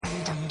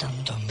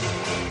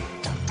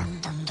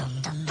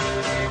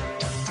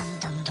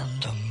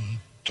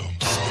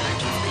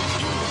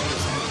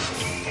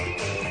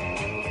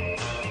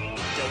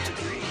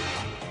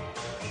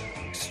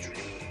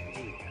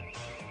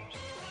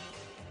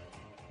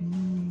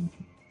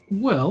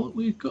Well,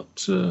 we got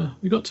to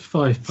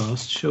 5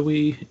 past. Shall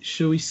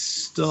we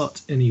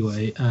start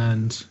anyway?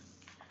 And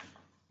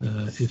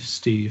if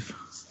Steve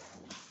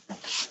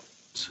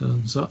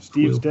turns up,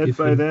 Steve's we'll dead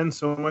by then,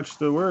 so much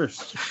the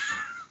worse.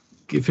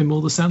 give him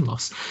all the sand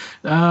loss.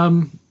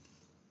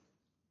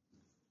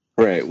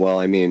 Right. Well,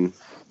 I mean,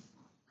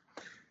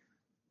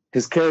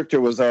 his character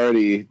was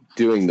already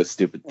doing the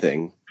stupid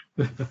thing.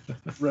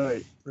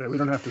 Right. We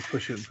don't have to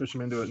push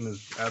him into it in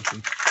his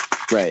absence.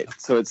 Right.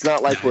 So it's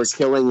not like we're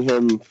killing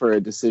him for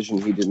a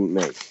decision he didn't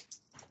make.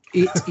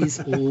 It is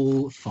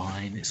all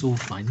fine. It's all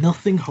fine.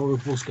 Nothing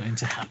horrible's going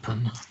to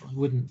happen. I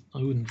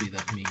wouldn't be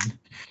that mean.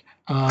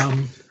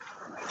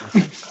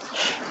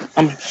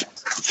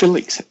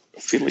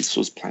 Felix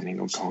was planning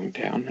on going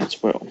down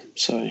as well,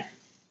 so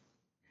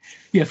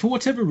yeah, for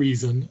whatever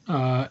reason,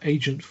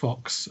 Agent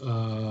Fox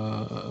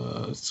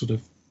sort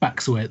of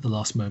backs away at the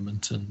last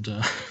moment and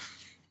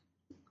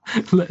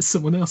lets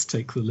someone else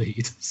take the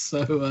lead.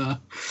 So,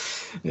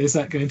 is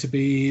that going to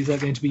be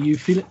you,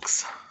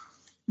 Felix?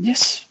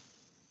 yes.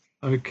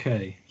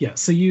 Okay. Yeah.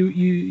 So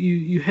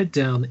you head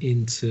down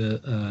into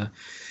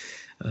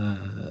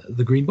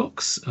the green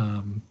box,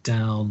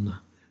 down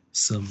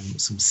some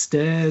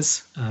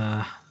stairs,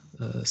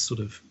 sort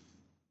of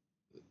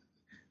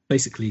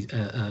basically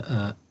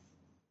a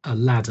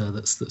ladder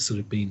that's sort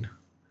of been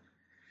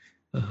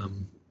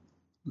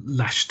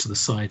lashed to the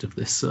side of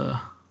this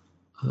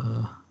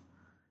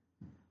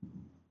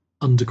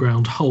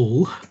underground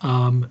hole,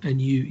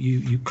 and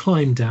you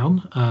climb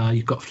down.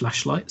 You've got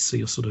flashlights, so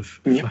you're sort of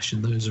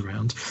flashing those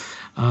around,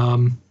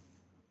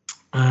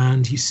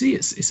 and you see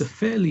it's a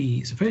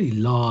fairly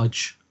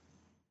large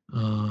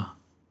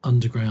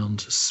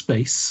underground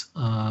space,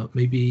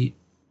 maybe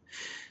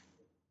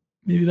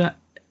about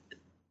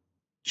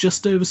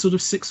just over sort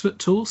of 6 foot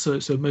tall, so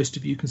most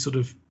of you can sort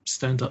of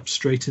stand up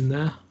straight in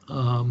there,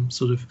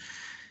 sort of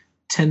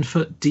 10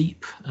 foot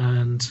deep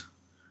and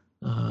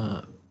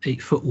 8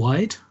 foot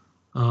wide.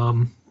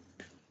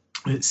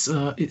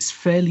 It's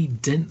fairly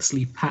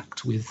densely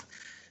packed with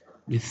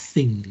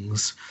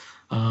things.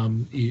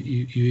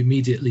 You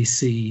immediately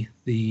see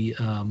the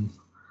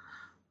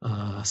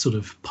sort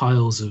of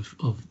piles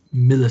of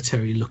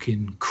military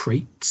looking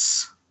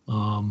crates.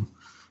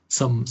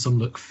 Some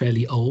look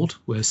fairly old,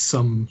 whereas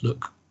some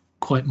look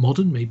quite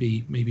modern,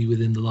 maybe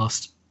within the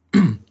last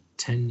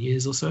 10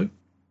 years or so.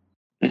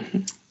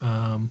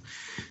 Mm-hmm.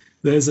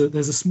 There's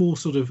a small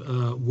sort of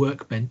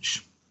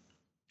workbench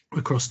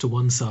across to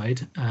one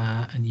side,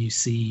 and you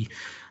see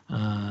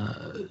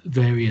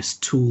various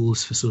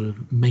tools for sort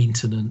of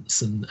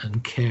maintenance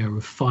and care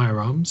of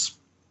firearms,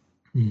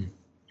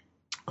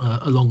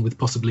 along with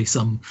possibly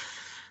some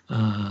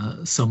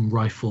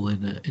rifle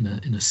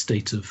in a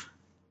state of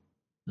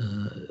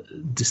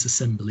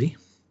disassembly.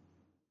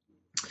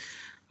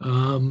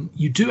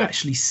 You do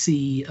actually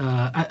see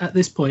at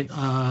this point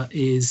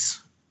is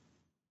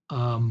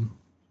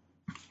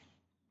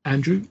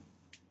Andrew,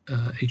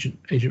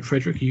 Agent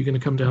Frederick. Are you going to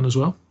come down as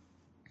well?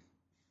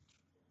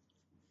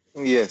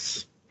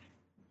 Yes.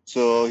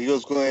 So he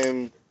was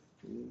going,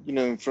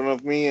 in front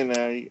of me, and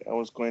I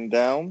was going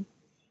down.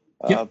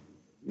 Yep.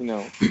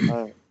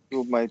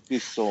 With my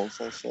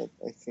pistols, I said,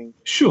 I think.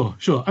 Sure.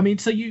 I mean,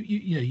 so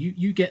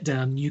you get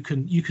down. You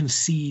can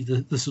see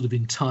the sort of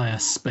entire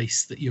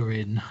space that you're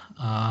in,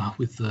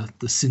 with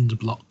the cinder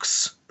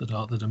blocks that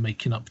are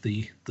making up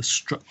the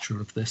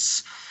structure of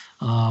this.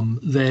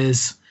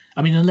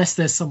 Unless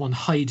there's someone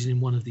hiding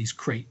in one of these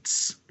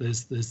crates,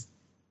 there's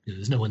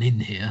no one in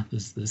here.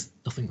 There's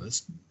nothing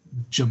that's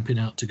jumping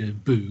out to go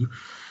boo.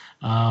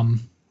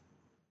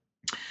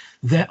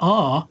 There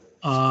are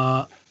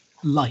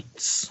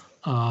lights,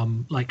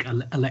 like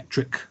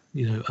electric,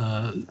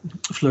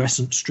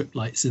 fluorescent strip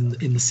lights in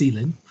the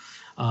ceiling,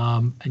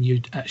 and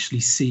you'd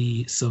actually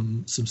see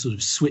some sort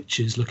of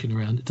switches looking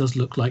around. It does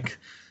look like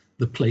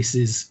the place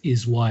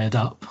is wired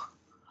up.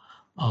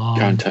 Go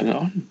and turn it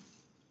on.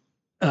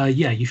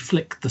 You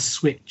flick the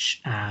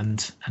switch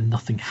and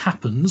nothing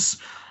happens,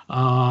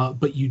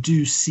 but you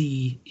do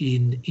see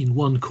in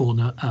one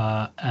corner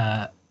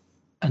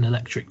an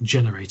electric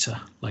generator,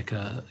 like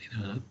a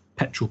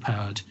petrol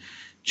powered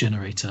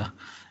generator,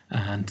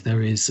 and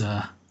there is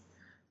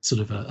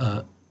sort of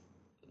a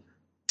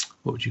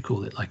what would you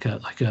call it, like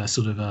a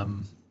sort of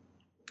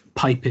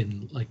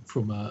piping, like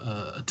from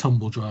a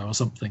tumble dryer or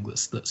something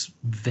that's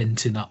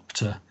venting up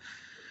to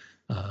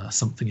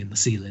something in the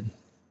ceiling.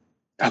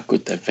 Oh,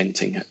 good, they're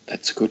venting it.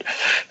 That's good.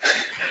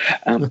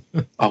 I'll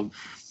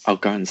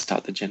go and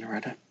start the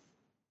generator.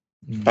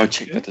 I'll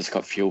check that it's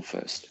got fuel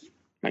first.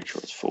 Make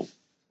sure it's full.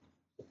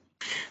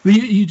 Well,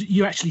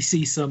 you actually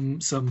see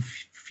some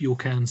fuel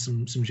cans,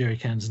 some jerry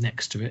cans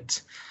next to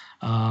it,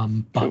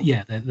 but cool.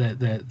 Yeah,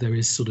 there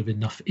is sort of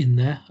enough in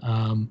there,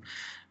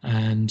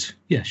 and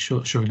yeah,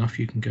 sure enough,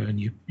 you can go and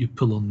you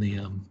pull on the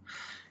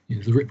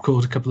the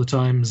ripcord a couple of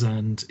times,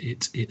 and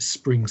it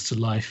springs to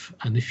life.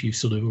 And if you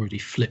sort of already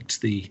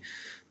flicked the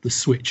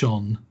switch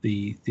on,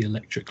 the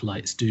electric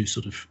lights do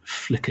sort of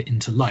flicker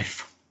into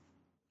life.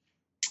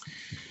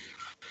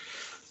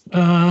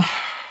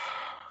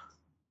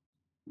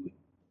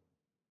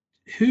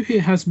 Who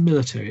here has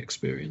military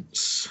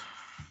experience?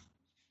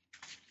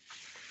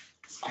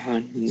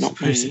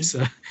 Not me.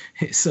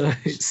 It's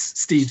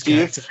Steve's Steve?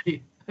 character.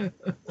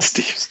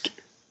 Steve's.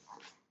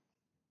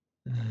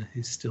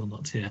 He's still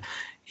not here.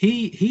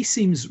 He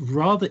seems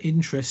rather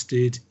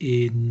interested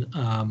in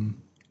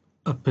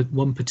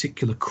one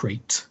particular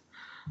crate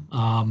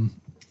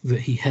that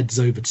he heads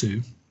over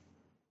to.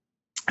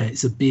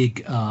 It's a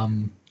big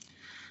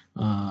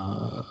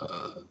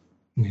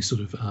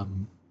sort of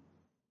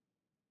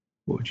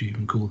what would you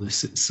even call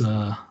this? It's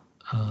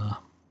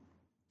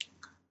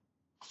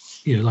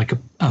like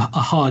a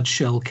hard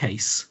shell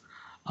case,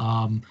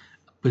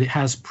 but it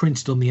has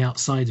printed on the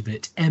outside of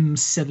it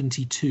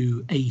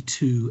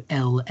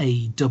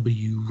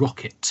M72A2LAW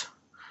rocket.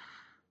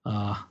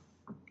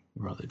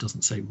 Rather, it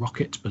doesn't say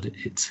rocket, but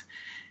it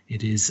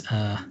is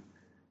an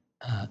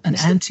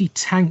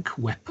anti-tank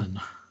weapon.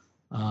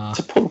 It's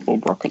a portable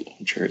rocket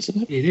launcher,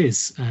 isn't it? It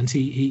is, and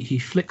he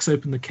flicks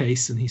open the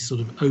case and he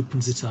sort of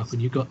opens it up,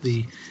 and you've got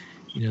the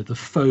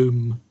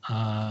foam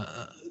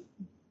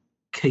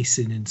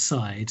casing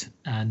inside,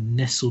 and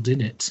nestled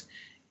in it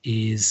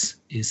is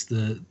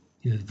the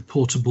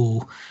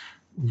portable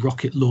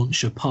rocket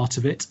launcher part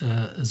of it,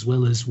 as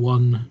well as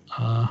one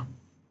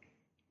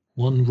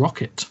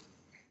rocket.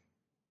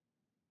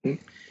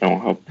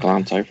 I'll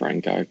glance over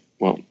and go,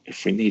 well,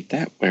 if we need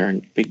that, we're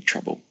in big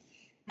trouble.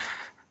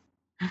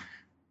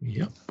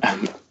 Yep.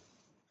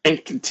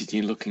 And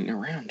continue looking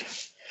around.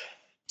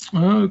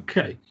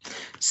 Okay,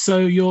 so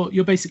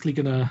you're basically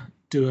gonna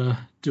do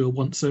a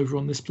once over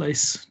on this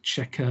place,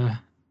 check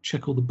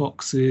all the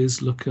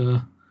boxes, look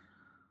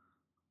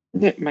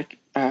make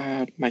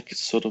a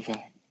sort of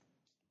a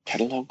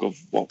catalogue of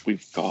what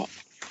we've got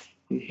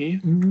in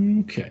here.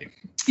 Okay,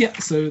 yeah,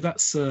 so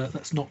that's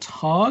not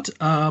hard.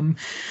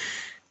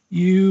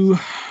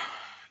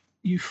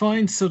 You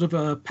find sort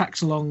of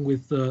packed along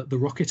with the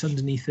rocket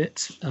underneath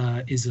it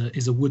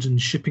is a wooden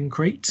shipping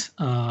crate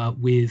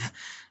with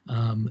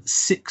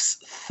 6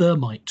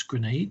 thermite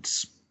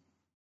grenades.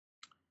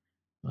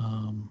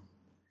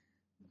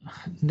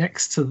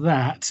 Next to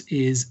that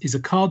is a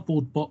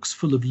cardboard box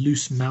full of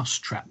loose mouse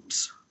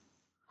traps.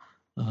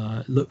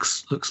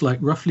 Looks like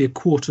roughly a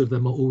quarter of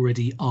them are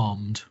already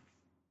armed.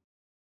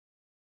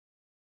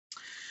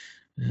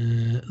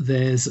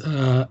 There's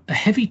a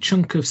heavy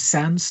chunk of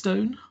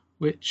sandstone,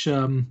 which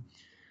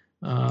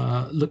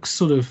looks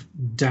sort of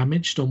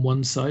damaged on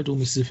one side,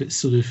 almost as if it's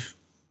sort of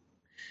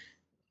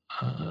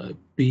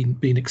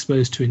been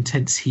exposed to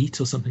intense heat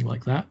or something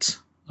like that.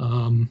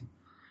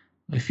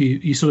 If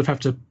you sort of have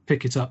to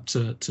pick it up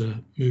to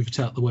move it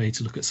out the way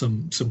to look at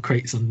some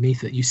crates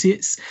underneath it, you see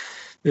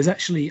there's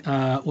actually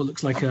what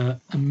looks like a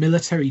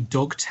military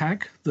dog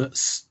tag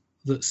that's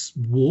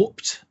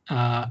warped,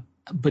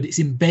 but it's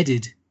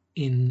embedded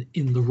in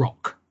the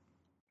rock.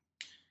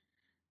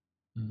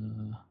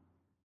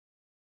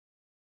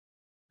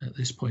 At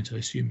this point, I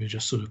assume you're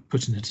just sort of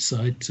putting it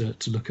aside to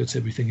look at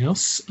everything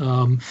else.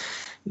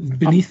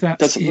 Beneath that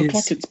does it look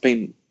like it's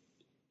been?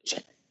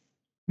 Sorry.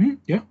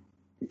 Yeah.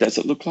 Does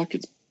it look like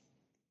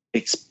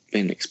it's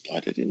been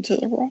exploded into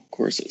the rock,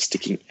 or is it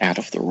sticking out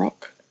of the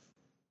rock?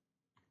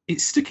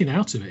 It's sticking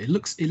out of it. It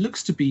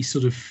looks to be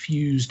sort of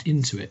fused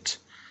into it.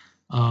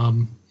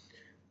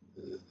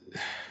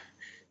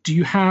 Do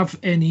you have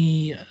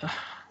any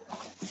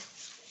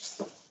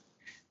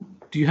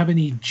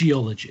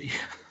geology?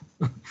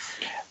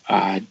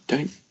 I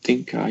don't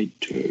think I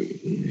do.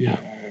 Yeah.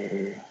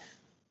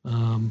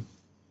 No.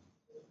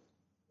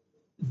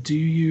 Do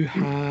you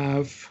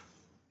have?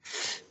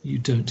 You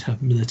don't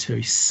have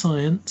military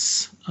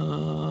science.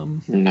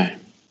 No.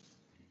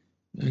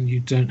 And you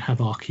don't have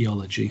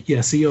archaeology.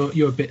 Yeah, so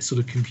you're a bit sort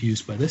of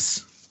confused by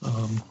this.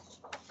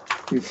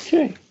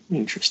 Okay,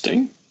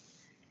 interesting.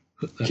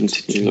 Put that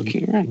Continue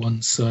looking around.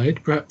 One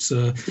side. Perhaps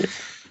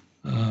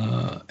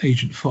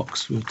Agent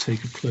Fox will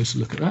take a closer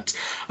look at that.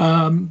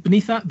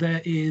 Beneath that,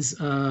 there is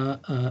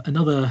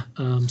another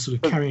sort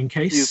of carrying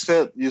case. You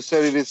said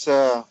it is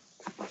a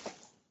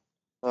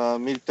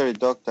military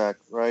dog tag,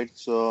 right?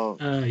 So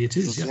it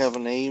is. does it Yeah. have a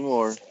name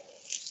or?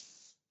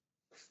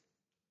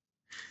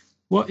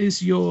 What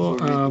is your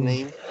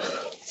name?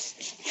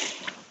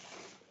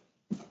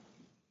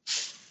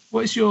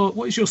 What is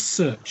your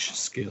search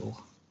skill?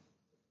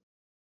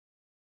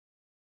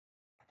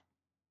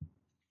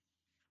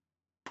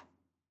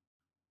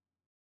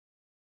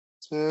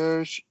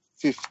 Search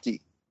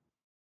 50.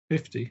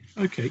 50.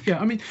 Okay. Yeah.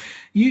 I mean,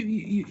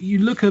 you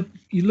look at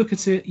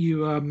it.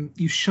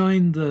 You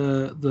shine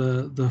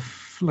the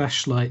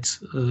flashlight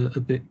a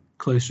bit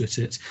closer at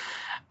it.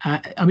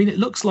 I mean, it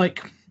looks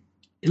like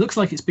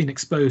it's been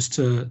exposed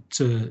to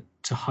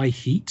high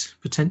heat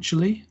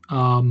potentially.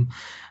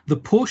 The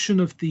portion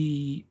of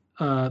the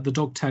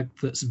dog tag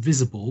that's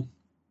visible,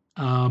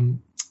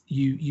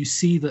 you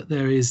see that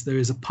there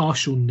is a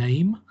partial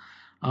name.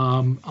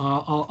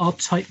 I'll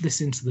type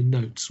this into the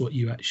notes what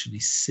you actually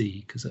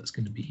see, because that's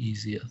going to be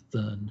easier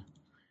than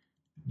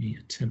me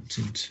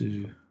attempting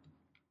to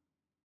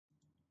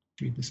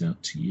read this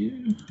out to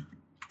you.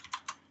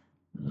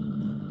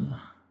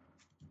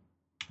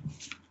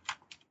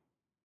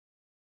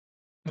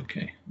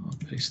 Okay, I'll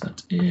paste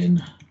that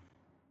in.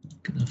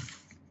 Gonna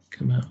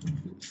come out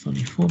with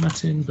funny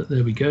formatting, but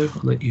there we go.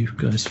 I'll let you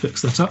guys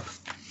fix that up.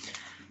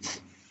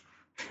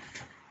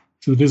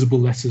 So the visible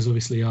letters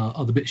obviously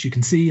are the bits you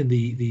can see, and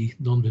the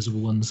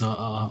non-visible ones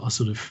are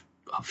sort of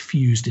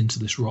fused into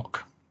this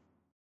rock.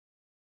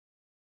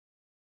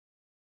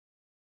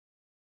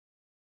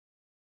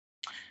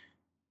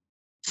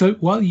 So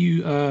while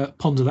you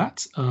ponder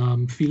that,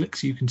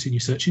 Felix, you continue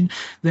searching.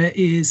 There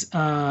is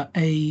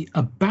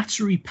a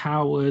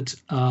battery-powered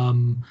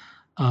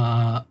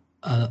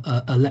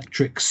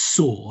electric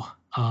saw,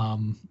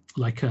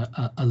 like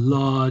a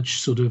large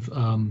sort of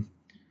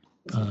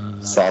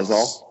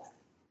Sawzall.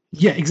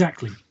 Yeah,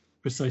 exactly,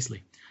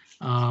 precisely.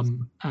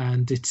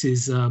 And it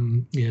is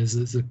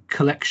there's a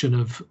collection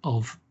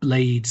of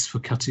blades for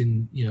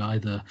cutting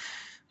either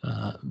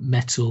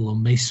metal or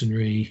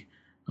masonry.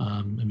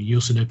 I mean, you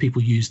also know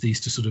people use these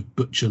to sort of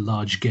butcher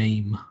large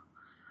game.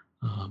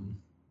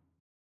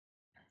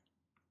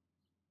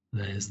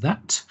 There's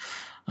that.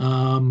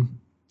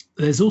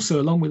 There's also,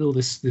 along with all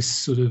this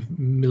sort of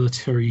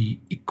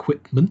military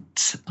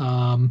equipment,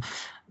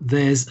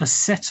 there's a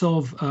set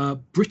of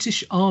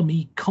British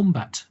Army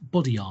combat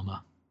body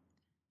armor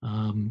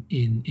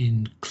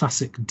in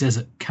classic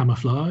desert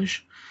camouflage.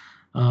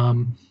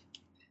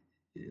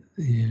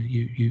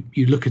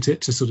 You look at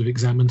it to sort of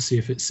examine, see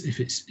if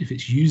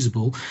it's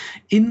usable.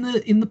 In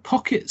the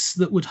pockets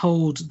that would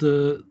hold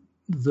the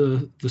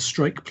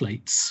strike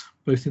plates,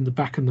 both in the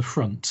back and the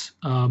front,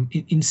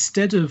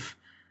 instead of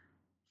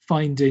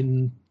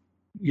finding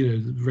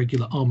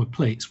regular armor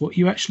plates, what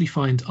you actually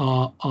find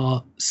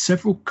are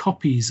several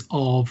copies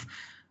of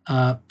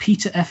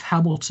Peter F.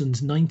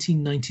 Hamilton's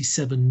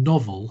 1997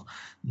 novel,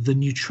 The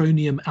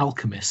Neutronium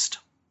Alchemist.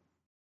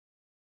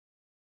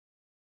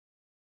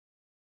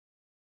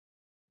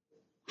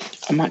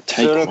 I might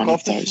take Several one of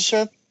copies, you those.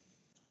 said?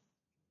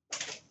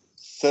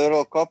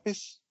 Several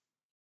copies?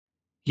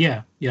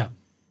 Yeah.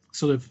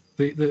 Sort of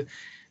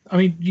I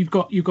mean, you've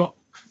got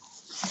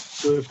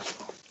sort of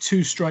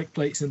 2 strike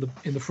plates in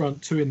the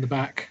front, 2 in the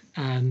back,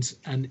 and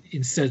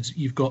instead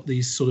you've got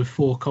these sort of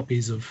 4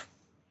 copies of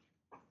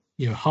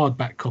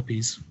hardback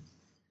copies.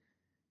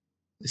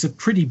 It's a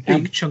pretty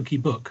big chunky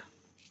book.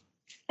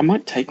 I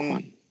might take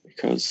one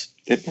because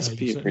there must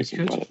be you a reason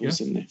certainly why it was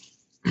in there.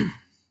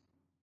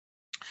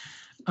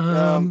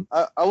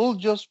 I will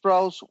just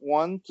browse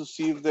one to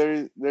see if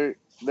there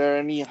are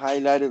any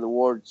highlighted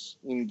words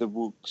in the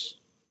books.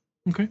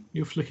 Okay,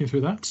 you're flicking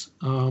through that.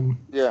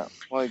 Yeah,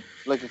 like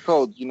a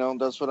code,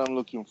 that's what I'm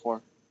looking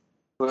for.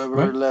 Whoever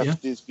Right,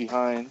 left this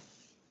behind,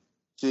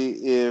 see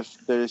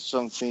if there is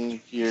something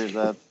here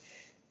that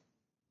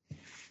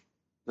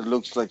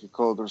looks like a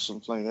code or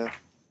something like that.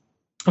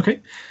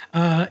 Okay,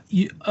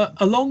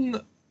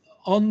 along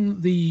on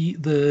the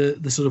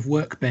sort of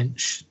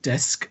workbench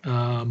desk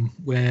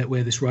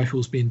where this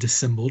rifle's being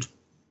disassembled,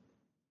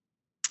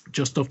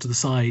 just off to the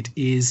side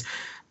is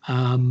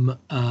an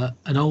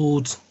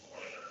old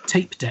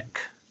tape deck.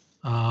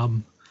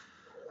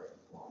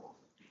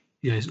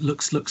 It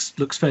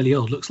looks fairly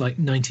old. Looks like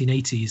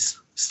 1980s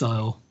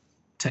style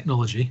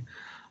technology.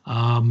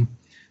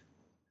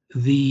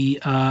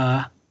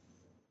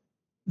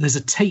 There's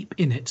a tape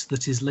in it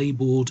that is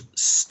labeled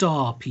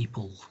Star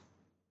People.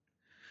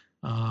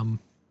 Okay.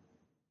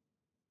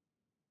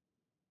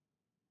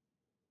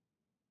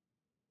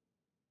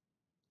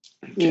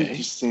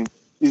 Interesting.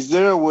 Is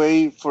there a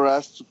way for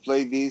us to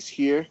play this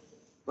here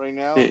right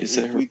now? Yeah,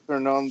 if we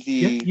turn on the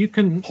You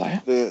can.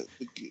 Player?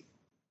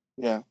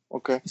 Yeah.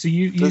 Okay. So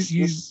you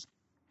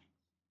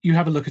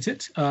have a look at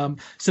it.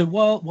 So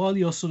while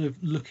you're sort of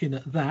looking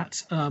at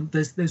that,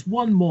 there's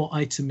one more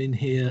item in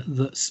here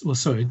that's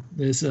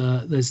there's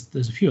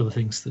a few other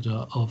things that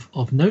are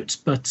of note,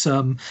 but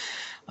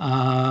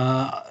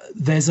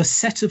there's a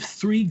set of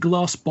 3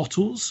 glass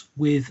bottles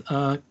with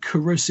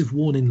corrosive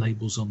warning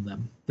labels on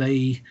them.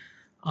 They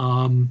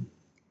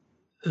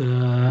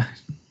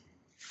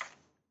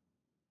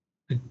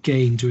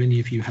again, do any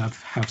of you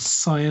have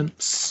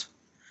science?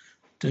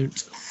 Don't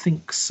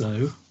think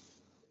so.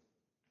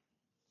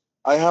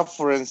 I have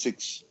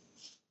forensics.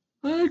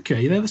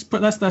 Okay, that's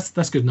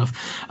good enough.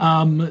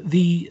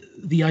 The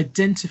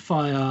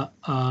identifier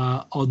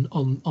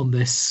on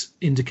this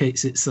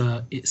indicates it's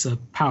a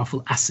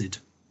powerful acid.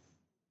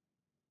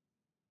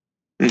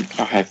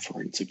 I have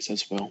forensics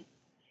as well.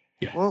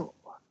 Yeah. Well,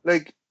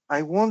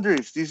 I wonder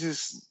if this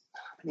is,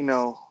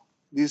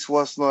 this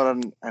was not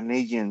an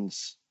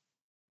agent's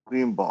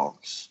green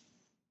box.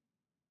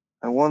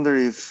 I wonder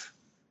if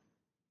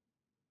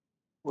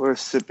we're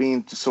stepping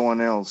into someone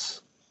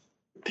else.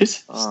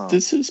 This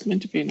is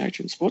meant to be an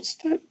agent's. What's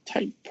that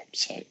tape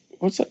say?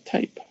 What's that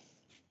tape?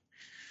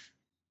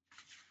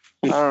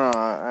 I don't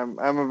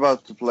know. I'm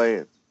about to play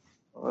it.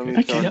 Let me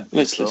Okay, turn let's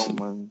this listen.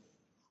 on.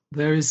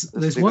 There's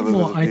take a one look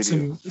more at the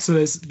item.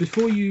 So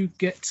before you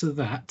get to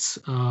that,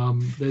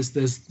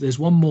 there's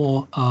one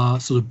more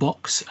sort of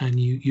box, and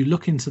you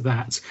look into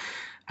that,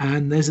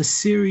 and there's a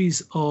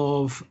series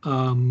of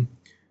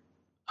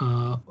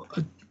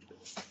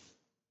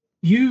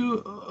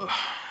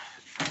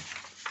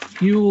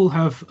you all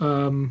have,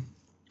 or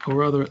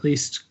rather, at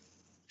least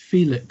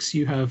Felix,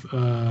 you have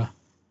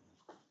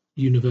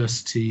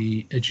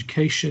university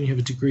education. You have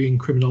a degree in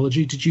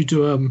criminology. Did you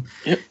do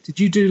Yep. Did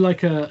you do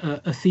like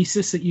a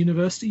thesis at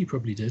university? You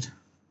probably did.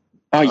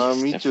 Oh,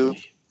 yes, Me too.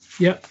 definitely.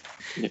 Yep.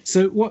 Yep.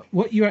 So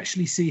what you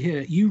actually see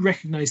here, you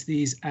recognize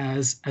these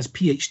as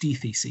PhD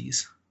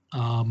theses.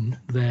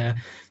 They're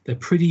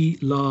pretty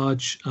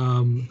large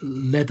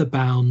leather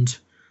bound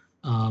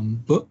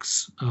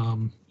books.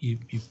 You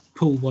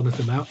pull one of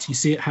them out. You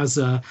see it has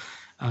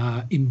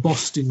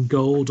embossed in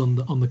gold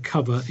on the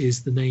cover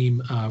is the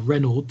name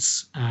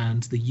Reynolds,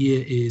 and the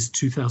year is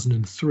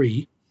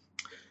 2003.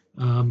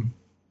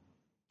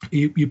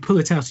 You pull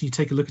it out and you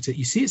take a look at it.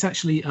 You see it's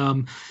actually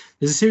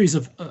there's a series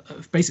of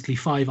basically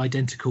 5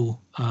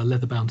 identical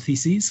leather-bound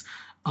theses.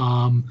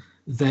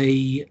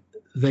 They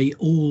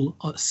all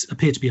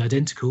appear to be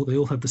identical. They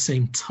all have the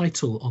same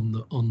title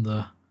on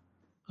the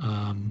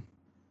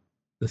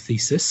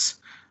thesis,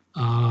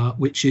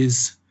 which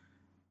is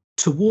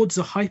Towards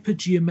a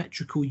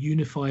Hypergeometrical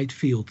Unified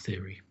Field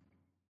Theory.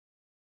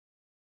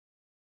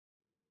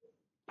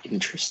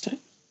 Interesting.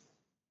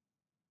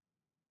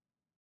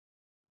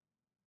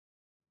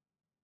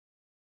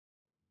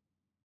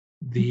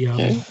 The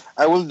Okay.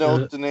 I will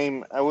note the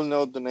name. I will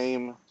note the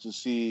name to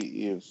see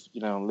if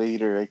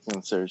later I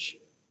can search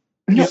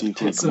to Yep, see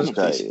who it's this a-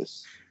 guy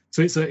is.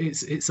 So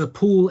it's a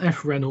Paul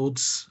F.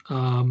 Reynolds.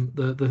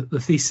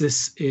 The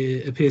thesis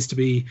appears to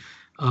be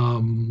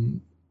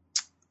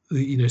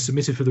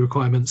submitted for the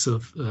requirements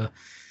of the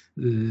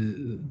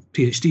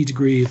PhD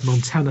degree at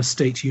Montana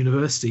State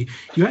University.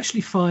 You actually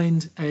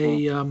find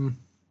a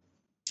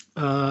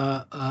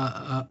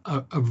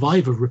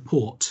Viva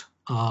report,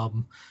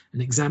 an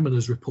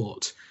examiner's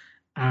report,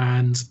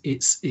 and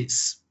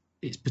it's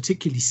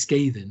particularly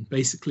scathing.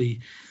 Basically,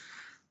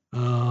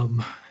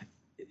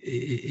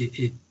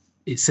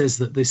 it says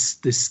that this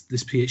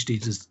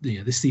PhD does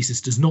this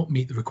thesis does not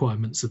meet the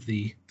requirements of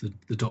the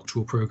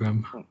doctoral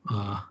program.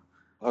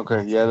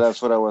 Okay, yeah,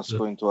 that's what I was the-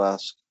 going to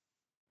ask.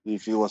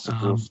 If he was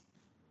approved.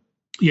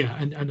 Yeah,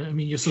 and I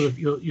mean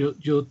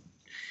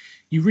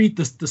you read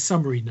the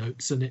summary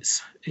notes, and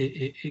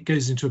it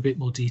goes into a bit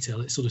more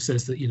detail. It sort of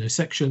says that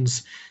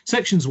sections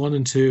 1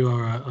 and 2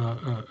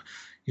 are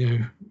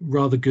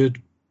rather good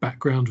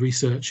background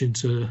research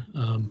into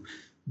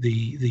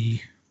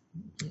the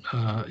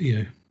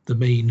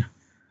main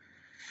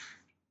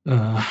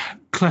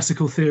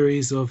classical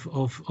theories of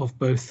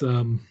both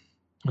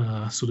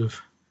sort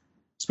of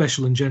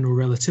special and general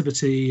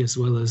relativity, as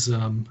well as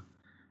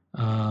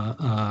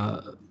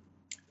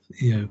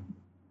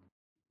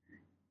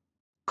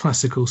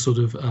classical sort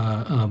of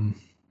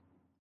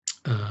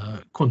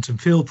quantum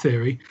field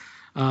theory.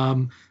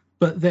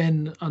 But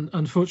then,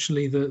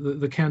 unfortunately,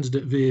 the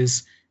candidate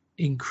veers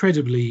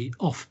incredibly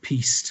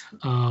off-piste,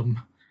 and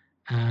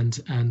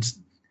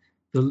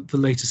the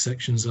later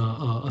sections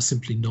are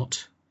simply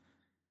not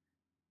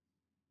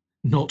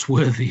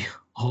worthy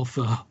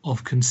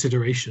of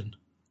consideration.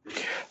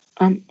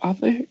 Are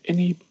there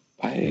any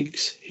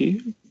bags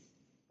here?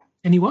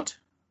 Any what?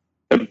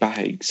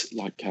 Bags,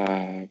 like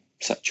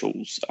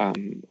satchels. I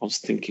was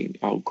thinking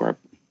I'll grab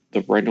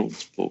the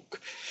Reynolds book,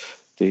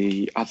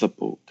 the other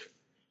book,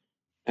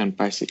 and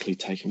basically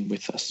take them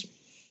with us.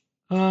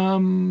 I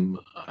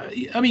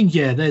mean,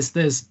 yeah.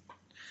 There's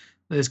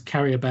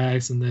carrier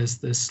bags, and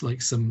there's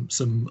like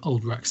some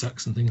old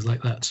rucksacks and things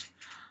like that.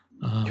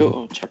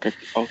 Cool.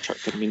 I'll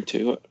chuck them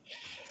into it,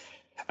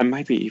 and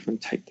maybe even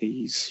take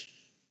these.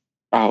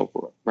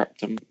 I'll wrap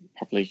them.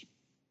 Probably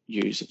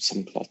use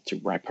some cloth to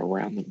wrap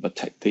around them, but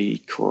take the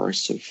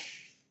corrosive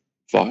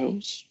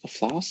vials, the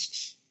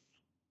flasks.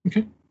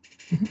 Okay.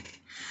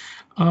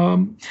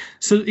 Mm-hmm.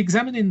 So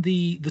examining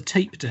the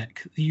tape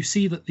deck, you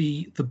see that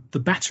the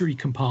battery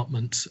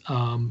compartment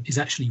is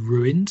actually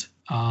ruined.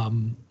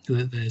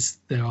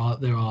 There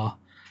are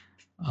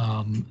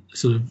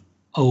sort of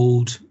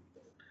old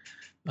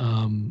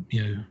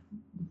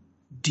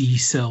D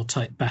cell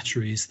type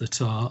batteries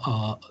that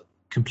are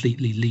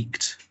completely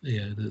leaked.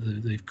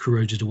 They've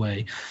corroded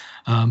away,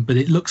 but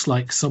it looks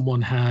like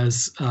someone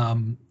has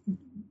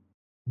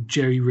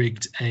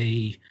jerry-rigged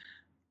a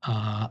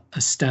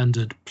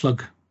standard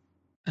plug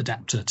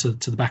adapter to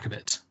the back of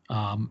it,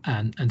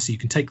 and so you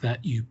can take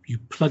that, you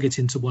plug it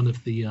into one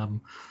of the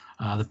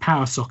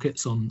power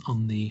sockets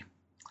on the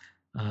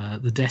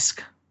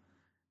desk,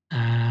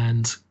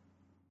 and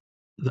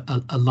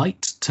a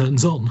light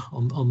turns on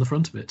the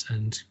front of it,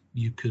 and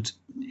you could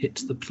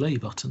hit the play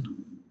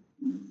button.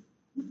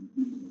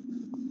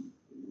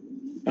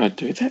 I'd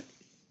do that.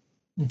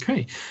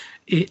 Okay,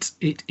 it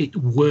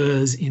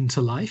whirs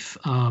into life.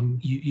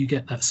 You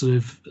get that sort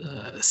of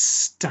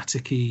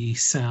staticky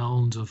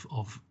sound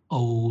of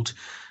old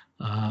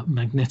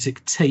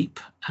magnetic tape,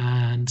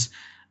 and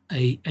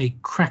a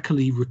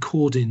crackly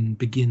recording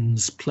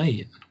begins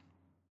playing.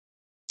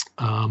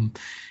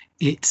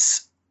 It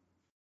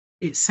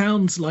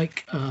sounds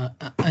like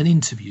an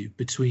interview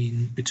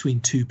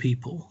between two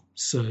people.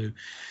 So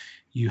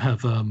you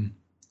have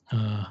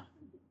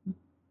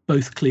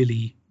both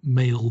clearly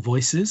male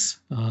voices.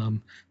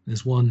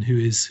 There's one who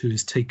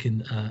is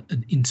taking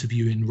an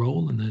interviewing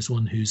role, and there's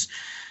one who's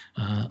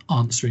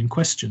answering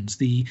questions.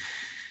 The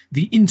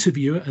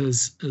interviewer,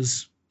 as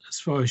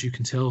far as you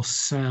can tell,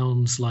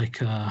 sounds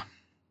like a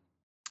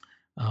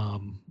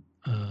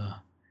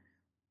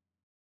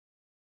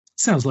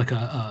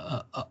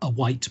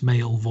white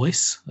male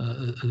voice,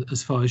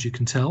 as far as you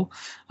can tell.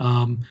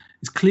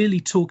 It's clearly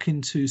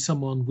talking to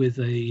someone with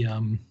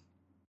a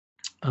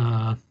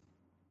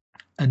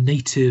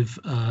Native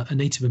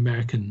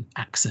American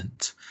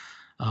accent,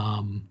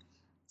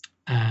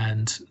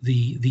 and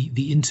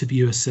the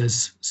interviewer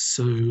says,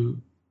 "So,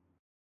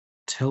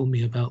 tell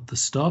me about the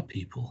Star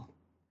People.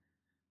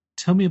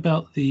 Tell me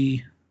about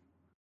the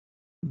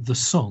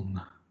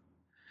song."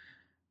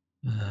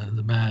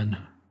 The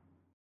man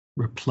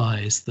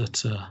replies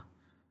that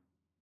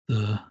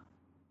the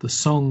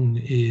song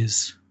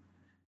is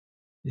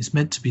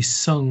meant to be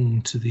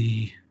sung to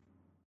the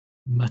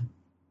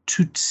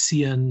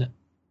Matutsian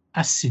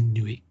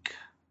Asinuik,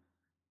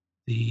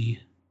 the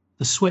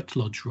Sweat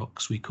Lodge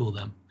rocks, we call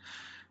them.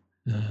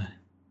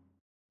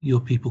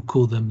 Your people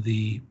call them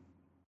the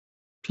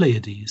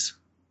Pleiades.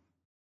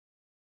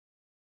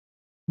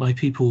 My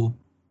people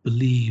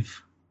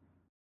believe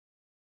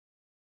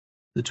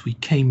that we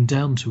came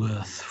down to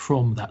Earth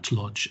from that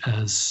lodge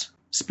as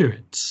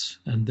spirits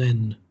and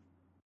then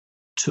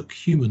took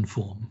human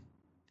form.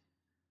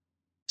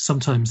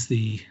 Sometimes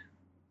the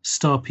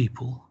Star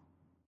People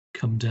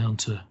come down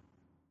to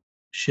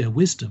share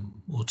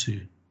wisdom or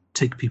to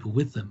take people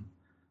with them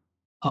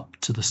up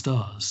to the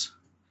stars.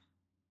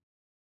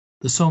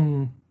 The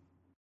song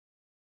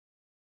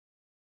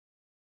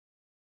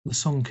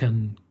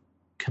can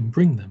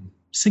bring them.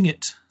 Sing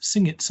it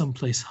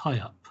someplace high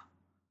up.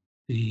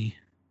 The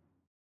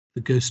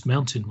Ghost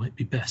Mountain might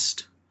be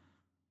best.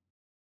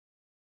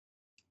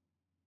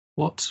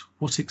 What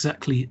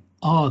exactly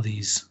are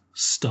these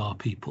Star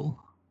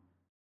People?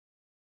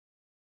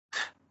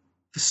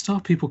 The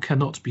Star People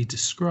cannot be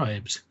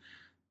described.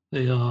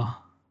 They are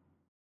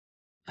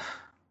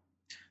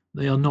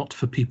not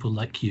for people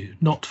like you,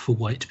 not for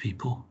white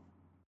people.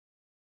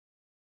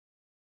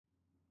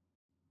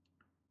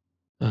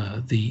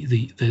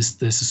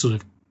 There's a sort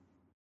of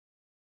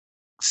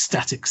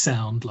static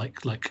sound, like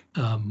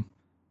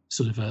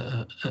sort of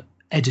a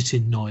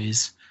editing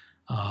noise,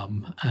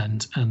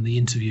 and the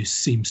interview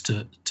seems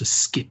to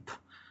skip,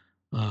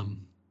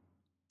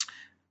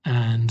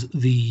 and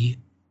the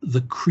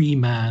Kree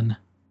man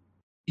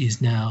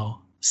is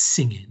now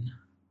singing.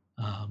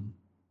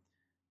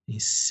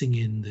 He's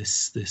singing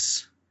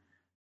this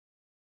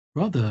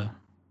rather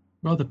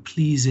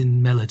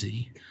pleasing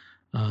melody.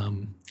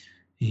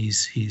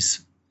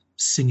 He's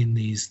singing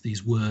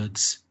these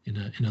words in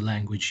a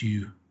language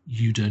you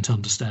don't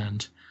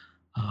understand.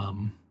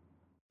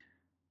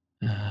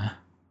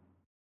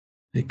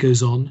 It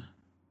goes on.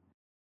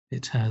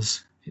 It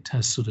has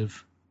sort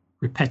of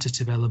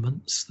repetitive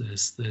elements.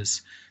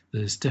 There's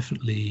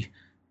definitely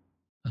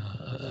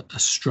a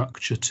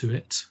structure to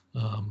it,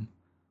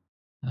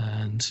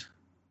 and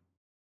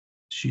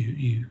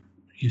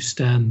you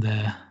stand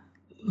there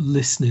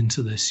listening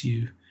to this.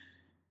 You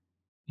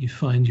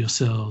find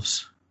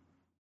yourselves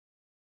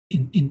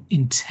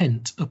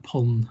intent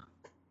upon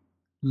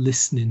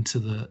listening to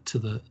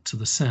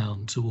the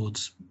sound,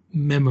 towards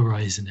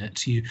memorizing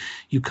it.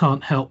 You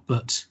can't help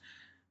but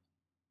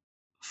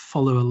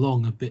follow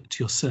along a bit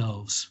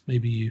yourselves.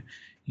 Maybe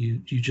you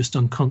just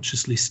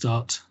unconsciously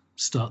start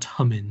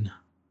humming.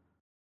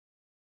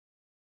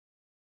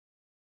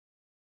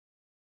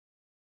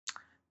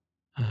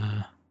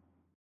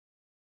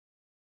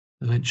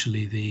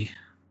 Eventually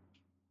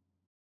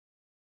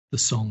the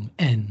song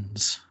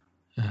ends,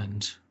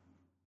 and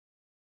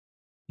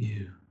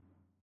you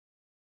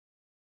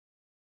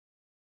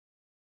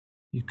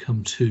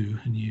come to,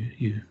 and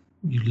you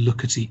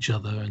look at each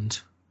other,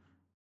 and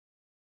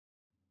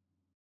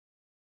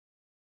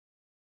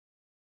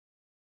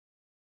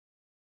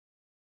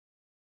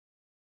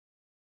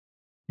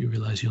you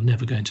realize you're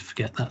never going to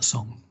forget that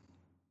song.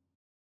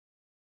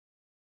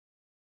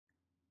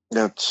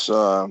 That's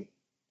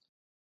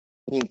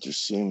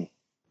interesting.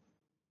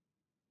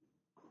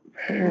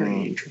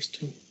 Very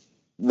interesting.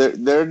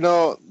 There's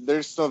no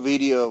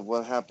video of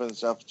what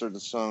happens after the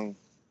song.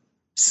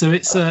 So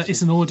it's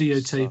an audio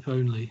tape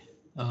only.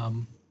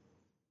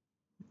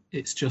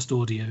 It's just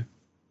audio.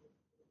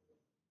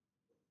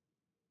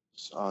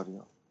 It's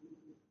audio.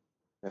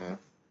 Yeah.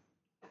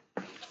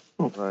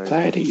 Oh, Right.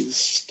 Pleiades,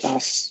 star,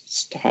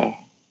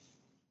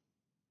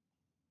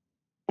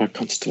 a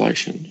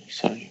constellation.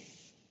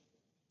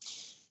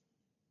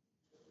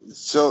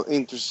 So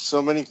interesting.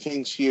 So many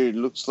things here. It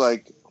looks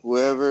like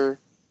whoever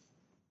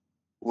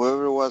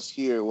was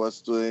here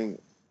was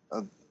doing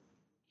a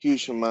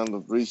huge amount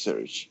of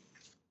research.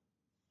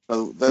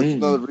 But that's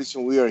not the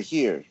reason we are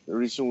here. The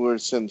reason we're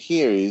sent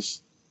here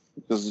is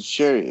because the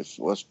sheriff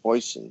was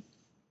poisoned.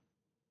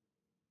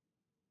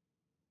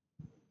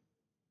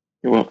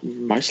 Well,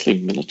 mostly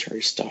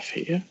military stuff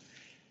here.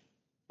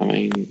 I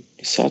mean,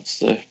 besides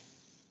the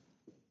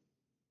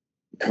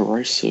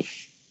corrosive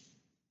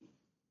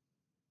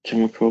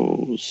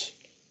chemicals.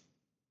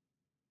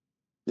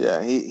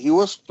 Yeah, he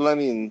was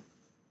planning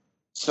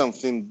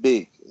something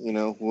big.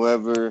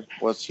 Whoever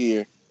was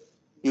here,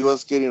 he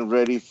was getting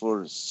ready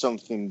for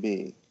something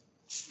big.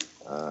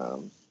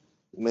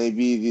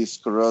 Maybe this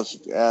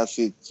corrosive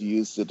acid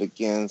used it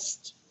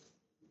against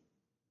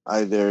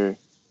either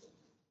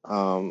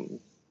I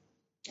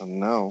don't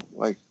know,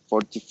 like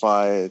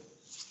fortified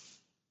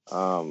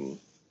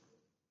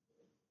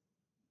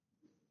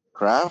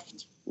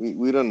craft.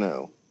 We don't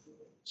know.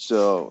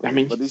 So, I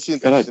mean, but it's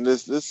but interesting.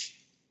 This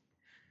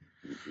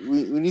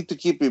we need to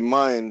keep in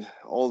mind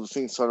all the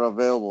things that are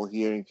available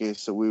here in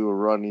case that we will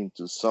run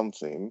into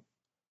something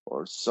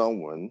or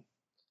someone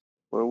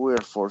where we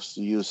are forced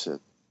to use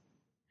it.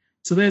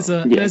 So there's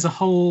a Yeah. there's a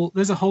whole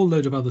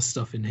load of other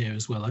stuff in here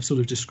as well. I've sort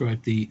of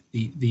described the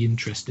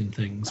interesting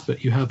things,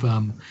 but you have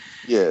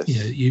Yes.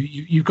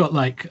 you've got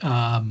like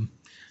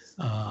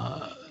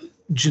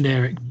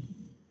generic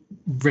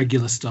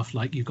regular stuff,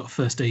 like you've got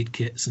first aid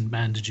kits and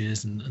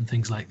bandages and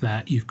things like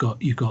that. You've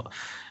got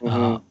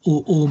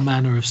all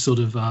manner of sort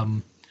of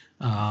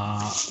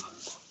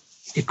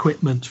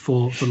equipment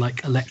for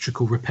like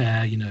electrical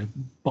repair,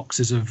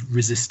 boxes of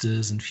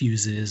resistors and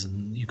fuses,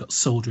 and you've got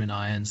soldering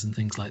irons and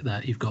things like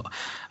that. You've got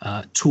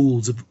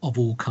tools of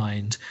all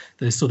kind.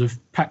 They're sort of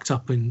packed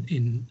up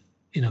in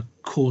a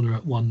corner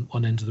at one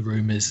end of the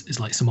room is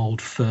like some old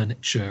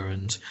furniture,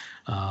 and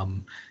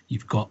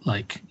you've got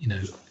like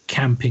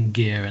camping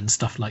gear and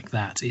stuff like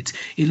that. It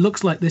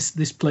looks like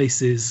this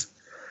place is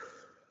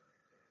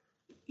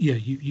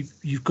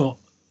you've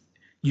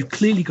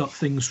clearly got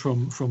things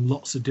from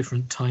lots of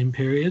different time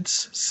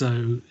periods.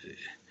 So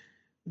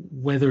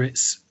whether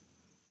it's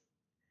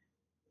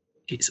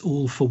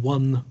all for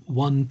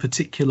one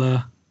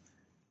particular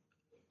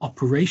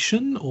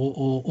operation,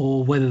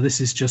 or whether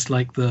this is just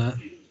like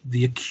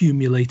the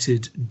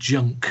accumulated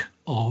junk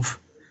of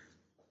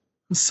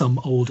some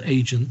old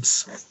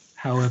agent's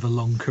however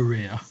long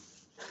career.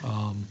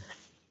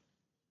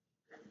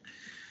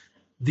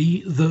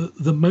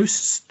 The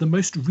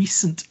most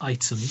recent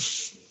item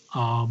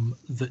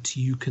that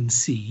you can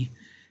see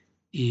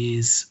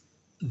is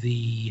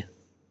the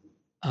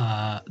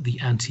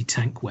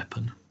anti-tank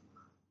weapon.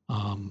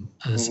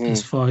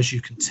 As far as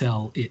you can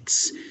tell,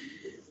 it's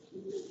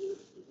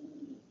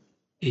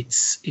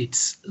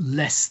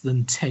less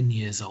than 10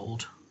 years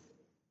old.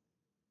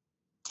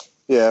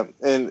 Yeah,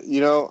 and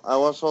I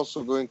was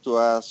also going to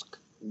ask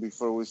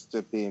before we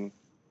step in,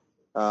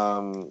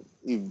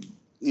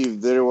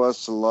 if there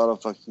was a lot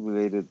of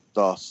accumulated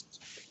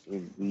dust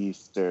in these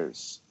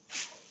stairs.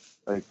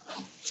 Like,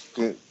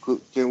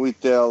 can we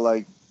tell,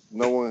 like,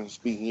 no one has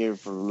been here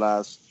for the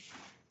last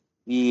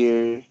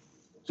year,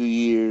 2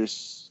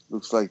 years,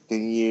 looks like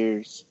 10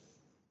 years?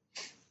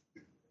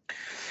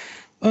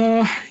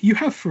 You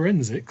have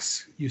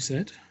forensics, you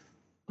said.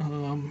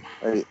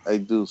 I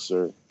do,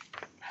 sir.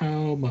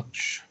 How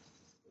much?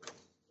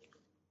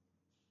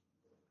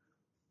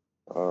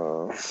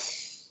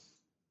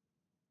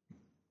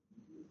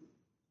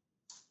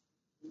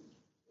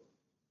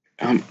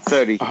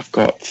 30. I've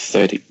got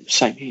 30.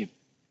 Same here.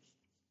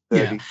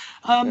 30.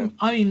 Yeah.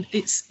 I mean,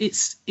 it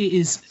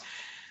is.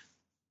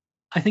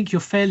 I think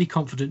you're fairly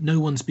confident no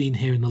one's been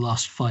here in the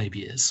last 5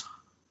 years.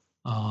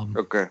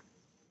 Okay.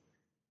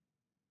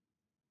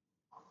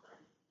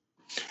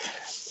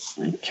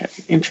 Okay,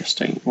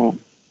 interesting. Well,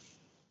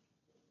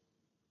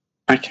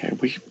 okay,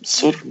 we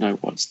sort of know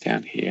what's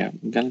down here.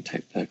 I'm going to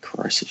take the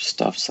corrosive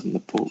stuffs and the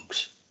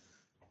books.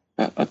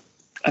 But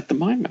at the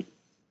moment,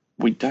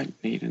 we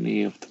don't need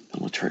any of the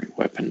military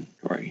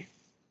weaponry.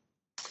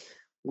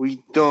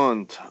 We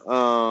don't.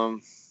 I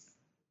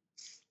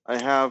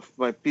have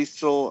my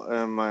pistol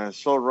and my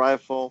assault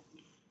rifle.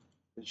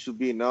 It should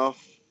be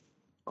enough.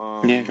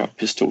 Yeah, I got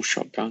pistol,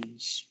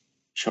 shotguns.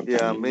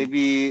 Yeah,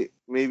 maybe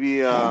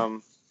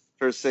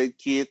first aid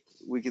kit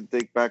we can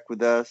take back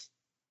with us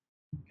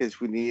in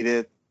case we need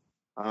it.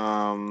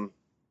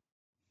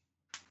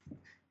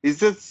 Is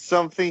there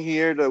something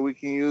here that we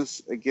can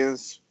use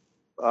against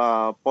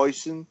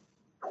poison?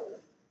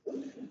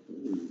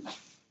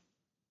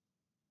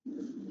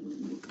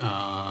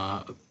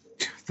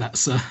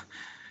 That's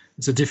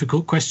a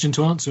difficult question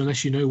to answer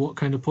unless you know what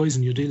kind of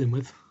poison you're dealing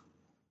with.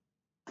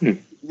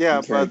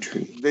 Yeah, Very but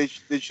true. they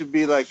should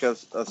be like a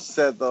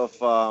set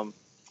of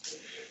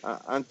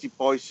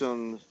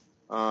anti-poison,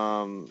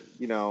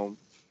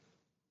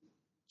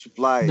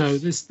 supplies. No,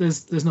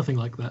 there's nothing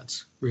like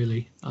that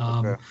really.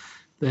 Okay.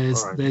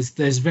 There's All right.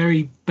 there's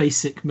very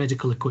basic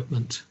medical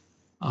equipment.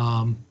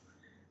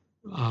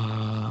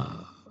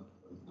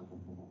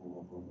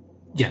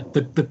 Yeah,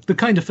 the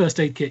kind of first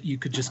aid kit you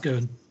could just go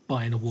and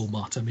buy in a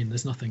Walmart. I mean,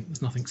 there's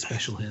nothing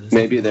special here.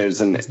 Maybe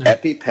there's an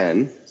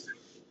EpiPen,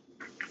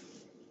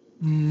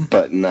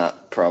 but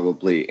not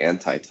probably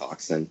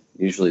antitoxin.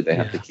 Usually they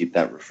have to keep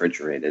that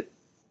refrigerated.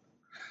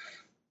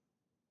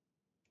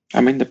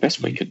 I mean, the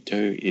best we could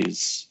do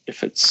is,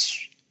 if it's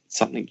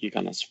something you're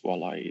going to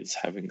swallow, is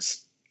having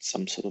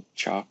some sort of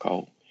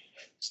charcoal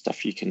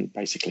stuff you can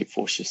basically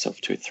force yourself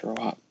to throw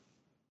up.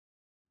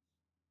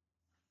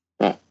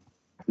 But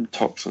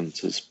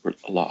toxins is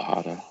a lot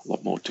harder, a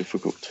lot more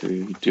difficult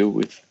to deal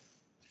with.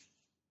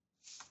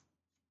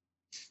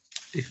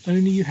 If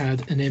only you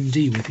had an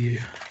MD with you,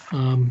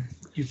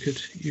 you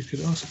could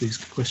ask these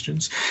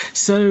questions.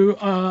 So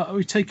I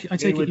take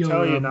They it would you're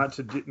tell you not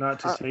to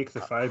take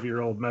the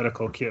 5-year-old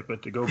medical kit,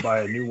 but to go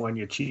buy a new one,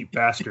 you cheap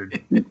bastard.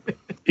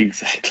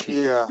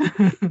 Exactly. Yeah.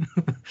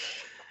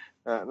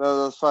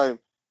 No, that's fine.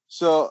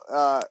 So,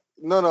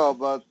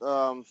 but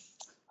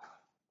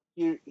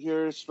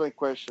here's my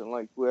question.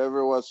 Like,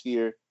 whoever was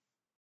here,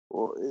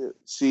 or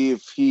see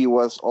if he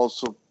was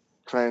also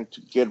trying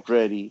to get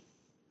ready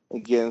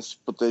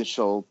against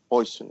potential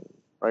poisoning,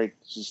 right?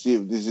 To see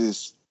if this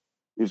is,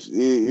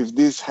 if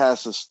this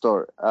has a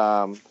story,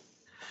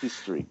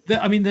 history.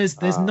 I mean, there's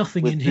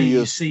nothing with in here you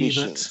previous see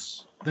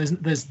missions.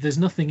 that there's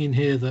nothing in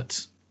here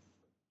that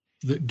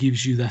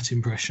gives you that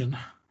impression.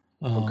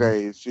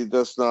 Okay, if it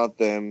does not,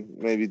 then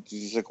maybe this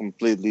is a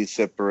completely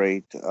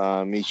separate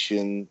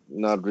mission,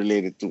 not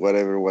related to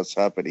whatever was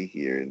happening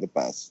here in the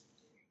past.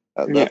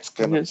 That's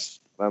kind of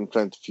I'm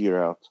trying to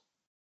figure out.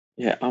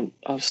 Yeah,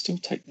 I'll still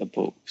take the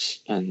books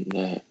and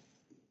the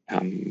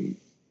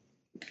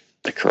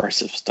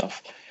corrosive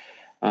stuff.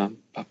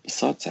 But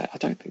besides that, I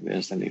don't think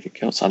there's anything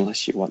else,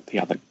 unless you want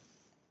the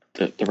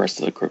rest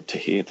of the group to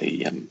hear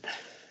the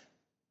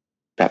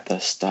about the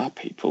star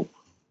people.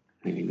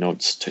 And he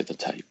nods to the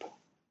tape.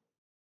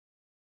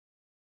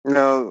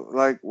 No,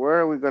 like, where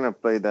are we gonna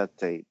play that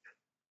tape?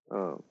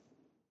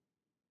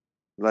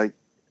 Like,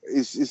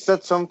 is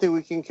that something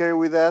we can carry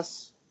with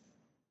us?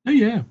 Oh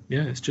yeah.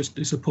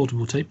 It's a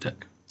portable tape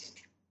deck.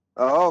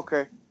 Oh,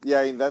 okay.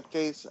 Yeah, in that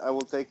case, I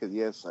will take it.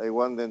 Yes, I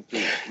want them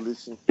to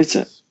listen to Is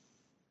this.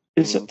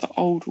 Is it the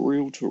old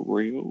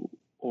reel-to-reel,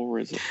 or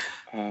is it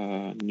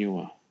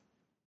newer?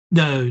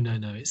 No.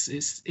 It's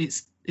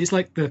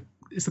like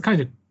it's the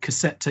kind of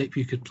cassette tape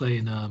you could play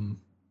in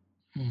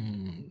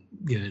in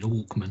a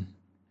Walkman,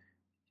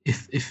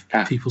 if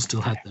people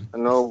still had them.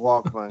 An old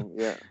Walkman,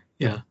 yeah.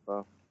 Yeah.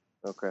 Oh,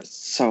 okay.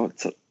 So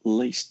it's at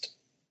least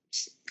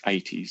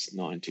 80s,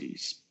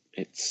 90s.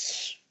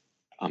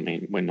 I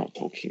mean, we're not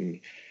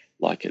talking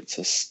like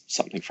it's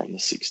something from the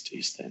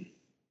 60s then.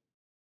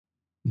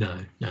 No.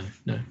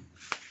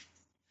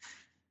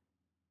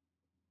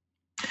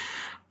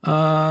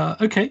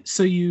 Okay,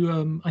 so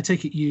I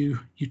take it you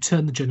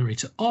turn the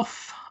generator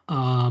off.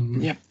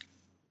 Yep.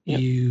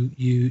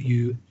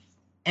 You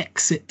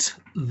exit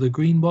the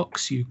green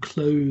box. You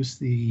close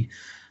the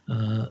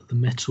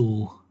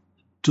metal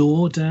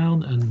door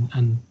down,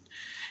 and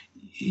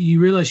you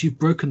realize you've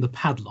broken the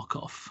padlock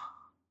off.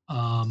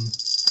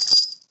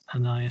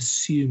 And I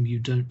assume you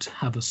don't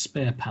have a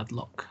spare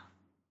padlock.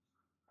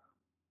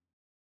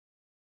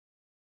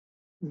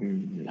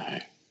 No,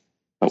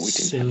 but we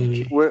didn't have a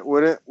key.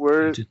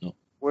 You did not.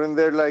 Weren't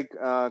there like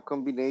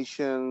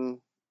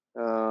combination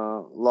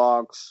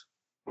locks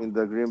in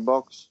the green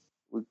box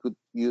we could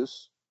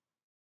use?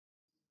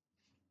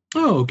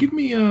 Oh, give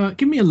me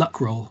a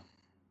luck roll.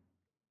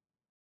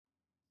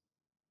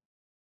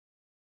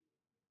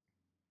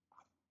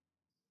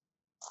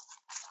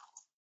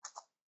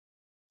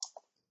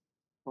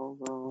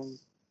 Hold on.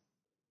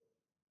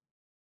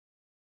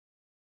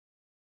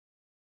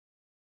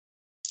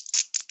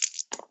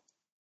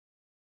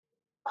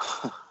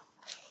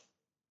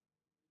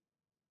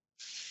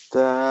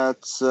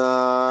 That's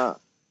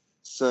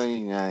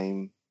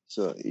 79.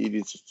 So it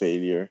is a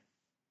failure.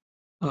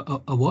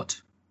 A what?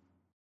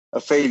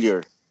 A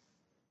failure.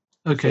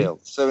 Okay.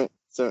 Failed.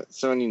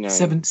 79.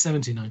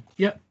 79.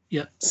 Yep.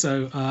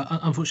 So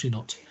unfortunately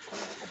not.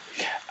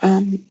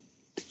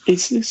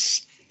 Is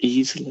this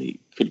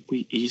could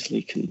we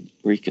easily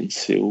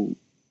reconceal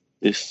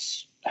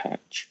this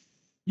hatch?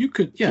 You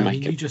could, yeah. I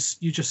mean, you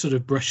just sort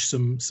of brush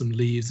some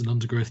leaves and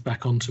undergrowth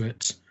back onto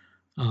it.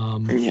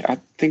 Yeah, I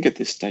think at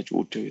this stage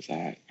we'll do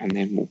that, and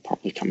then we'll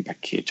probably come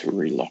back here to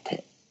relock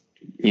it.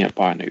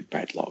 Buy a new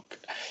padlock,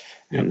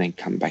 and then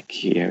come back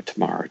here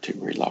tomorrow to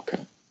relock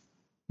it.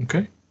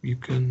 Okay, you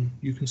can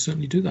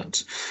certainly do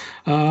that.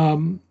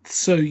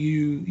 So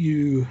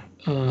you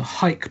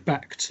hike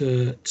back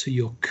to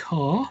your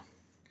car.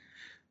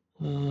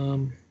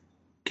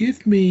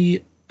 Give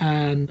me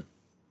an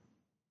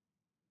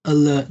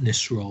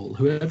alertness roll.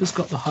 Whoever's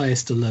got the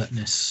highest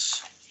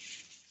alertness.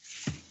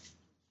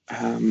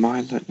 My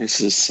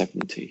alertness is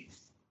 70.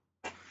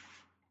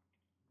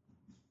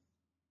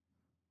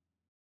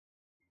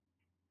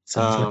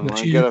 Sounds like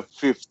I got a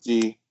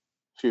 50.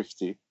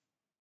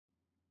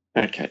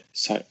 Okay,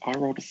 so I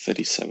rolled a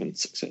 37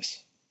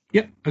 success.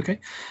 Yep. Okay.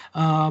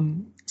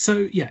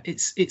 So yeah,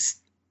 it's.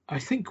 I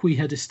think we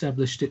had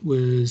established it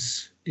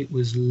was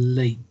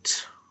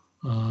late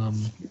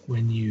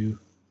when you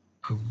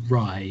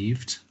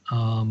arrived.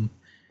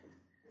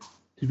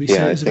 Did we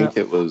say I think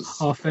it was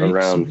half 8,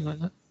 around. something like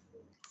that?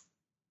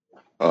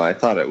 Oh, I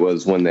thought it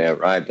was when they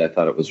arrived. I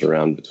thought it was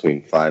around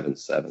between 5 and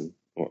 7,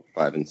 or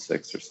 5 and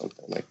 6, or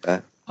something like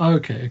that.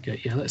 Okay.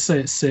 Yeah, let's say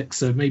it's 6.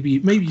 So maybe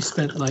you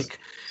spent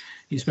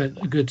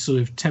a good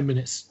sort of 10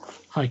 minutes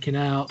hiking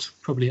out,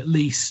 probably at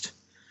least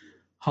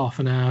half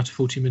an hour to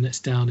 40 minutes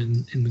down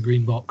in the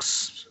green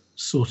box,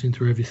 sorting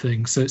through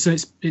everything. So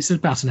it's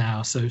about an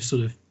hour. So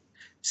sort of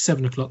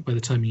 7 o'clock by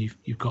the time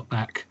you've got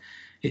back.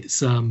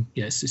 It's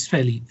it's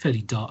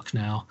fairly dark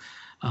now.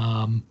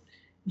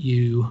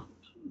 You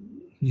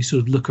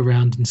sort of look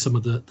around in some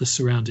of the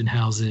surrounding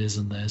houses,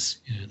 and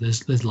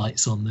there's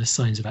lights on. There's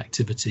signs of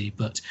activity,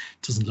 but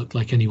it doesn't look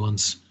like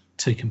anyone's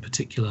taken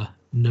particular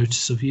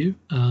notice of you.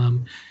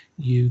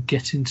 You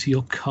get into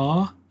your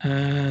car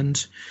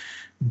and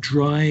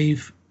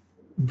drive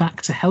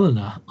back to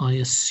Helena, I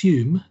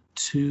assume,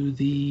 to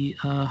the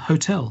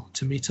hotel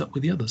to meet up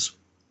with the others.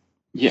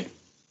 Yeah.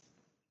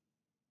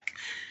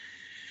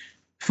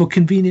 For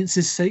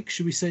convenience's sake,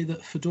 should we say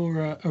that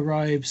Fedora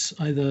arrives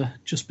either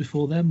just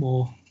before them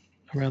or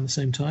around the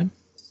same time,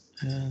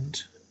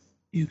 and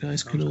you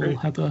guys can all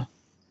have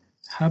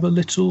a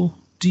little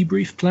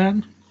debrief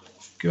plan,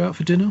 go out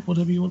for dinner,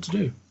 whatever you want to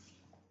do.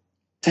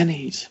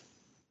 Denny's.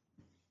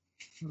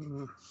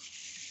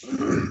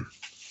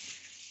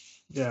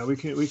 Yeah, we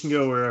can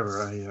go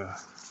wherever. I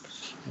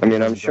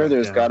mean, I'm sure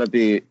there's got to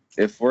be.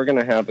 If we're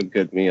gonna have a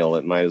good meal,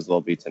 it might as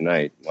well be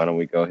tonight. Why don't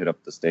we go hit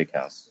up the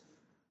steakhouse?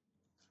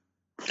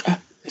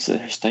 Is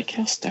there a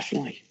steakhouse?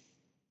 Definitely.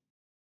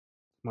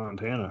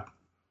 Montana.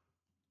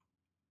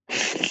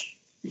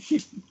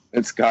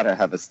 It's got to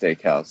have a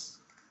steakhouse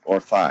or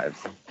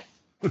 5.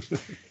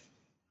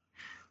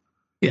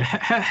 Yeah,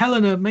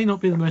 Helena may not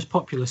be the most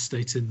populous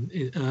state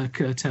in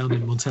town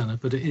in Montana,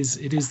 but it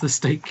is the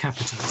state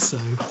capital. So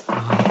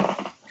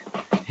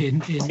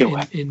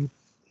in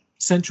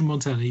central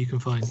Montana, you can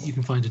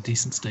find a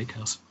decent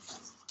steakhouse.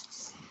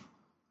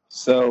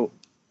 So,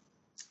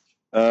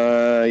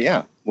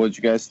 yeah, what'd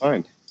you guys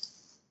find?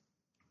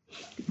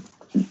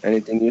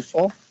 Anything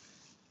useful?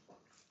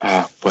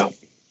 Well,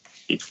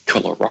 you'd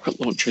call a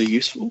rocket launcher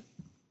useful.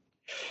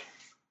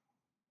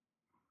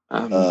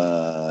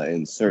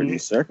 In certain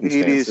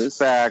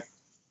circumstances.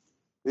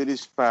 It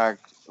is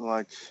packed.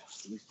 Like,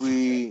 if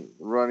we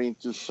run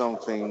into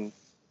something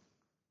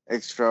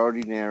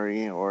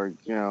extraordinary, or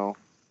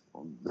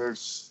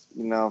there's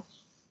enough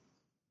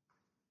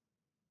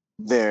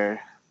there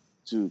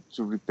to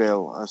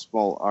repel a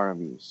small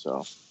army.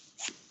 So.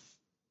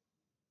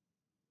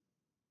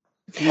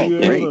 Were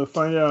you able to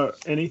find out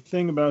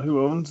anything about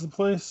who owns the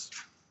place?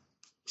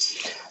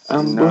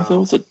 No. Well, there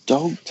was a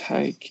dog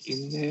tag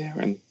in there,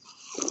 and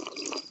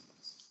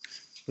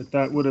But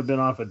that would have been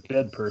off a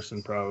dead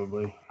person,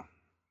 probably.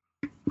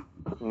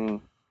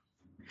 well,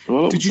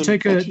 Did you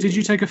take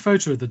a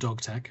photo of the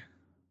dog tag?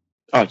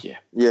 Oh yeah.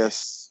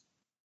 Yes.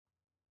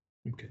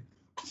 Okay.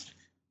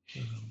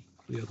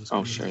 The others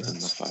I'll can show do them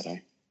that. the photo.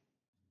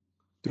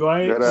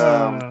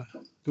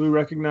 Do we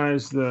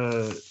recognize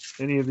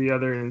any of the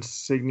other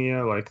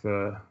insignia, like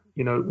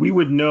we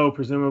would know,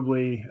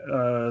 presumably,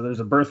 there's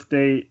a birth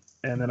date,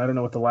 and then I don't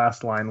know what the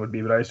last line would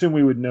be, but I assume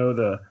we would know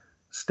the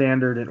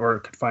standard, or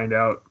could find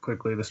out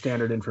quickly the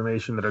standard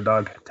information that a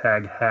dog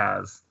tag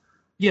has.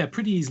 Yeah,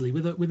 pretty easily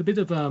with a bit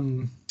of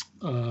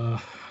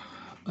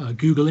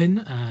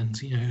Googling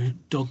and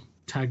dog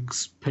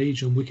tags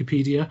page on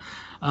Wikipedia.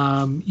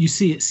 You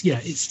see,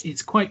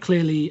 it's quite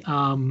clearly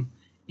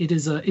it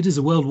is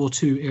a World War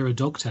II era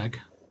dog tag.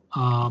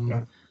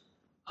 Okay.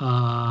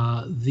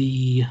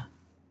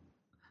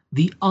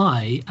 The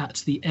I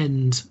at the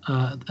end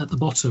at the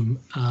bottom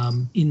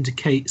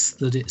indicates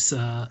that it's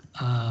let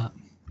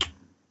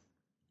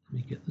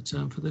me get the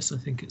term for this. I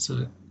think it's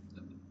a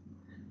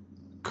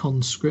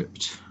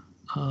conscript.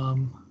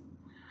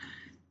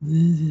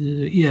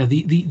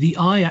 The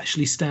I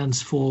actually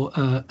stands for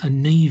a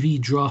Navy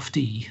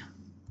draftee.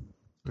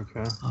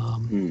 Okay.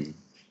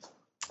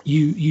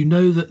 You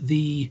know that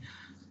the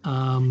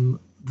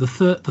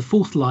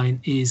fourth line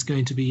is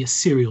going to be a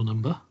serial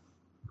number,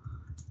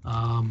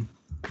 and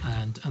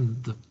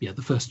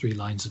the first 3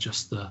 lines are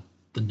just the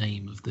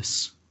name of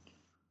this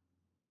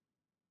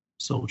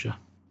soldier.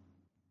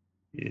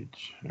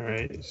 Huge. All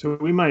right. So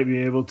we might be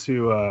able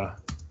to.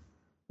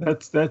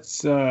 That's.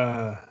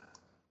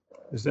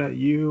 Is that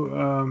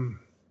you,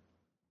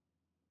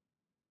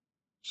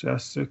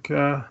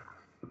 Jessica?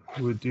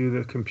 Who would do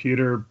the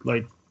computer,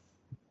 like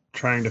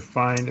trying to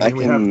find?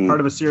 We have part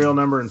of a serial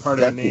number and part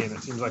of a name. It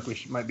seems like we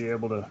might be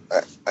able to.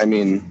 I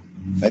mean,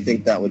 I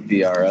think that would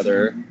be our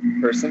other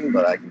person,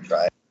 but I can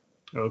try.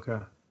 Okay.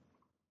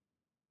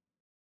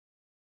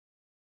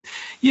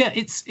 Yeah,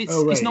 it's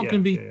not going to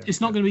be yeah.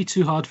 it's not going to be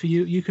too hard for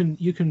you. You can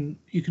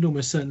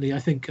almost certainly. I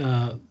think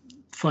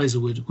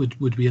Pfizer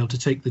would be able to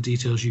take the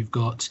details you've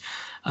got.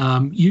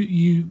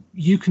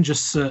 You can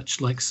just search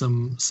like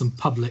some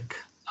public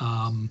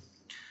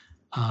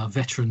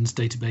veterans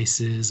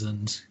databases,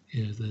 and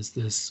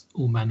there's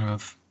all manner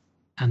of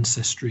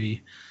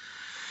ancestry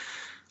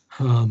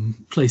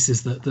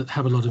places that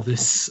have a lot of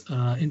this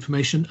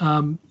information.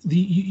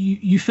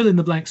 You fill in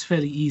the blanks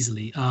fairly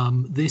easily.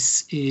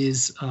 This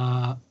is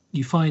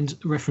you find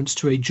reference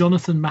to a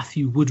Jonathan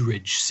Matthew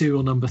Woodridge,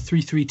 serial number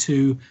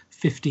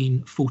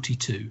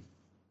 332-1542.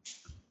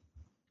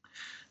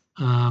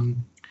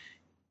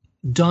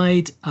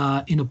 died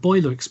in a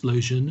boiler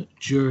explosion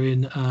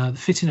during the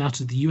fitting out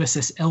of the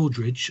USS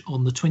Eldridge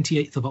on the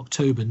 28th of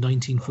October,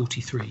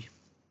 1943.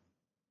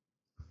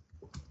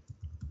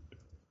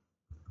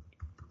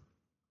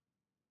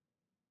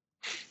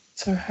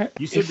 So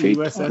You said if the he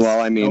USS died-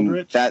 Well, I mean,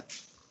 Eldritch? that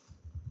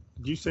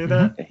Did you say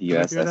that? Did I hear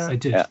USS that? I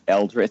did.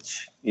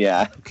 Eldritch.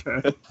 Yeah.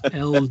 Okay.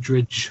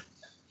 Eldridge.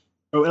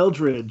 Oh,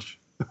 Eldridge.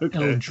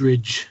 Okay.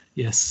 Eldridge,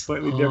 yes.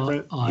 Slightly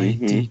different.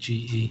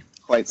 Ridge.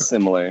 Quite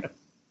similar.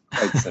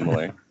 Quite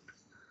similar.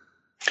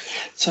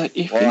 So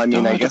if Well, he I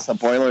mean, I died- guess a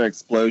boiler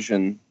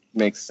explosion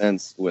makes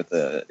sense with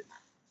a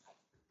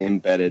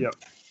embedded. Yep.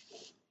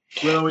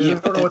 Well, we Yeah,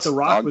 don't but know what the that's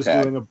Rock dog was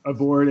tag. doing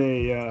aboard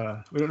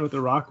a. We don't know what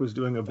the Rock was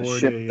doing aboard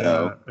ship,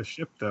 though. a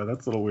ship, though.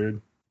 That's a little weird.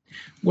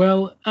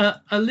 Well,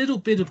 a little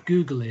bit of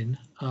Googling,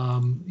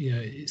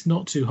 it's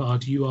not too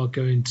hard. You are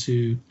going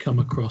to come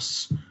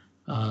across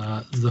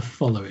the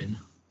following.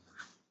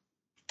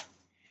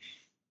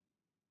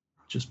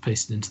 Just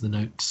paste it into the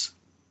notes.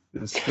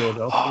 This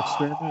Philadelphia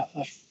experiment.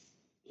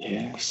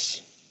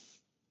 Yes.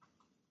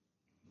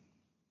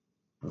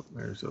 Oh,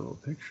 there's a little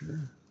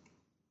picture.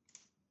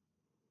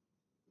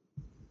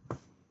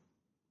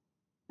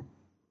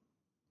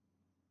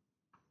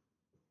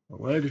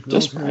 Alleged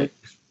Just military right.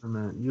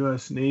 experiment.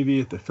 U.S. Navy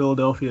at the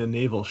Philadelphia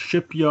Naval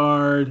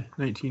Shipyard,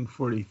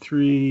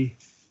 1943.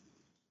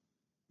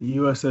 The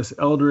USS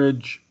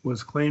Eldridge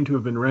was claimed to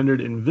have been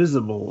rendered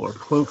invisible or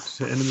cloaked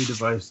to enemy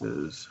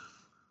devices.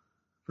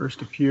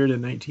 First appeared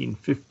in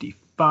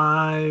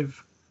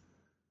 1955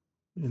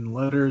 in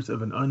letters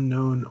of an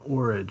unknown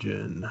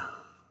origin.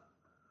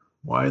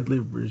 Widely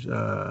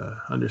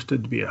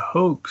understood to be a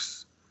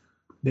hoax.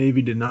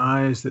 Navy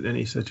denies that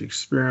any such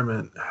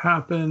experiment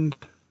happened.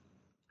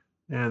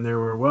 And there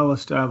were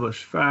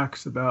well-established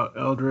facts about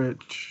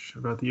Eldritch,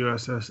 about the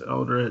USS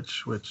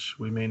Eldritch, which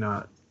we may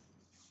not,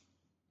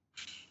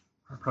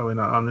 are probably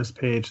not on this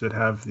page, that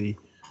have the,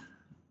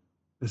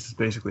 this is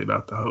basically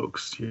about the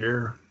hoax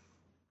here.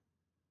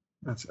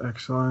 That's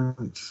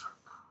excellent.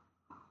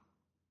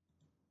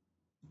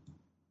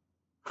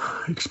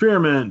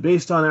 Experiment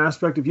based on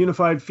aspect of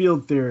unified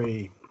field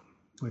theory,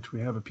 which we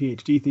have a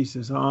PhD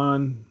thesis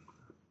on.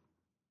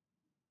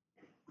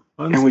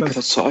 And we got a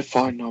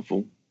sci-fi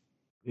novel.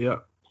 Yeah,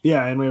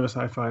 and we have a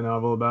sci-fi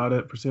novel about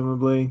it,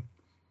 presumably.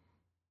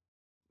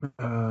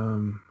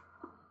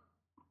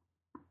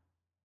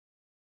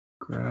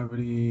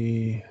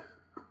 Gravity.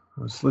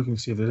 I was looking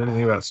to see if there's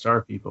anything about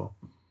star people.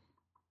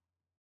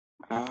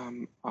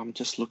 I'm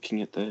just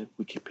looking at the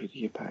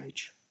Wikipedia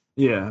page.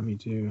 Yeah, me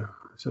too.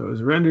 So it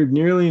was rendered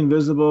nearly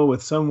invisible,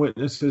 with some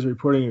witnesses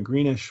reporting a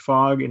greenish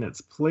fog in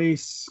its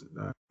place.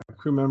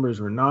 Crew members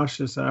were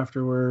nauseous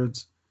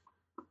afterwards.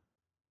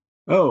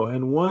 Oh,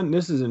 and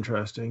this is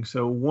interesting.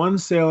 So one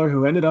sailor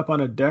who ended up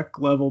on a deck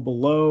level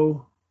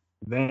below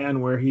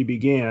than where he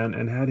began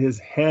and had his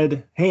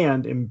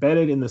hand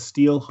embedded in the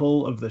steel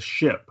hull of the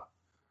ship.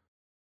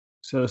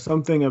 So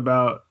something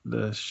about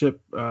the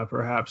ship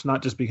perhaps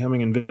not just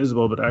becoming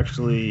invisible, but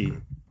actually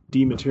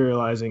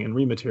dematerializing and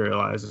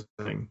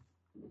rematerializing,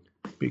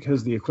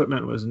 because the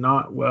equipment was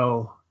not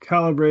well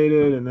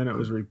calibrated, and then it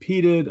was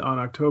repeated on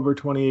October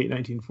 28,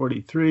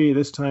 1943.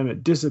 This time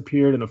it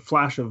disappeared in a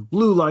flash of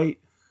blue light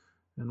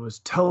and was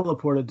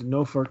teleported to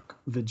Norfolk,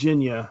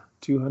 Virginia,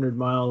 200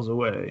 miles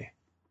away.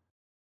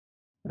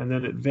 And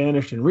then it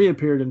vanished and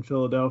reappeared in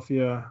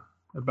Philadelphia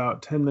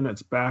about 10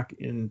 minutes back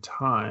in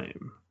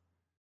time.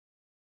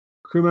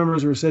 Crew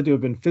members were said to have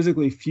been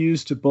physically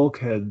fused to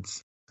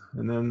bulkheads,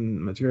 and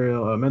then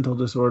mental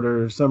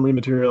disorders, some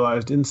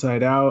rematerialized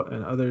inside out,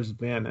 and others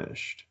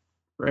vanished.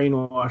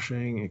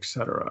 Brainwashing,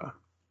 etc.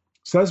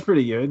 So that's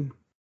pretty good.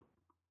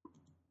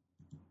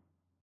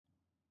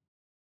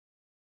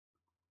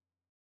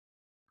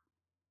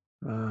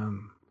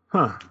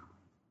 Well,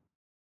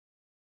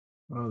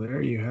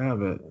 there you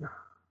have it.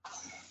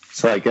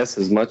 So I guess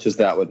as much as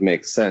that would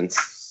make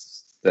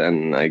sense,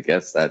 then I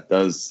guess that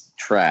does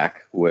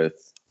track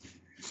with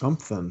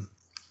something.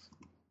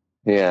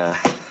 Yeah.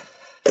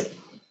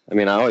 I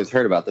mean, I always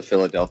heard about the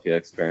Philadelphia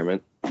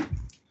experiment,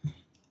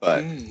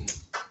 but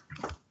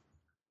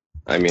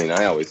I mean,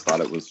 I always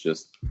thought it was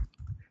just,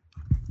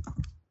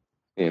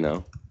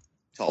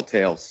 tall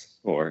tales,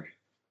 or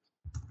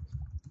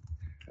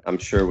I'm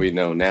sure we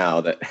know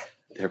now that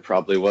there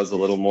probably was a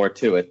little more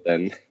to it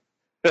than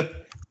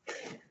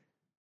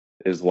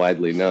is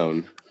widely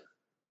known.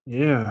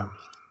 Yeah.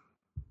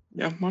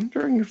 Yeah, I'm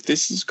wondering if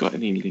this has got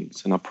any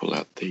links, and I'll pull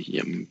out the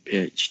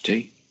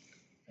PhD.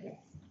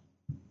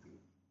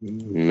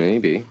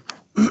 Maybe.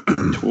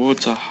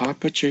 Towards a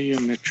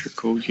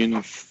hypergeometrical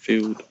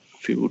unifield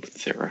field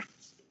theory.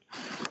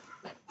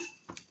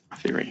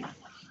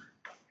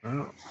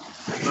 Well,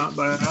 it's not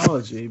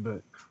biology,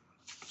 but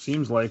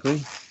seems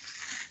likely.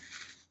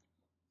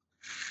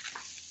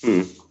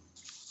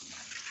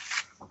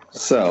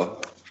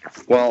 So,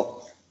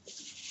 well,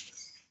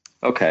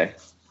 okay.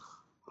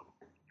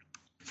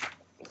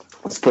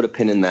 Let's put a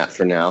pin in that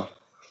for now.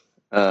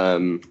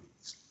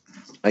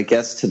 I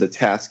guess to the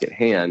task at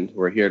hand,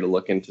 we're here to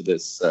look into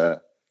this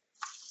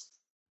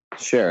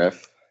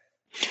sheriff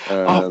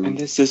And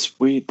there's this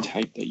weird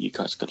tape that you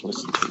guys could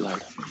listen to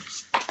later.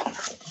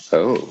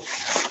 Oh,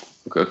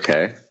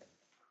 okay.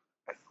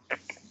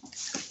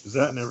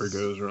 That never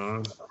goes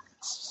wrong.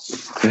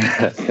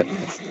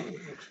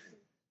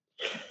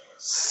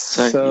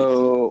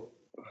 So,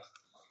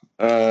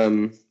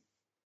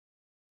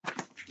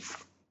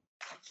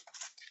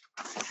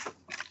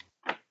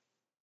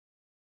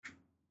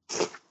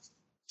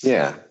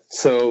 yeah.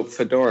 So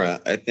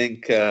Fedora, I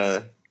think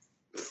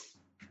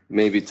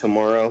maybe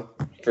tomorrow,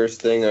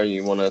 first thing, or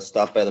you want to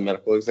stop by the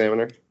medical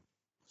examiner?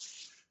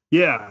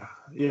 Yeah,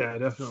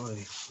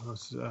 definitely.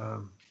 Let's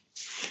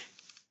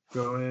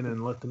go in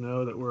and let them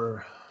know that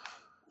we're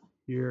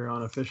here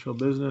on official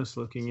business,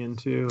 looking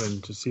into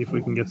and to see if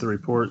we can get the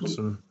reports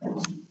and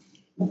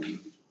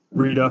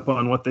read up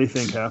on what they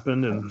think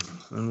happened, and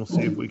we'll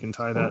see if we can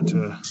tie that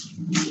to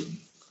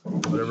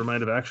whatever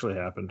might have actually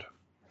happened.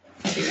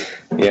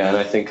 Yeah, and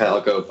I think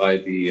I'll go by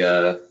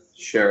the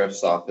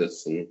sheriff's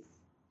office and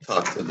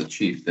talk to the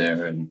chief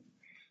there and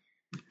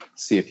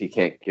see if he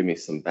can't give me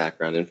some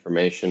background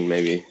information,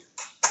 maybe.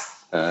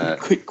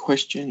 Quick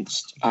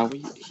questions. Are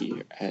we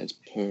here as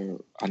per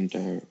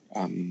under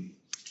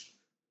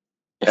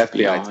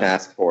FBI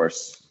task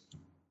force?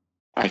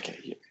 Okay,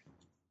 yeah.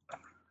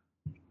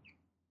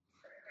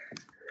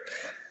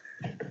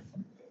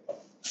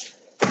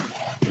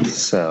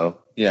 So,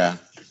 yeah,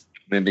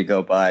 maybe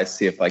go by,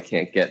 see if I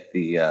can't get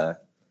the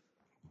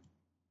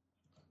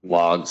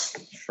logs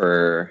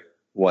for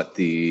what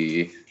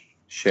the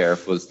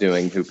sheriff was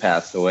doing who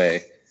passed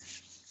away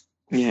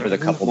for the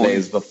couple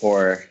days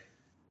before,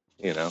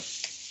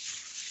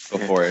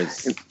 before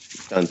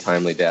his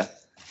untimely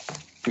death.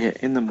 Yeah,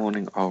 in the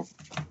morning I'll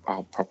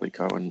probably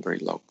go and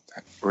relock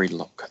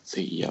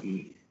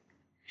the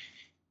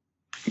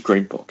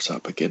green box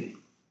up again.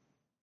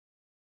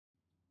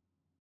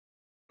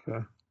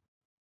 Okay.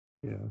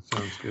 Yeah, that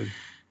sounds good.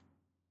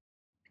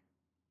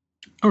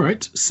 All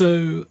right.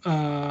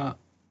 So,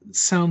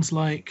 sounds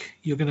like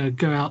you're going to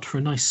go out for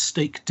a nice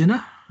steak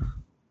dinner.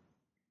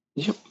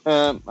 Yep.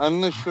 I'm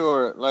not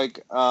sure.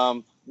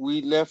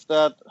 We left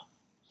that.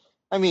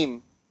 I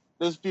mean,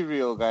 let's be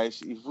real,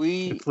 guys. If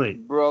we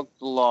broke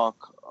the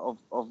lock of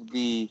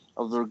the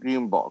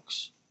green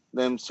box,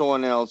 then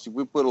someone else. If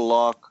we put a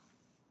lock,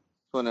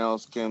 someone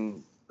else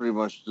can pretty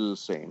much do the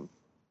same.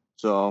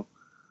 So,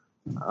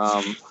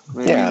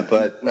 yeah,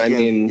 but I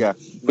mean,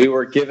 we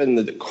were given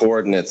the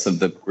coordinates of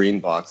the green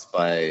box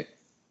by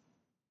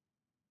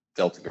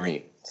Delta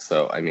Green.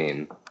 So, I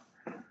mean,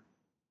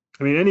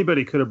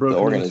 anybody could have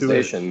broken into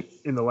it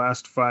in the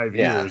last 5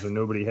 years, Yeah. and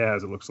nobody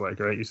has. It looks like,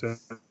 right? You said.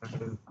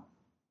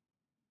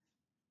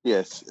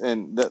 Yes,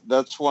 and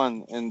that's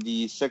one. And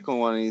the second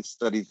one is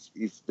that if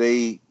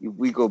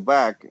we go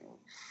back,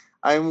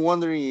 I'm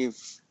wondering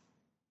if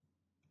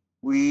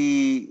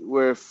we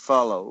were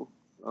follow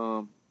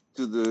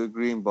to the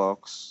green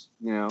box.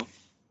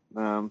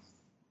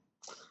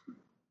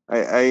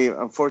 I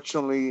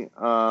unfortunately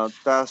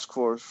task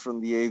force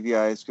from the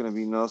AVI is going to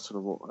be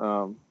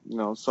noticeable.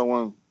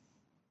 Someone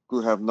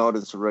could have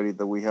noticed already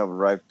that we have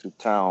arrived to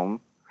town,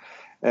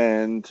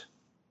 and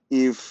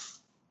if,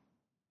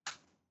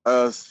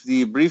 as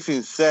the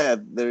briefing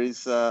said, there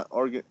is an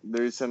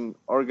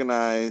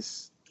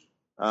organized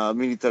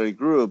military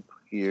group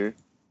here,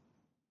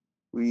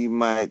 we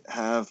might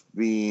have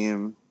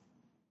been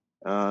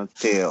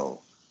tailed.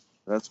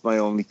 That's my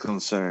only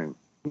concern.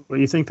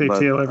 Well, you think they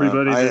tail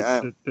everybody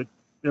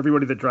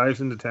everybody that drives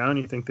into town?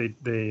 You think they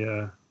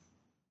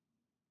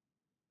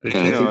I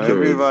think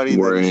everybody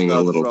worrying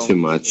a little too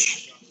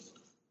much.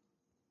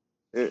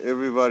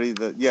 Everybody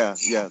yeah,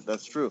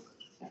 that's true.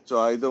 So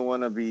I don't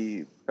want to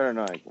be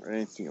paranoid or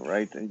anything,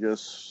 right? I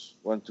just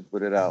want to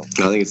put it out.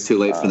 I think it's too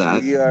late for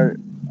that.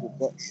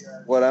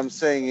 What I'm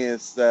saying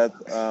is that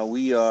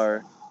we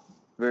are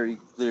very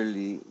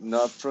clearly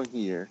not from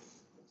here,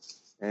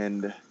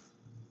 and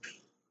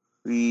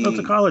it's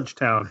a college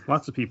town.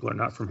 Lots of people are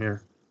not from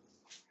here.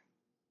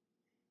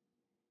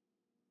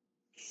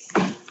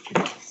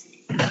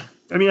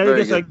 I mean,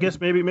 I guess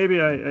maybe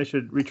I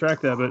should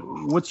retract that. But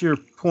what's your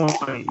point?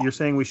 You're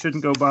saying we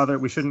shouldn't go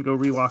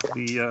relock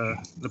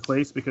the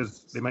place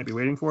because they might be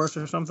waiting for us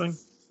or something?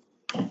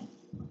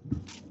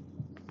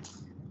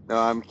 No,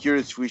 I'm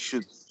curious. We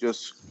should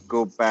just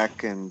go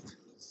back and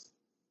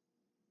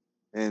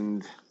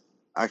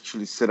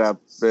actually set up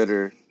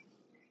better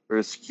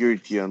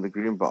security on the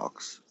green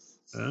box.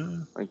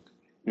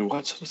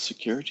 What sort of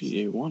security do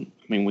you want?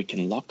 I mean, we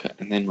can lock it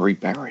and then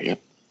rebury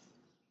it.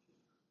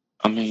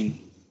 I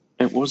mean,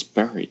 it was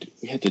buried.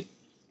 We had to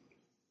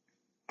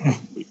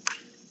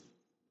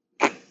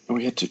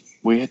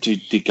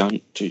dig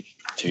on to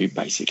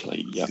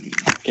basically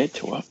get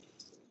to it.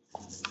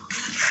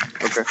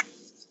 Okay,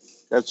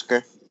 that's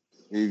okay.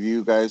 If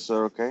you guys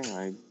are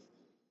okay,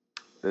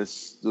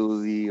 let's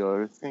do the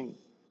other thing.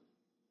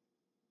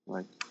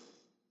 Like,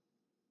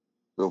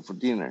 go for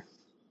dinner.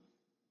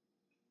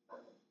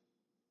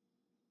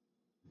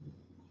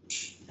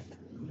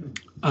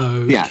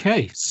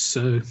 Okay,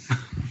 so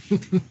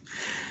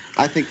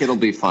I think it'll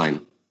be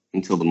fine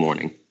until the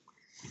morning.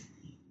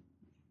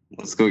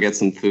 let's go get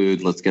some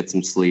food. Let's get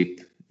some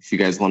sleep. If you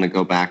guys want to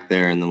go back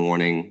there in the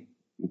morning,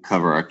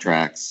 cover our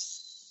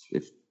tracks.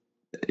 If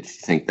you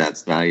think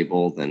that's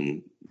valuable,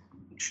 then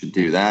you should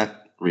do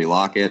that.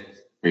 Relock it,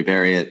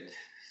 rebury it,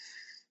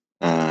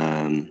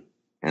 and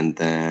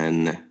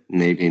then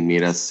maybe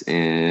meet us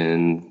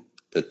in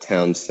the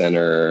town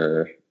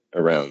center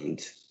around,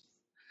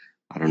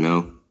 I don't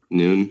know,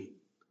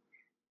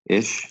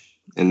 noon-ish.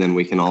 And then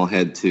we can all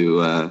head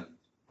to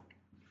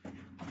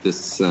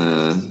this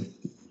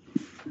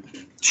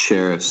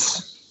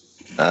sheriff's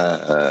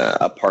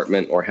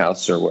apartment or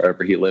house or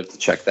wherever he lived to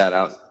check that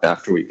out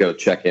after we go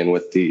check in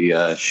with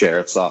the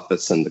sheriff's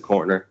office and the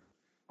coroner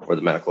or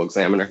the medical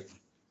examiner.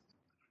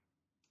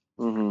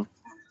 Mm-hmm.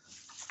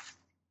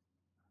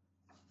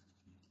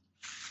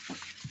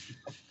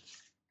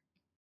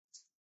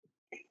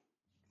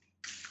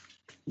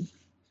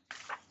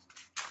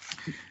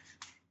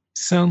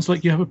 Sounds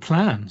like you have a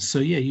plan. So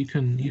yeah, you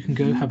can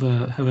go have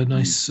a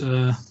nice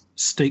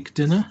steak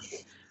dinner.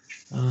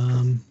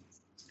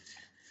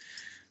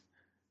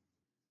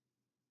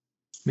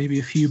 Maybe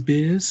a few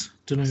beers.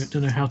 Don't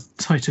know how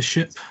tight a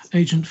ship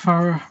Agent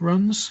Farah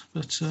runs,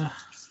 but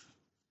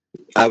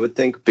I would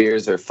think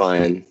beers are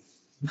fine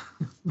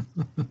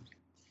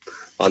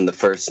on the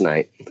first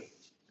night.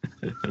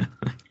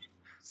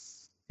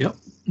 Yep.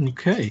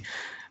 Okay.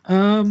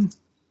 Farah,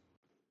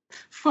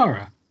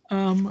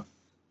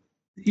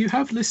 you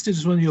have listed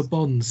as one of your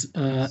bonds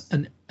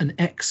an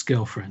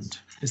ex-girlfriend.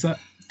 Is that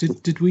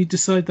did we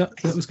decide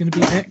that was going to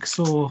be ex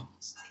or?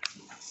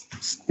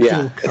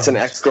 Yeah, it's an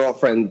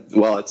ex-girlfriend.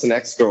 Well, it's an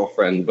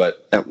ex-girlfriend,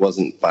 but that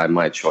wasn't by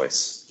my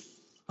choice.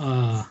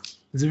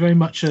 Is it very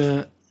much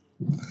a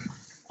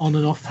on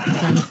and off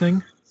kind of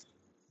thing?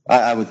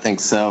 I would think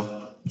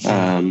so.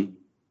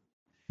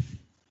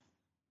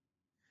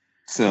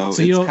 So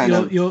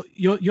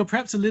you're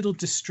perhaps a little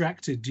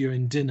distracted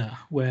during dinner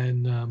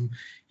when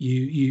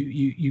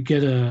you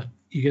get a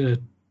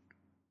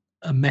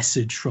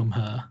message from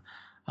her,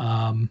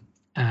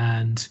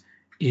 and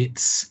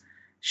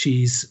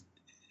she's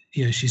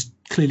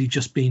clearly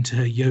just been to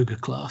her yoga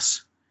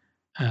class,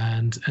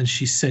 and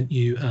she sent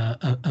you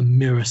a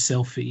mirror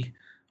selfie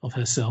of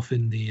herself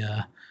in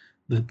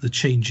the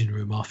changing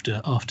room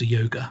after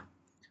yoga.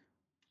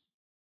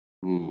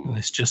 And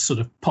this just sort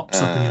of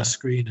pops up on your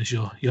screen as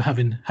you're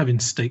having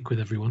steak with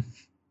everyone.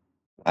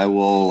 I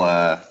will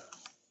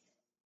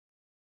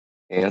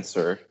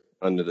answer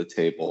under the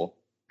table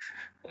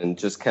and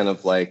just kind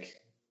of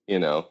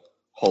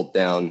hold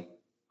down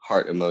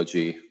heart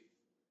emoji,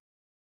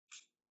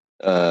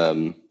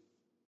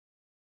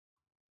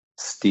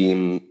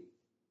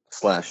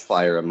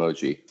 steam/fire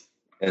emoji,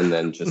 and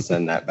then just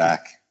send that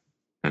back.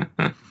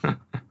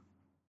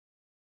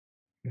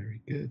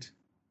 Very good.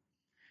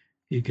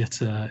 You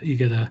get a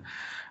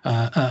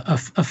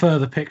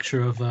further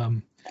picture of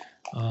her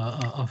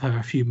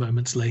a few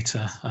moments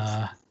later,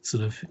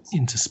 sort of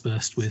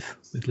interspersed with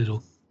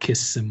little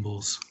kiss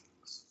symbols.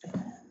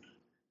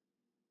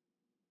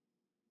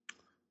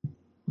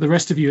 The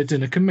rest of you at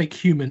dinner can make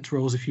human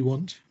rolls if you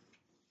want.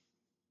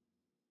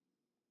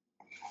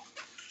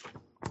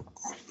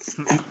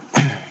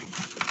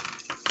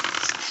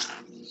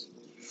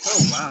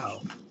 Oh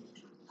wow!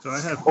 So I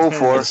have 4.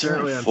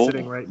 Apparently, I'm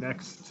sitting right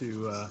next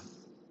to.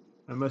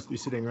 I must be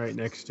sitting right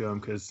next to him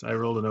because I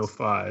rolled an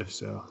 05.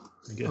 So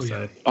I guess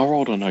I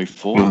rolled an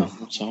 04,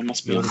 so I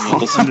must be on the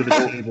other side. under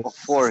the table.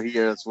 4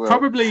 here as well.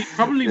 Probably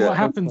Yeah. what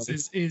happens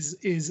is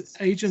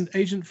Agent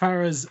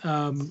Farah's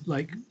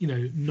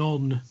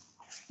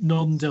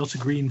non-Delta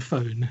Green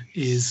phone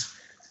is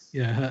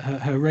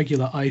her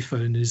regular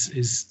iPhone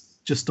is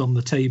just on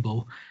the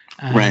table.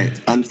 And Right.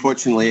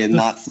 Unfortunately,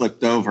 not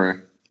flipped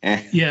over.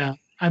 Yeah,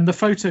 and the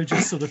photo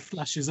just sort of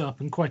flashes up,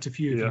 and quite a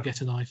few of you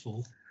get an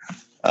eyeful.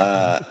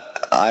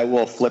 I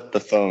will flip the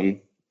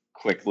phone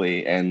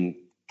quickly and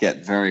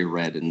get very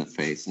red in the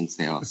face and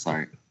say, "Oh,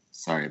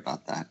 sorry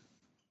about that."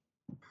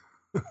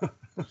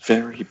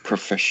 Very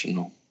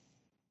professional.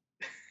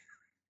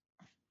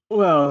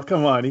 Well,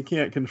 come on, he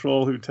can't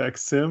control who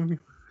texts him.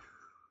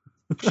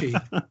 Gee.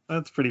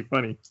 That's pretty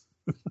funny.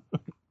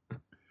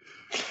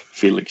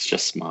 Felix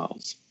just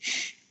smiles.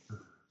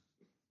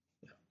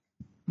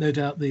 No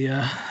doubt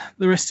the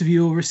rest of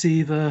you will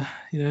receive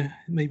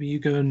maybe you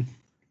go and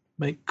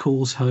make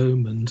calls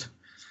home and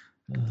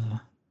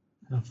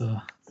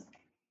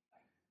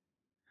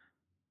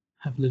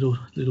have little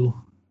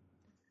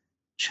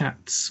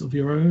chats of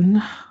your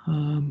own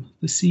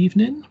this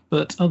evening,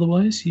 but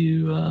otherwise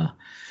you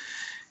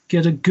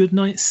get a good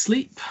night's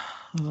sleep.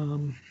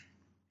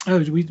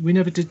 We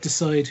never did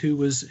decide who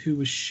was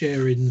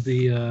sharing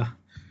the.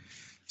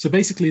 So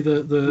basically,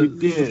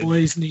 the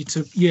boys need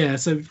to. Yeah,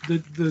 so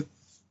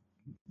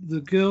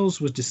the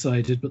girls were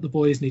decided, but the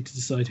boys need to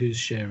decide who's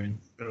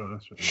sharing. Oh,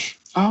 that's right.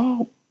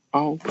 Oh,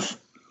 I'll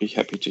be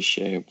happy to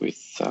share with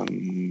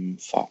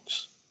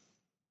Fox.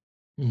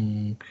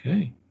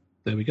 Okay,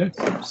 there we go.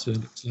 So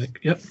it looks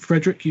like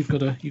Frederick, you've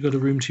got a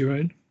room to your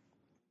own.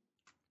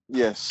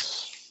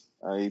 Yes,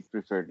 I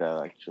prefer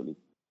that actually.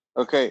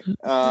 Okay.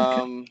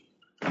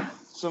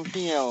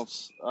 something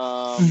else.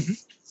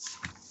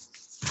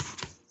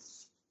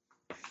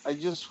 I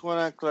just want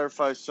to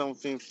clarify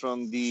something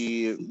from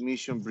the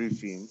mission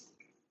briefing.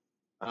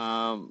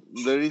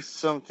 There is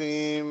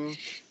something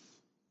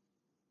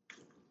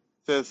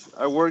says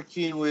I'm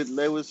working with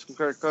Lewis and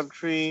Clark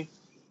Country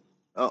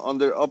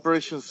under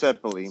Operation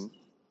Zeppelin.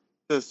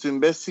 Says to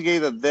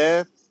investigate a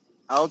death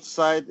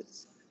outside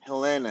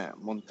Helena,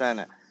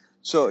 Montana.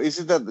 So is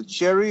it that the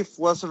sheriff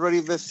was already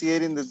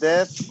investigating the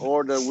death,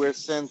 or that we're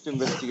sent to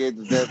investigate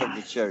the death of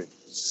the sheriff?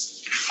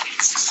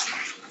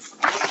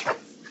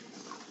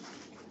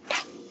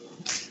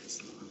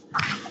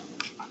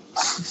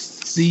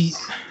 The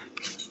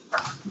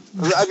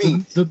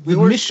we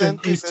were mission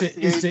sent to is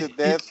investigate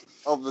the death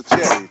of the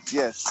sheriff.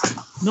 Yes,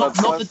 not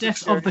the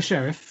death of the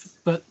sheriff,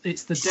 but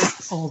it's the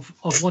death of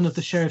one of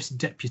the sheriff's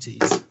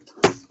deputies.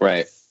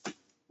 Right.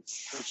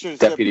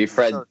 Deputy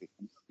Fred.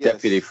 Yes.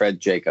 Deputy Fred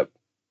Jacob.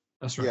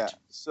 That's right. Yeah.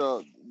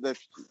 So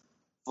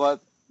but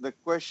the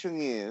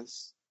question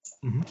is,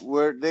 Mhm.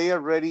 were they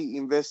already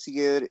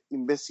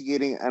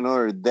investigating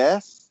another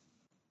death,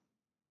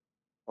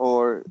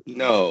 or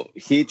No,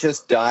 he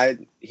just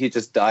died. He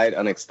just died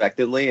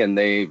unexpectedly, and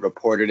they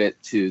reported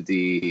it to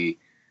the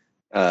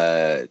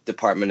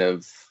Department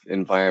of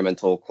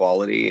Environmental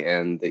Quality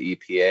and the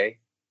EPA.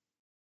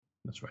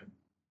 That's right.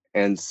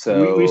 And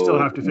so we still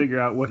have to figure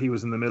out what he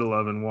was in the middle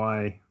of and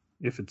why,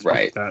 if it's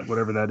Right. that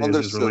whatever that is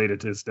Understood.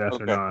 related to his death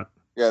or Okay. not.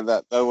 yeah,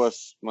 that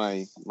was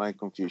my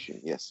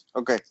confusion. Yes.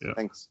 Okay. Yeah.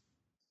 Thanks.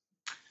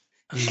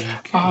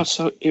 Okay.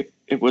 So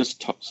it was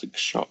toxic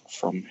shock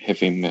from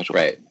heavy metal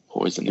Right.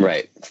 poisoning.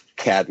 right,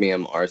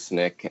 cadmium,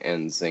 arsenic,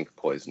 and zinc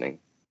poisoning,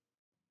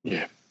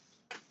 Yeah.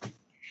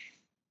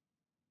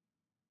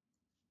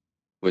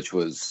 which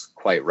was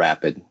quite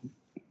rapid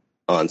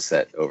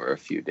onset over a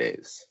few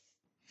days.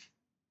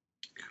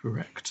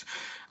 Correct.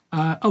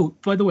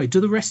 By the way, do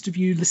the rest of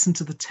you listen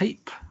to the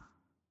tape?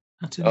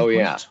 At any Oh, point?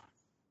 yeah.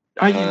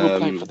 You will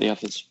play for the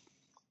others.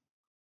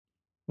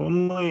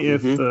 Only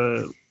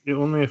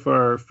if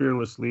our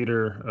fearless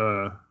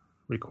leader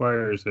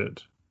requires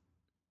it.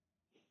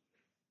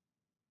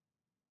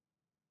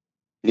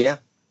 Yeah.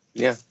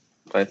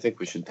 I think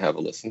we should have a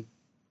listen.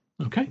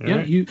 Okay. All Yeah.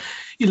 right. You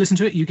listen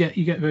to it. You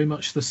get very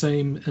much the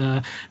same.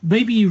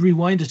 Maybe you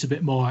rewind it a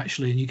bit more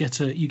actually, and you get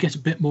a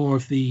bit more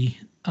of the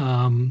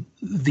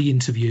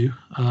interview.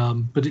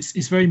 But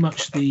it's very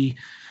much the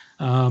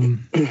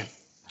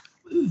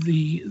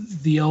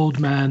old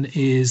man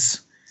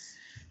is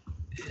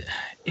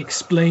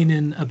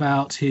explaining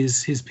about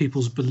his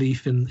people's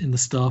belief in the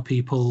Star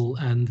People,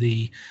 and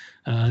the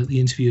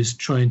interviewers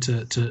trying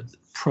to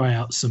pry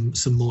out some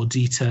more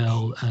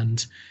detail,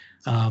 and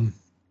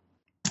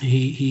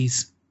he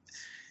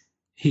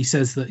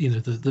says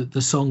that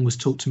the song was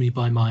taught to me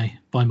by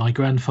my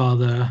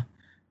grandfather,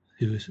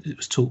 it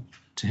was taught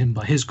to him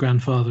by his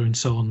grandfather, and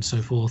so on and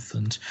so forth.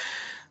 And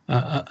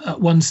at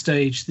one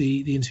stage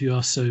the interviewer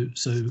asked,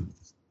 so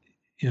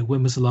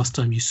when was the last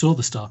time you saw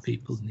the Star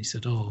People? And he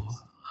said, "Oh,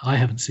 I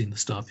haven't seen the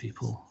Star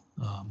People.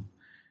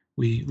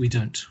 We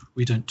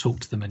don't talk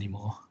to them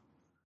anymore."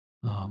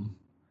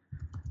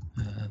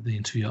 The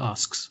interviewer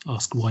asks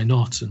why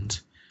not, and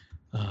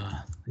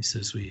he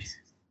says we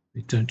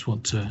don't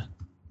want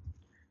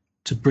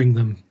to bring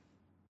them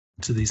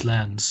to these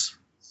lands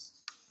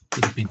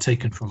that have been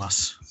taken from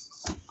us.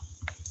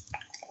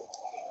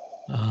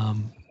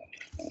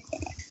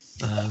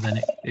 Then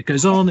it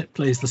goes on, it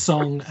plays the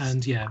song,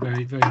 and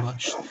very very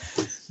much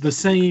the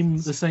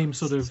same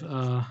sort of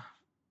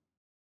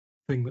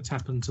thing that's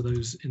happened to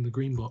those in the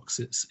green box.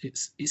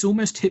 It's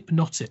almost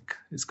hypnotic.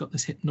 It's got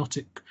this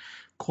hypnotic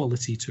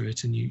quality to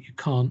it, and you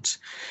can't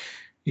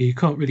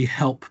really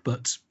help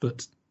but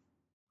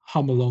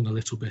hum along a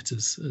little bit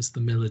as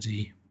the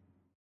melody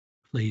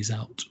plays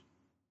out.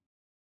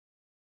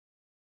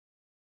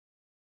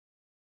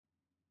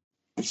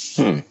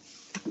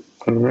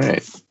 All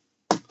right.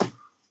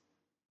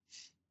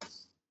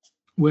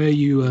 Where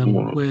you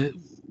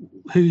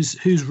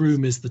whose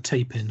room is the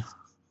tape in?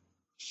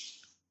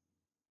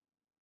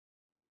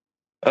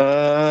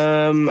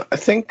 I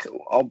think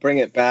I'll bring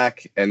it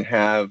back and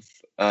have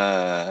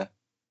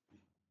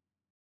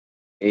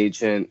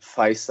Agent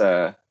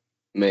FISA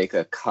make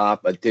a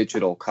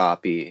digital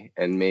copy,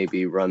 and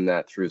maybe run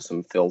that through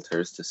some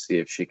filters to see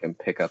if she can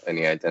pick up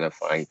any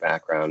identifying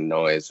background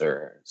noise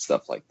or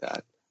stuff like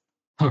that.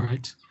 All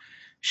right.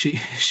 She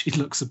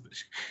looks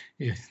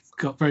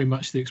got very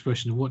much the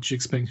expression of what do you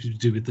expect me to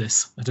do with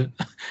this? I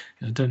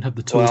don't have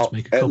the tools to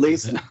make a copy at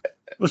least, of it.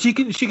 Well, she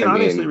can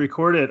obviously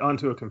record it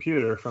onto a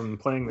computer from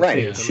playing the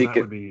tape, she and that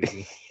could, would be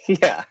easy.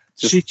 Yeah.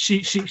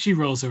 She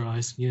rolls her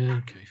eyes. Yeah,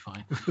 okay,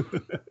 fine.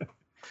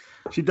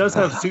 She does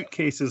have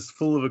suitcases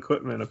full of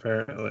equipment,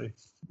 apparently.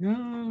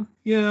 Yeah,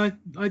 Yeah,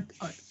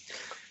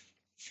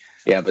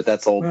 but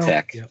that's old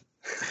tech. Yeah.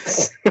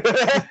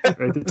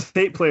 Right, the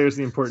tape player is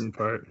the important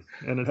part,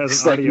 and it has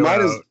It's an like,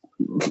 audio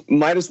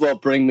might as well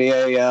bring me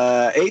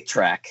a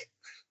 8-track.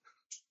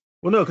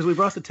 Well, no, because we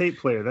brought the tape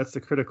player. That's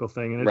the critical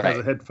thing, and it has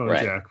a headphone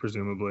right. jack,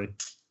 presumably.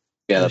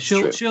 Yeah, that's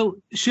true.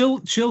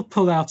 She'll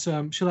pull out.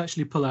 She'll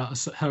actually pull out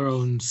her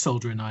own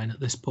soldering iron at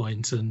this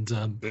point, and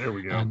There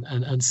we go.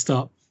 and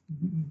start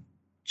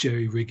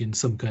jerry rigging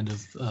some kind of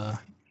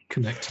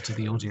connector to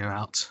the audio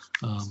out.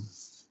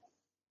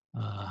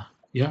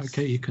 Yeah,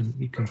 okay, you can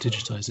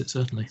digitize it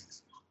certainly.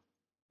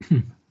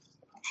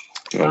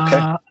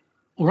 Okay.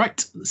 All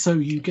right, so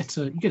you get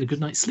a good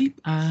night's sleep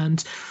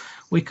and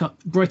wake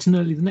up bright and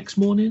early the next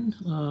morning.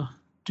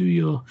 Do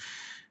your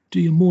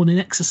morning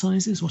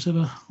exercises,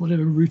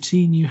 whatever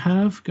routine you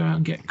have. Go out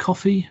and get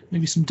coffee,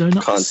 maybe some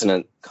donuts.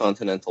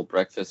 Continental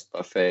breakfast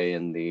buffet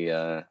in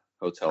the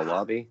hotel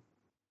lobby.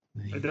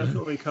 I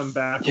definitely come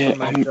back Yeah, from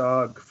my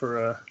jog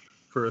for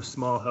a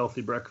small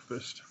healthy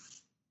breakfast.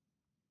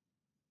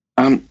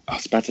 I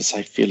was about to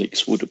say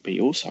Felix would be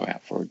also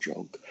out for a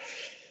jog,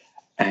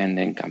 and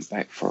then come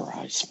back for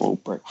a small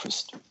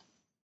breakfast.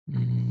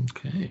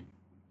 Okay.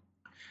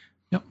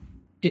 Yep.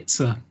 It's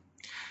a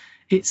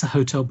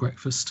hotel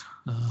breakfast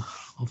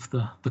of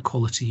the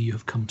quality you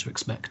have come to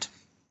expect.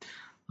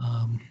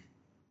 Stale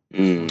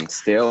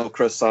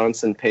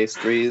croissants and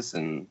pastries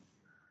and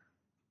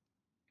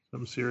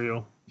Some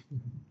cereal.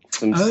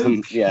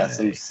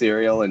 some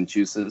cereal and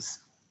juices.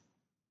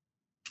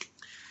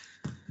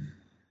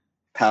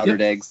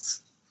 Powdered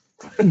eggs.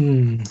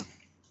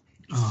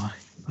 Oh,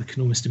 I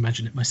can almost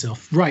imagine it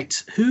myself.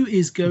 Right, who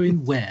is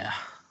going where?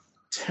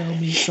 Tell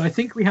me. So I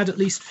think we had at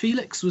least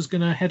Felix was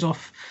going to head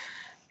off,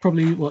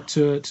 probably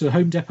to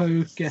Home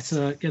Depot, get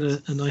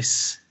a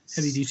nice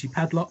heavy duty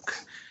padlock.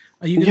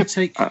 Are you going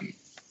to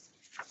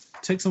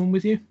take someone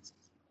with you?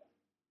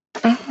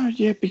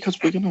 Yeah, because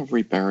we're going to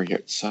rebury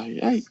it. So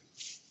hey,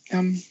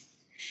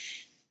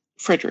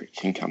 Frederick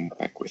can come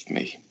back with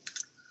me.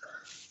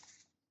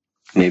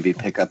 Maybe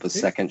pick up a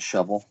second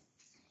shovel.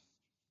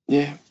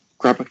 Yeah,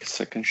 grab a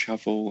second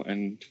shovel,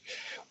 and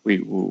we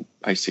will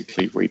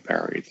basically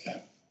rebury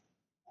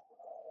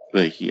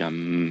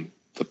the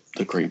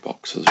green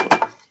box as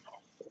well.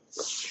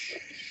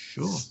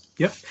 Sure.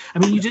 Yep. I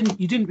mean, you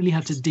didn't really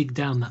have to dig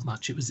down that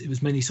much. It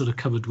was mainly sort of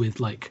covered with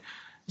like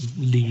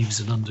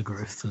leaves and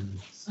undergrowth, and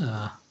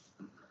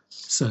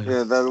so.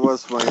 Yeah, that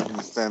was my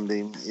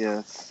understanding.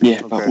 Yes.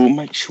 Yeah, Okay. but we'll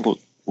make sure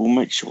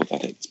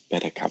that it's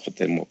better covered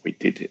than what we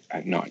did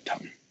at night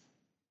time.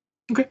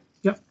 Okay.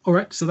 Yep. All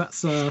right. So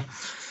that's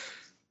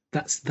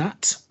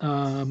that.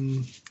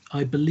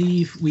 I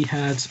believe we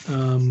had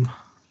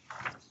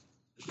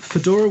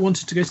Fedora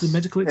wanted to go to the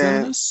medical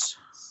examiners.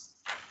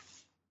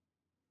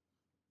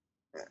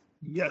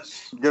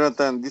 Yes.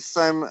 Jonathan, this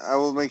time I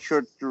will make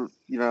sure to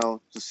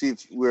see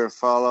if we're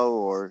follow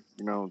or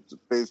to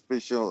pay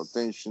special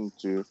attention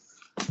to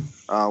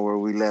where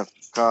we left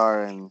the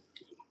car and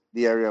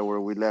the area where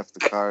we left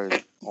the car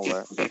and all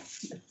that.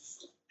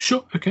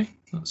 Sure. Okay.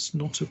 That's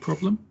not a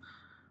problem.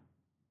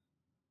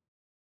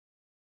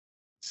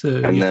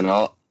 So And then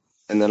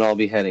I'll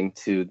be heading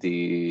to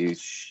the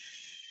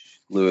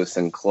Lewis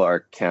and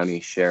Clark County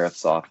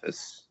Sheriff's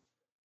Office.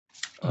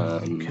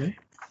 Okay.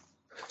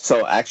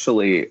 So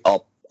actually,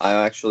 I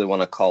actually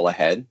want to call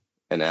ahead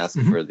and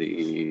ask for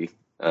the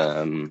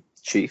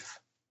chief.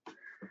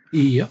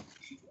 Yeah.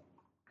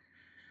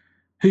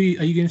 Who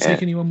are you going to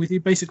take anyone with you?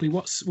 Basically,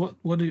 what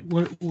who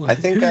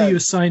are you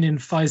assigning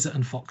Pfizer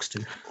and Fox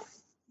to?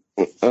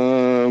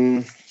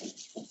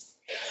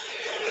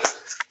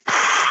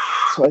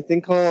 So I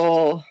think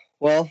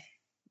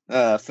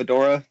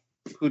Fedora,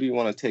 who do you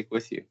want to take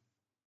with you?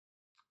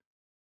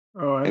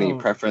 Any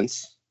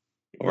preference?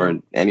 Or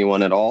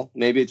anyone at all?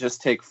 Maybe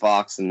just take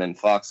Fox, and then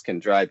Fox can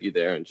drive you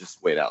there and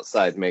just wait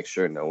outside, make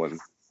sure no one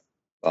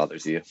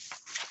bothers you.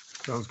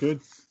 Sounds good.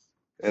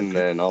 And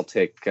then I'll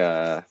take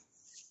Pfizer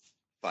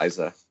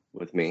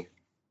with me.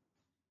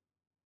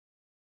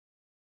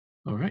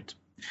 All right.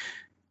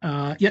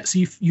 Yeah. So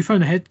you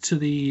phone ahead to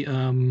the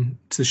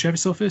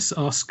sheriff's office,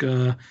 ask,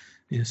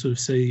 sort of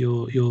say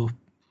your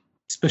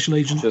special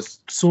agent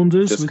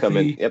Saunders just with come the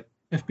in. Yep.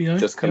 FBI.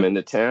 Just come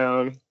into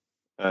town.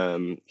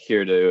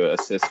 Here to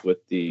assist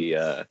with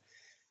the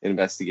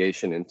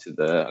investigation into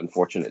the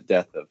unfortunate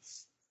death of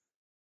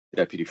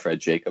Deputy Fred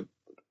Jacob.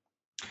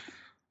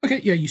 Okay.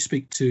 Yeah. You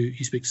speak to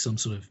some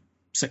sort of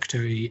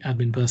secretary,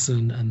 admin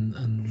person,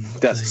 and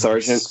desk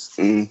sergeant.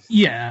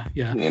 Yeah.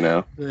 They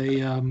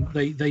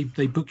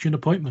booked you an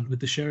appointment with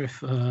the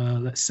sheriff.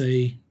 Let's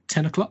say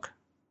 10 o'clock.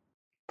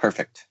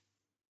 Perfect.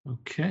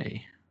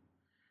 Okay.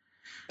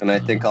 And I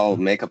think I'll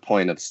make a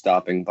point of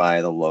stopping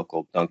by the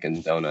local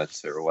Dunkin'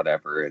 Donuts or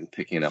whatever and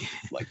picking up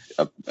like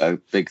a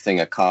big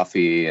thing of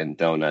coffee and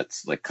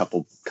donuts, like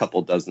couple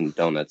dozen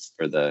donuts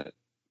for the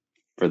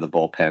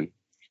bullpen.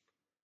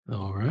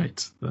 All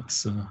right,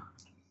 that's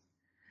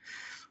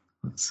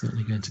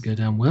certainly going to go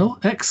down well.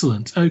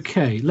 Excellent.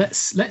 Okay,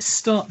 let's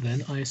start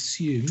then. I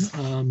assume,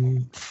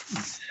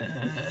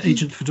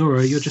 Agent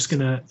Fedora, you're just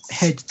going to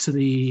head to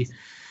the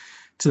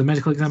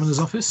medical examiner's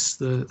office,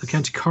 the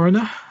county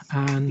coroner,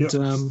 and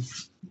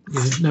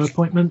no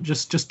appointment,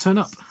 just turn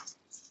up.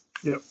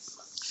 Yep.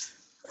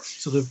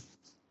 Sort of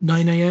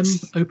 9 a.m.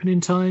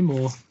 opening time,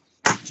 or?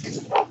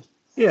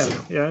 Yeah.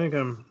 I think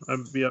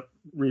I'd be up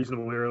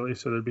reasonably early,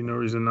 so there'd be no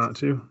reason not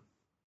to.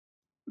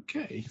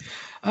 Okay.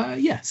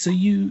 So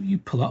you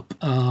pull up,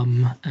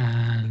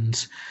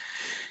 and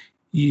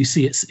you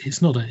see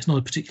it's not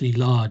a particularly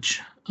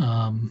large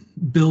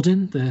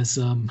building. There's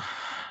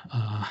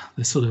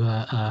sort of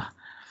a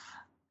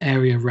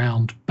area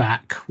round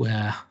back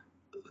where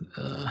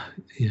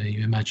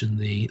you imagine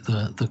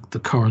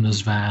the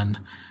coroner's van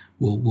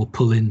will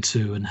pull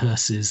into, and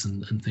hearses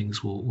and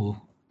things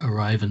will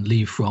arrive and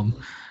leave from,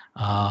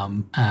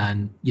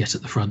 and yet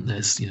at the front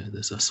there's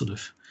a sort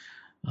of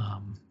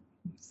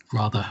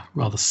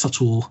rather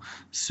subtle,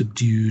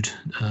 subdued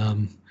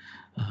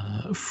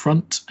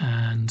front,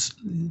 and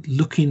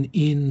looking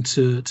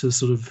into the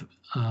sort of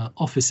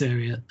office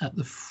area at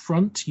the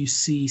front, you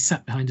see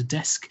sat behind a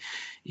desk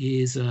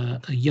is a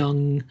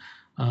young,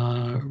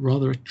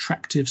 rather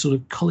attractive sort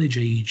of college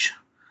age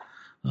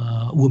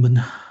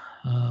woman,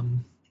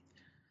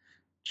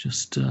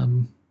 just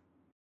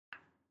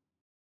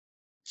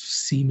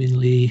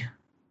seemingly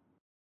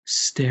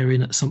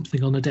staring at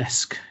something on a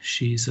desk.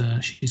 She's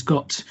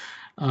got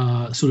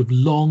sort of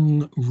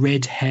long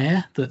red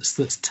hair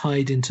that's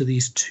tied into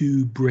these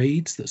two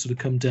braids that sort of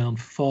come down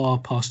far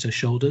past her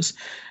shoulders,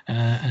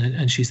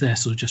 and she's there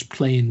sort of just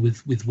playing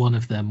with one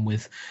of them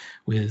with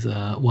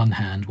one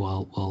hand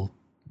while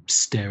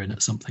staring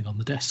at something on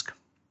the desk.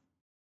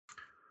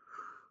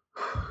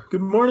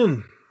 Good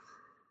morning.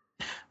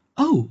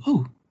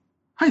 Oh,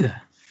 hi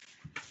there.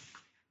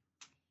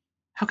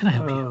 How can I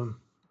help you?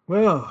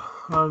 Well,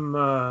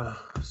 I'm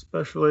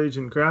Special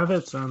Agent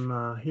Gravitz.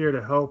 I'm here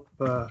to help.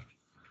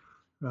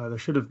 There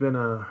should have been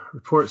a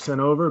report sent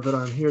over, but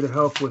I'm here to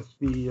help with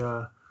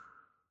the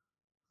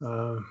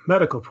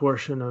medical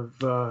portion of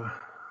the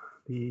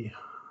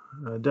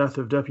death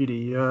of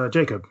Deputy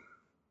Jacob.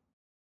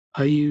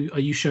 Are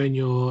you showing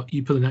you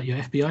pulling out your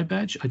FBI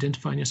badge,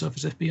 identifying yourself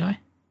as FBI?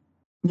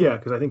 Yeah,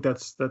 because I think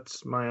that's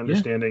my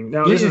understanding.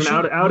 Now, Yeah, this is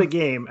sure. out of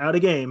game.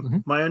 Mm-hmm.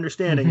 My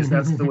understanding is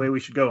that's the way we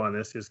should go on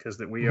this, is because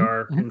that we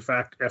are in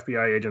fact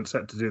FBI agents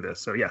set to do this.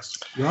 So yes,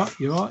 you are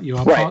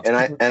Right, part and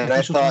of the I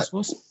official thought- task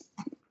force?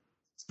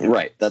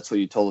 Right, that's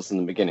what you told us in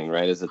the beginning,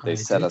 right? Is that they I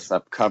set did. us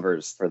up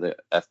covers for the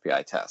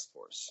FBI task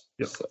force.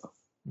 Yep. So,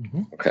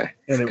 Mm-hmm. okay.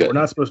 and Good. we're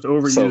not supposed to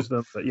overuse So-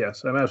 them, but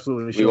yes, I'm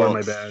absolutely We showing my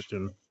won't. badge.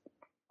 And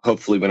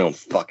Hopefully we don't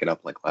fuck it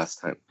up like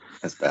last time.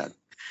 That's bad.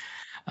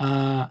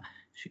 FBI.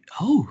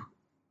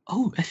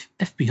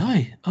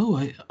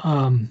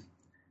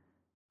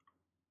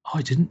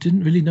 I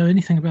didn't really know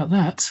anything about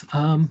that.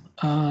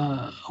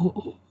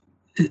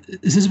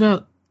 Is this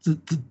about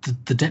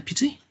the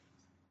deputy?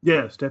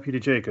 yes, Deputy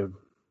Jacob.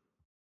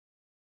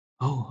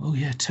 Oh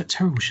yeah,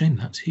 terrible shame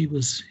that he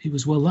was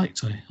well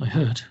liked. I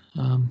heard.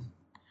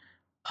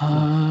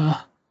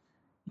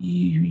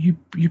 You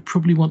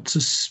probably want to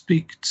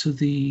speak to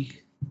the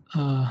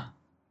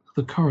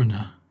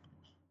coroner.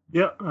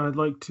 Yeah, I'd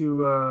like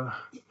to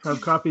have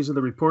copies of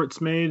the reports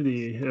made,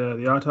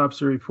 the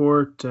autopsy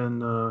report,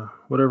 and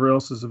whatever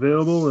else is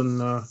available,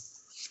 and I'd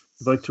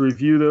like to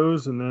review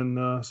those and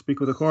then speak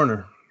with the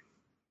coroner.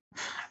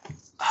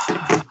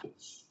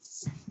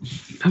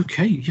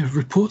 Okay, yeah,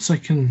 reports. I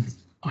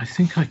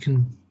think I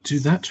can do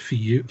that for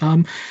you.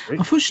 Great.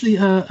 Unfortunately,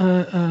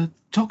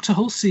 Dr.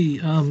 Halsey,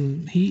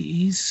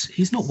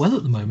 he's not well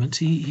at the moment.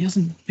 He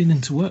hasn't been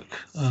into work.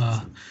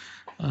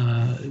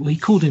 He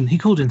called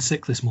in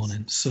sick this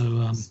morning,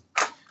 so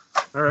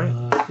All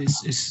right.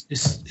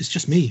 it's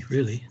just me,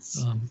 really.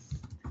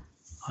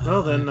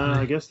 Well, then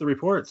I guess the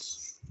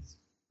reports.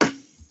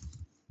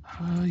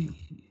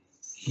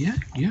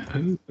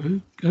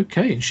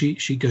 Okay. And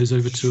she goes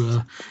over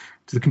to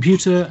the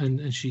computer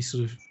and she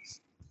sort of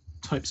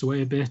types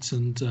away a bit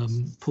and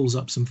pulls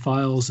up some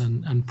files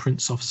and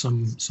prints off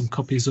some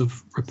copies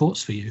of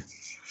reports for you.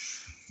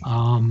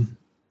 And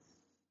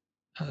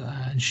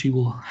she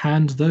will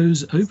hand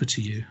those over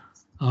to you.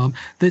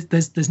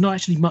 There's not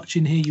actually much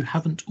in here you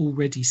haven't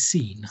already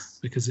seen,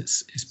 because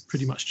it's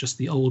pretty much just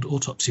the old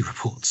autopsy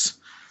reports.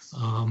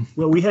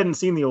 Well, we hadn't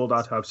seen the old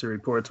autopsy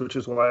reports, which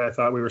is why I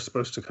thought we were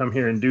supposed to come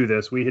here and do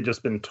this. We had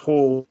just been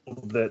told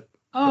that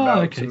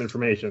about some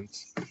information.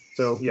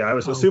 So yeah, I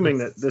was assuming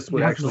that this would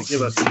You have actually not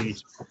give us seen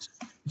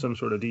some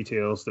sort of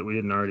details that we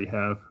didn't already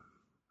have.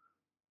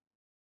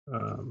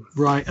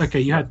 Right.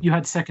 Okay. You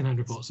had secondhand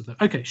reports of them.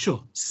 Okay.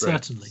 Sure.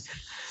 Certainly.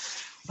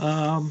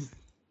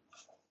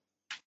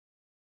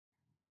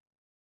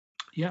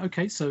 Yeah.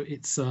 Okay. So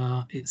it's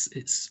an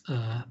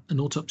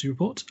autopsy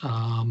report.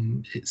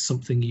 It's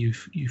something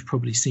you've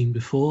probably seen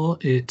before.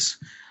 It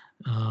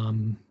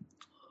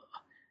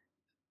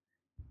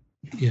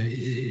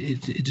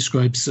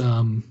describes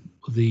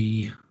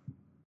the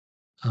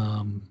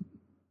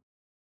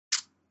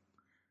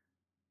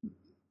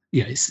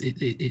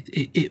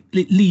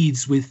it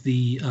leads with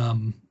the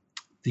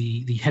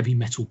heavy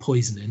metal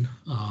poisoning.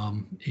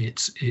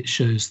 It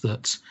shows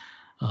that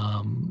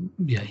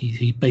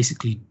he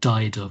basically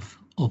died of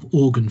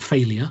organ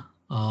failure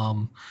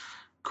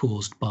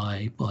caused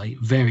by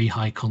very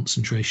high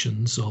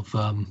concentrations of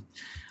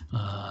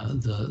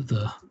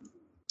the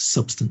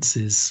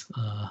substances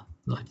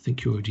that I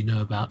think you already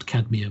know about: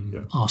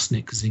 cadmium,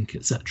 arsenic, zinc,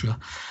 etc.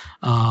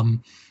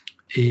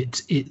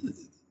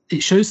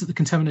 it shows that the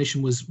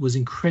contamination was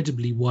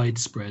incredibly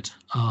widespread.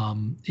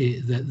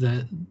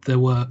 There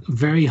were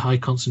very high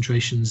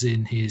concentrations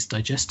in his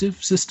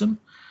digestive system,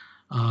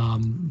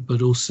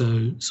 but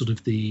also sort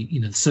of the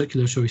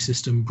circulatory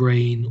system,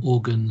 brain,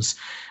 organs.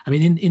 I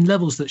mean, in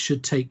levels that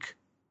should take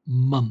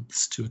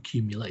months to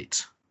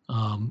accumulate.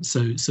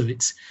 So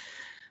it's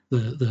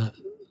the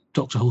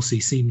Dr. Halsey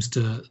seems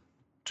to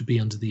be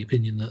under the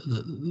opinion that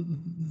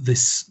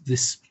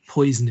this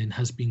poisoning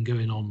has been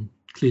going on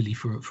clearly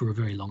for a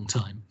very long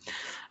time.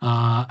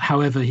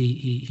 However,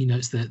 he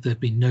notes that there have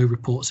been no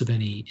reports of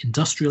any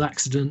industrial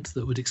accident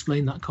that would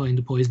explain that kind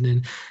of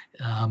poisoning.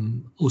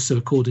 Also,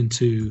 according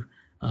to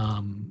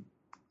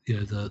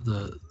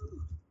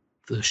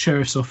the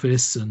sheriff's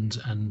office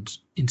and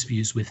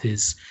interviews with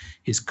his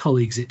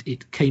colleagues,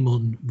 it came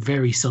on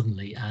very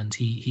suddenly, and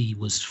he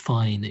was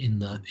fine in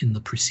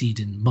the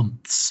preceding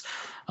months.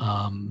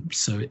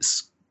 So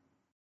it's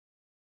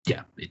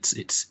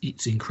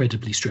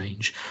incredibly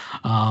strange.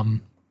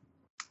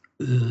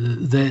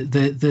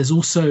 There's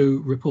also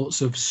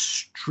reports of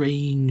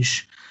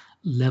strange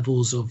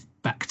levels of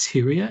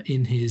bacteria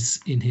in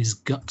his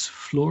gut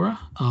flora.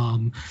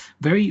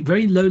 Very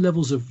very low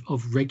levels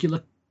of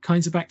regular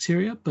kinds of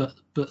bacteria, but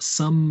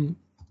something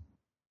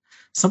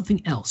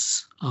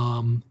else,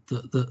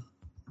 the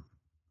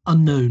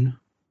unknown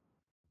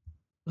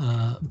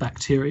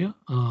bacteria,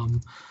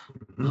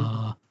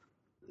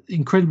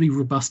 incredibly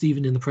robust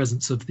even in the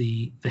presence of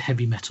the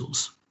heavy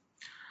metals.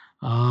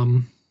 Does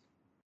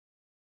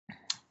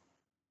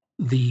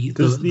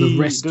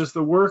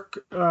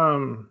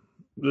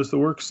the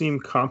work seem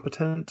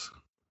competent?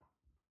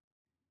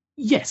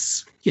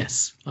 Yes.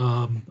 Is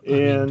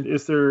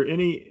there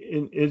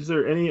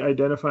any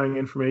identifying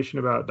information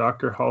about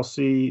Dr.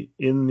 Halsey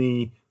in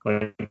the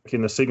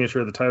signature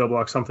of the title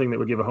block, something that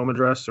would give a home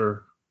address?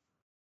 Or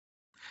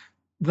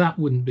that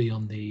wouldn't be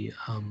on the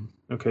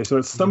okay, so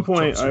at some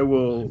point I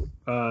will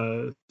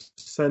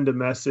send a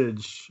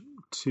message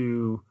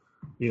to,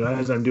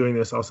 as I'm doing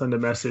this, I'll send a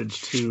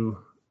message to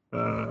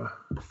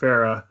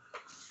Farah,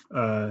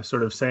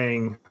 sort of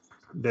saying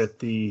that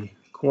the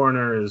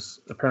coroner is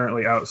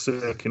apparently out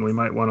sick, and we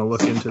might want to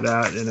look into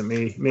that, and it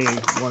may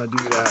want to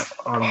do that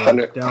on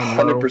the down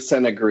low.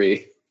 100%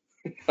 agree.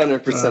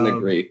 100%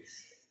 agree.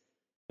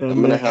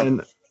 I'm going to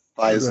have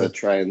Faiza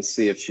try and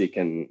see if she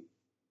can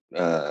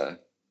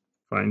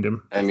find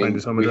him. I mean, find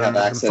his home we have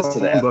address. access to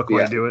the book FBI.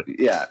 When I do it.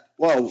 Yeah,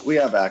 well, we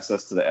have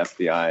access to the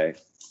FBI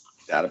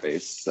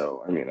database,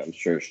 so I mean, I'm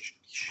sure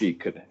she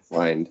could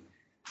find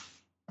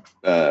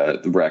the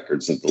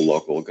records of the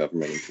local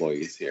government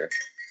employees here.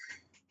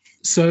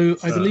 So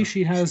I believe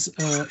she has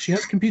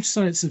computer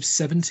science of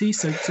 70.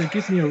 So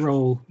give me a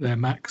roll there,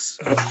 Max.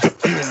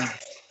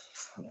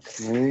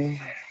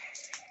 Okay.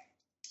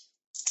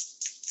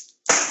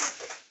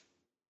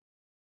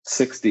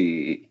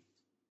 60.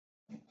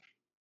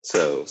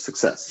 So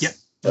success. Yep.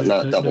 But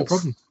not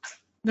doubles.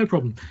 No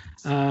problem.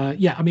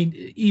 Yeah, I mean,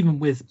 even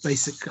with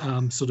basic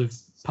sort of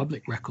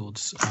public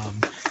records.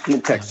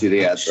 We'll text you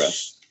the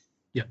address.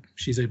 Yeah,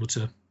 she's able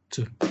to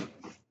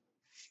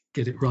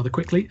get it rather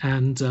quickly,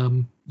 and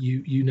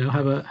you now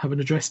have an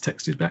address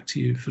texted back to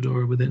you,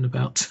 Fedora, within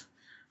about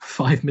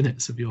 5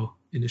 minutes of your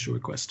initial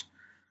request.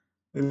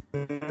 And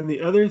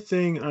the other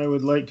thing I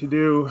would like to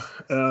do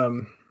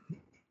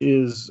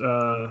is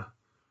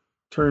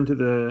turn to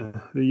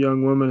the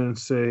young woman and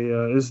say,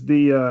 "Is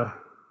the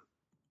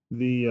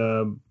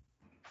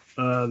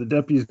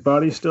deputy's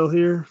body still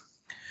here?"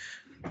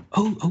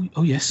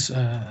 Oh yes,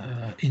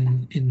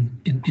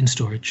 in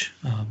storage.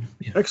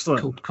 Yeah.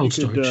 Excellent. Cold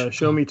you storage. Could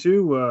show me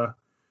too.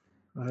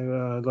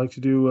 I'd like to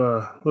do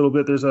a little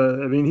bit.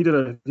 He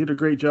did a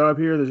great job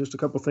here. There's just a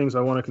couple things I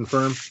want to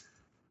confirm.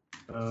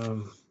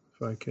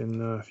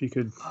 If you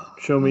could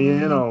show me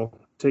in, I'll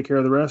take care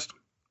of the rest.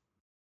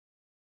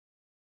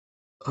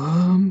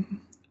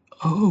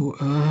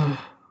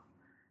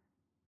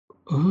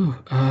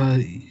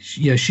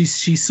 Yeah,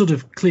 she's sort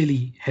of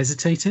clearly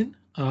hesitating.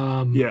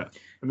 Yeah.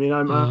 I mean,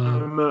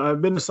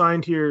 I've been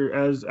assigned here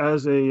as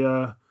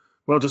a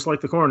just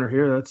like the coroner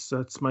here.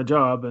 That's my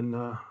job, and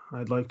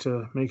I'd like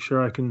to make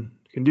sure I can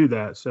do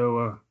that.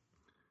 So,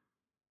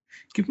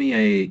 give me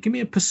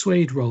a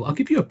persuade roll. I'll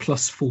give you a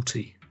plus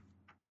 40.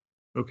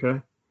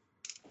 Okay.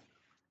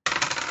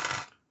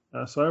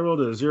 So I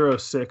rolled a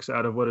 06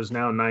 out of what is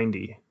now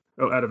 90.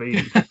 Oh, out of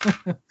 80.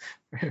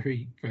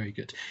 Very, very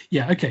good.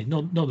 Yeah. Okay.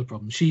 Not a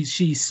problem.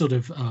 She's sort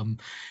of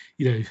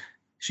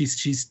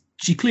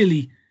she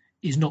clearly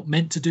is not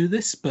meant to do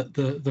this, but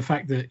the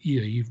fact that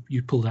you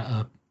pulled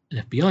out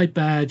an FBI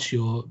badge,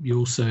 you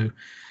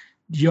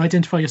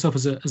identify yourself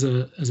as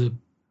a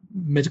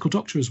medical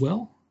doctor as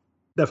well.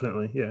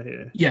 Definitely,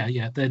 yeah.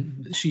 Yeah.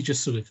 Then she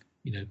just sort of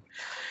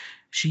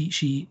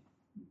she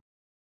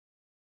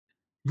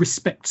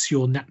respects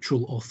your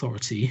natural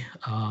authority,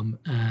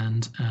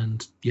 and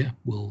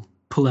will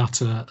pull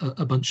out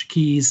a bunch of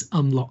keys,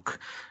 unlock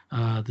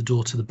the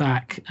door to the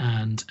back,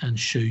 and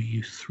show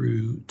you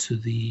through to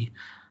the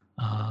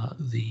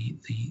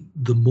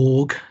the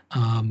morgue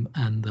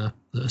and the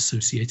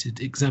associated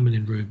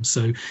examining room.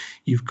 So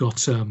you've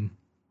got along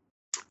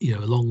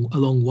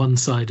one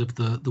side of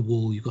the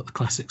wall, you've got the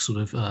classic sort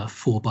of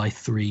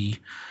 4x3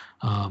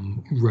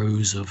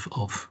 rows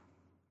of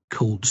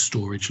cold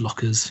storage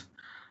lockers,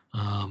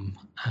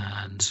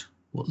 and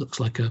what looks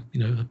like a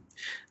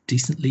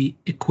decently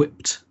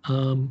equipped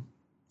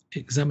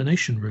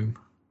examination room.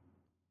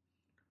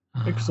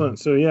 Excellent.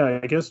 So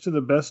yeah, I guess to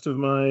the best of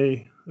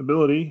my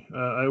ability,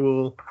 I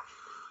will.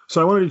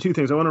 So I want to do two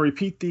things. I want to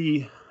repeat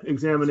the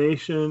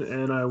examination,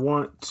 and I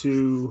want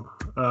to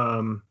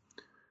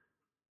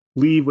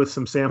leave with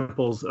some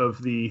samples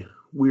of the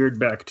weird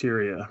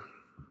bacteria.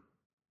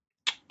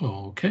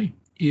 Okay.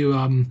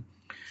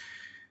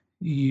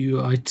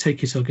 I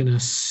take it, are going to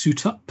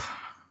suit up.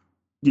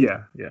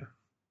 Yeah.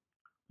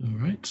 All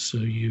right. So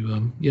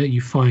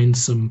you find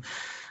some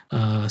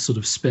sort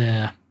of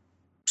spare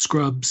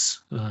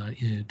scrubs,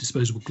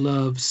 disposable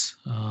gloves,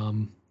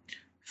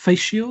 face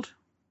shield.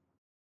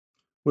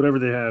 Whatever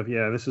they have.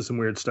 Yeah, this is some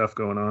weird stuff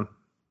going on.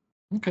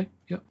 Okay.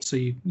 Yep. So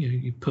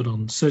you put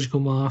on surgical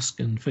mask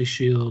and face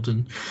shield,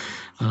 and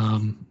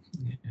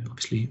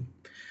obviously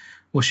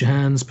wash your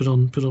hands, put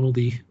on all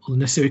the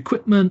necessary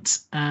equipment,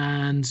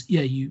 and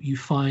you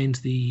find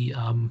the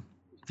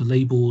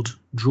labeled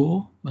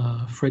drawer,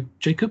 Fred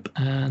Jacob,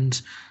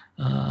 and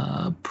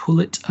pull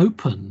it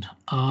open.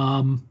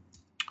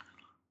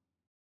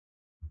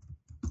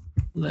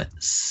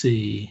 Let's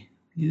see.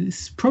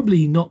 It's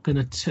probably not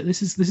going to.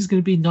 This is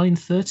going to be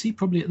 9:30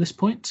 probably at this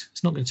point.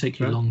 It's not going to take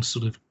you long to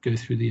sort of go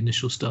through the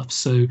initial stuff.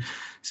 So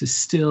this is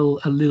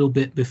still a little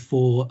bit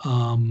before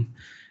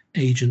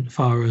Agent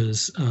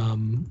Farah's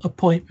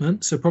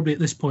appointment. So probably at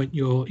this point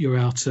you're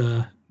out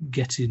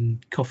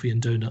getting coffee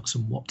and donuts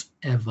and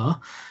whatever.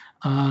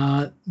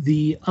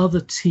 The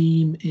other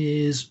team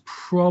is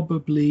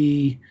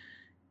probably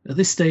at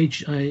this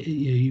stage.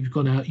 You've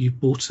gone out. You've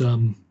bought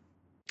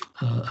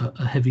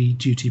a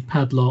heavy-duty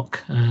padlock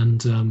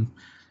and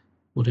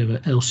whatever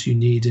else you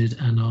needed,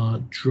 and are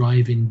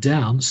driving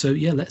down. So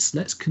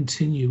let's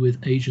continue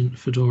with Agent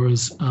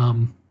Fedora's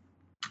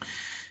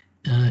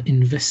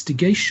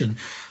investigation.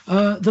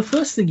 The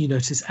first thing you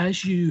notice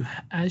as you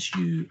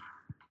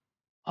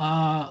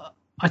I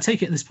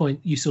take it at this point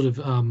you sort of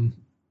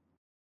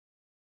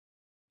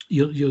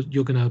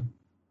you're going to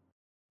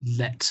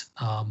let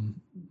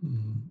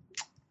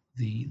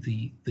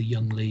the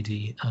young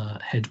lady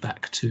head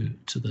back to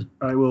the.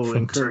 I will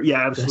encourage.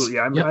 Yeah, absolutely.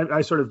 Yep.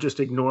 I sort of just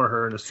ignore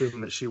her and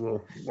assume that she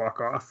will walk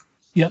off.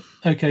 Yep.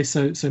 Okay.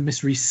 So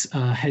Miss Reese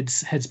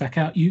heads back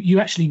out. You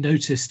actually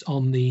noticed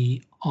on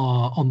the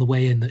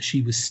way in that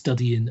she was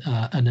studying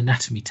an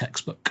anatomy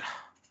textbook.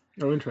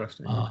 Oh,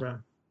 interesting. Okay.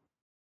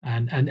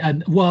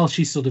 And while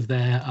she's sort of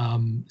there,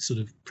 sort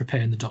of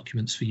preparing the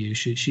documents for you,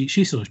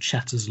 she sort of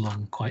chatters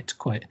along quite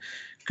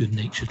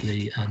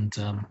good-naturedly, and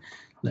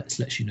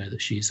lets you know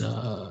that she's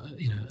a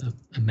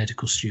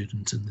medical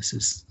student, and this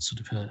is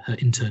sort of her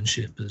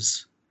internship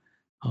as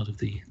part of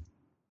the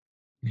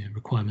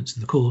requirements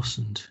in the course,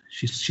 and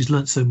she's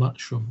learnt so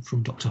much from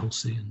Dr.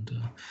 Halsey. And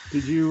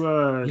did you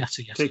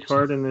take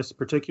part in this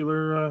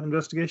particular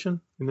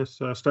investigation, in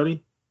this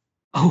study?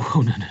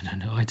 Oh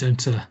no, I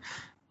don't.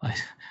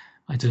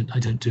 I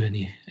don't do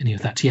any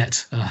of that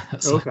yet.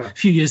 That's okay. A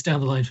few years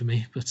down the line for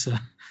me, but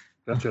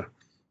gotcha.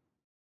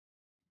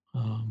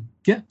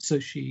 So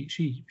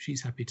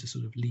she's happy to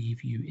sort of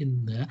leave you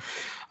in there.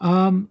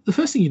 The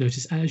first thing you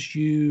notice as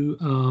you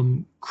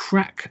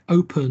crack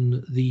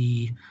open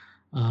the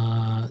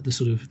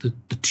sort of the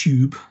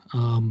tube,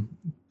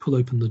 pull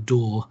open the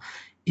door,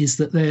 is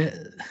that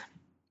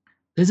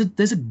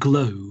there's a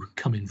glow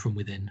coming from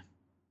within.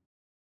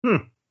 I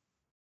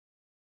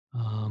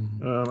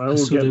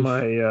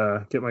will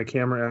get my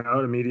camera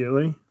out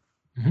immediately.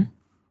 Mm-hmm.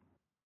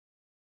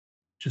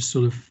 Just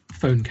sort of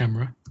phone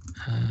camera.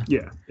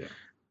 Yeah.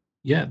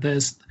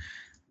 There's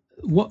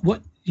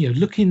what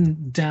looking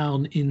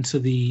down into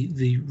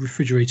the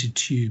refrigerated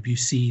tube, you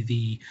see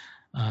the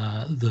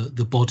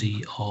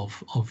body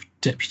of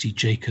Deputy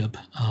Jacob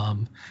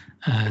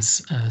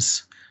as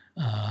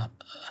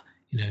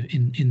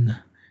in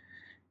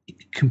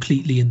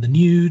completely in the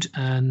nude,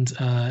 and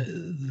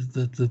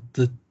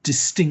the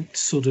distinct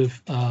sort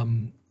of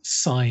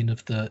sign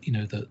of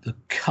the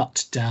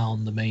cut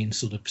down the main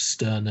sort of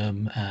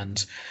sternum,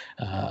 and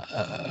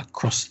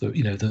across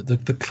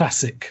the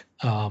classic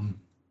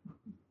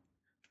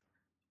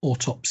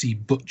autopsy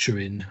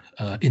butchering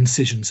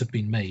incisions have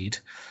been made.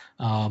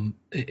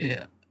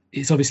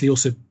 It's obviously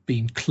also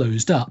been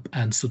closed up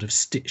and sort of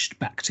stitched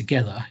back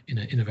together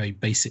in a very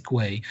basic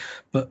way,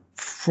 but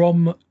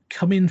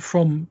coming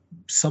from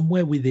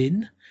somewhere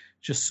within,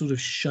 just sort of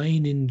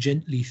shining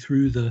gently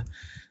through the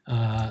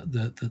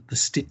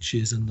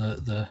stitches and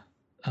the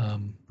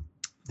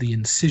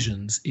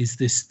incisions, is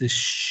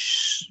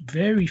this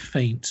very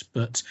faint,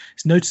 but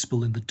it's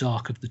noticeable in the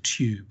dark of the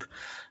tube,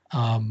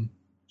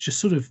 just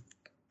sort of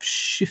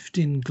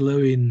shifting,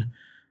 glowing,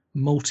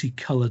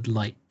 multicolored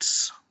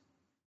lights.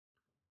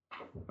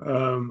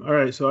 All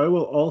right, so I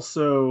will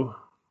also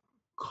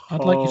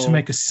I'd like you to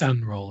make a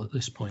SAN roll at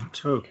this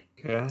point. Okay,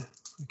 I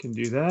can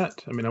do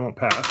that. I mean, I won't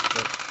pass,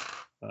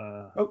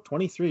 but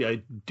 23,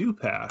 I do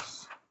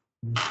pass.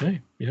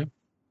 Okay, yeah.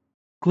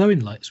 Glowing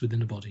lights within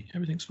the body.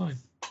 Everything's fine.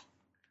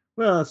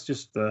 Well, it's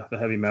just the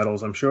heavy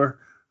metals, I'm sure.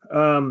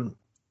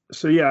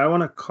 So yeah, I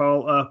want to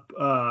call up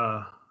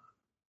Farah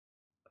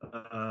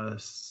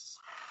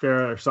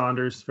or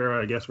Saunders.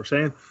 Farah, I guess we're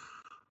saying.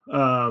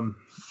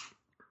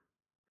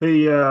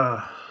 Hey,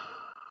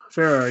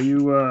 Farah,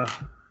 you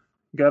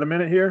got a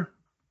minute here?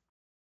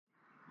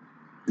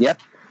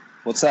 Yep.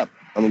 What's up?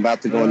 I'm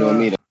about to go into a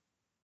meeting.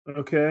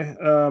 Okay.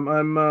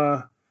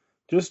 I'm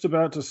just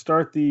about to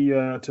start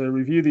to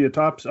review the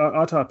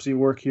autopsy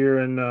work here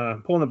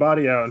and pulling the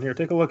body out. And here,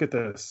 take a look at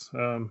this.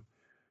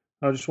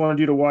 I just wanted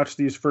you to watch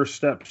these first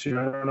steps here.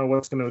 I don't know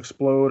what's going to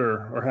explode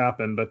or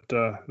happen, but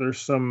there's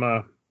some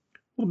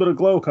little bit of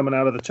glow coming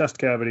out of the chest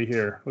cavity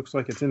here. Looks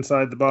like it's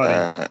inside the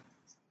body.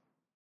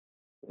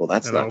 Well,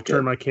 that's and not I'll good.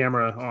 turn my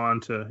camera on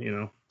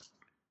to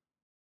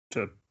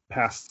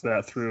pass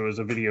that through as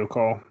a video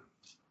call.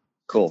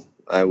 Cool.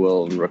 I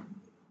will.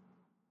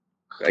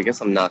 I guess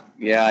I'm not.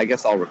 Yeah, I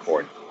guess I'll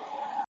record.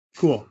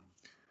 Cool.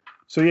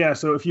 So yeah,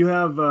 so if you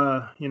have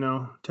 10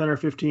 or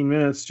 15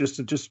 minutes,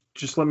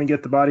 just let me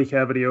get the body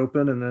cavity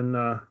open and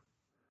then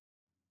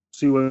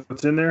see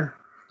what's in there.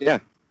 Yeah,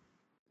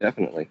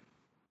 definitely.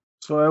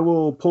 So I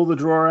will pull the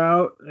drawer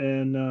out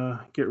and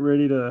get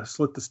ready to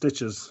slit the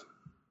stitches.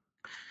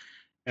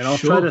 And I'll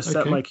try to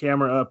set my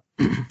camera up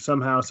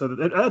somehow so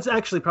that's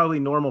actually probably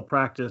normal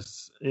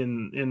practice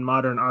in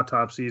modern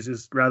autopsies.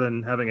 Is rather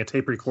than having a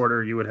tape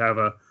recorder, you would have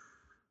a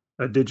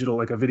digital,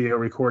 like a video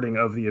recording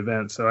of the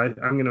event. So I'm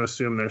going to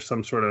assume there's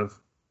some sort of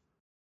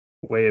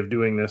way of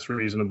doing this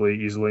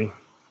reasonably easily.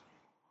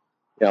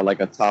 Yeah, like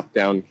a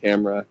top-down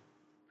camera.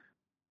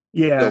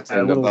 Yeah, built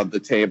in above the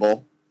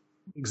table.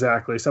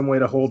 Exactly. Some way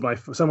to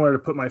somewhere to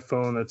put my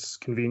phone that's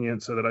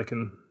convenient so that I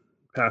can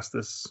pass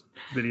this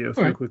video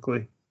through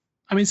quickly.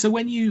 I mean, so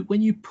when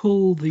you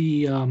pull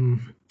the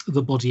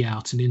body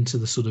out and into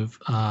the sort of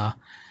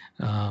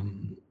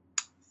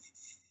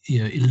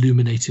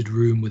illuminated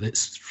room with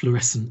its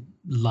fluorescent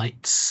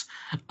lights,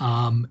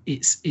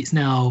 it's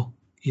now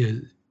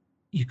you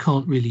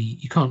can't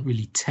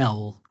really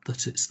tell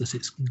that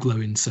it's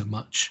glowing so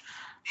much.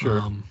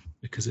 Sure.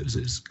 Because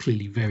it's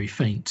clearly very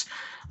faint.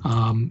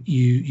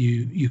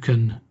 You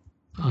can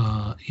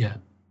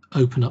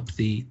open up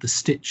the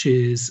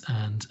stitches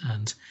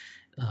and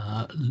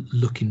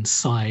look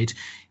inside.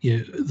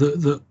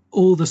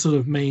 All the sort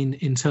of main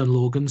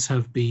internal organs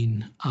have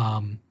been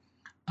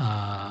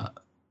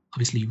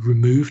obviously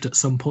removed at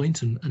some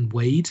point and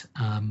weighed,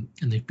 and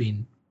they've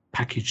been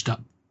packaged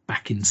up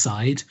back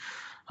inside.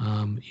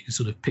 You can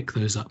sort of pick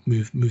those up,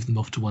 move them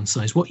off to one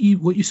side. What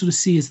you sort of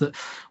see is that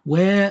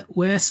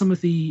where some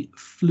of the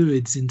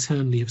fluids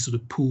internally have sort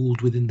of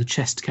pooled within the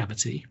chest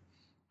cavity,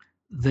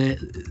 there,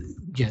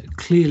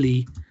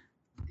 clearly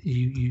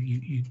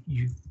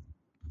you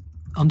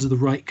under the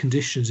right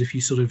conditions, if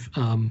you sort of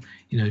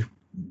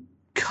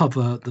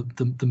cover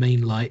the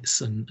main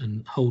lights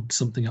and hold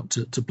something up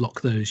to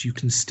block those, you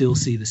can still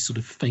see this sort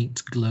of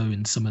faint glow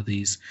in some of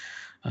these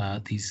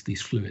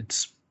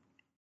fluids.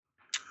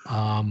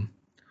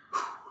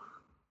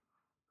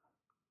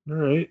 All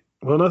right.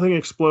 Well, nothing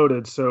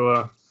exploded,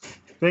 so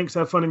thanks.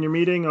 Have fun in your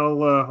meeting.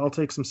 I'll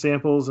take some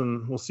samples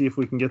and we'll see if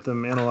we can get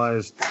them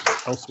analyzed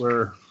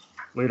elsewhere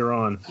later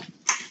on.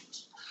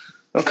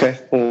 Okay.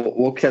 Well,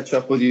 we'll catch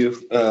up with you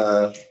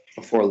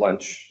before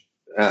lunch.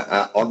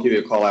 I'll give you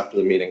a call after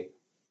the meeting.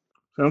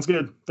 Sounds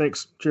good.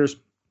 Thanks. Cheers.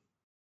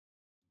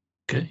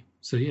 Okay.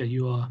 So yeah,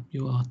 you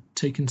are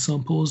taking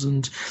samples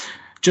and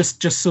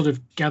just sort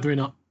of gathering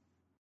up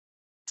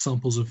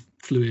samples of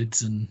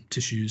fluids and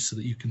tissues so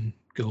that you can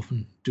go off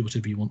and do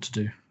whatever you want to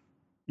do.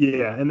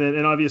 Yeah,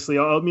 and obviously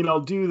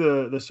I'll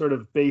do the sort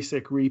of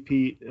basic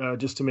repeat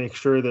just to make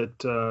sure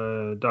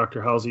that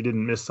Dr. Halsey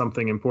didn't miss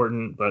something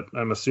important, but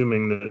I'm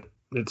assuming that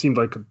it seemed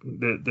like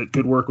that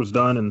good work was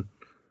done, and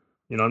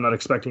I'm not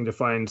expecting to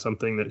find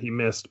something that he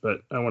missed, but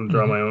I want to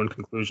draw my own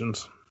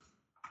conclusions.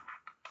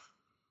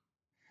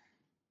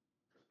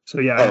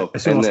 So yeah, I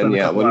assume I'll spend a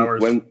couple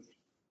hours.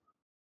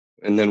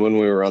 And then when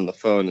we were on the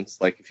phone,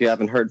 it's like, if you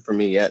haven't heard from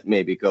me yet,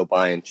 maybe go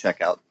by and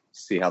check out,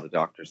 see how the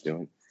doctor's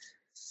doing.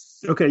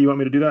 Okay, you want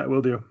me to do that?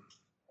 Will do.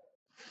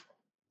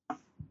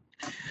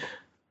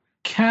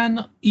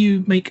 Can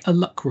you make a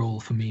luck roll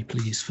for me,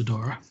 please,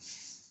 Fedora?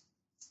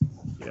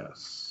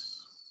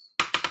 Yes.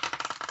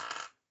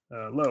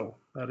 Low.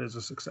 That is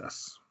a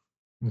success.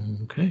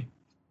 Okay.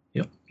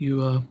 Yep.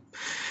 You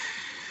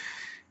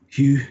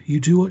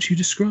do what you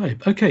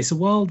describe. Okay, so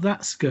while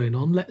that's going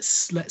on,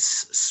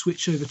 let's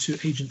switch over to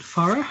Agent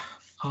Farah,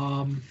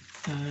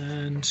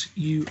 and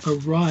you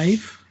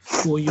arrive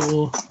for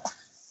your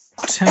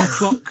 10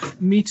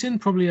 o'clock meeting,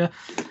 probably a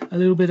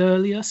little bit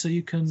earlier, so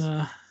you can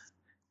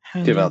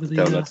hand give over out the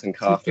donuts and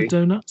coffee. The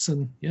donuts,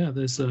 and yeah,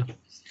 there's a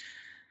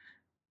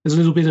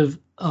little bit of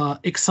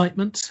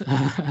excitement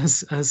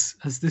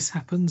as this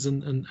happens,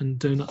 and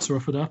donuts are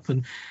offered up,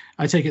 and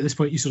I take it at this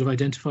point you sort of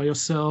identify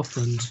yourself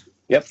and.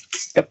 Yep.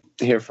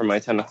 Here for my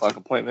 10 o'clock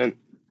appointment.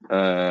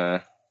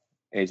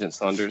 Agent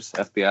Saunders,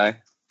 FBI.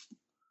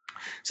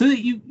 So that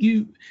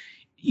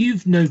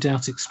you've no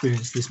doubt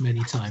experienced this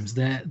many times.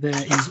 There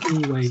is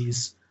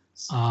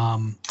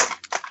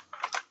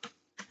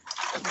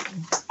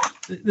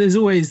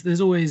always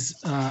there's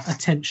always a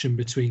tension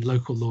between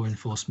local law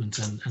enforcement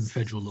and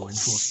federal law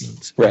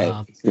enforcement.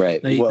 Right.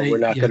 We're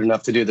not good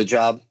enough to do the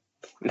job.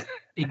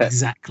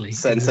 Exactly.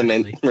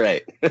 Sentiment.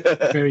 Right.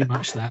 Very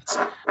much that.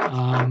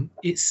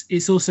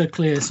 It's also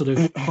clear, sort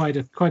of quite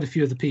a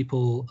few of the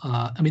people.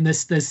 I mean,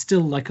 there's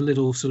still like a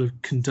little sort of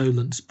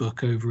condolence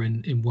book over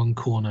in one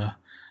corner.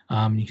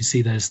 You can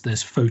see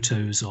there's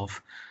photos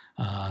of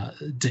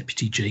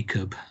Deputy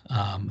Jacob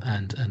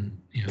and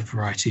a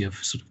variety of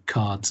sort of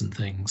cards and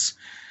things.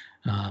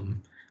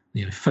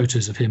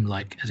 Photos of him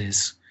like at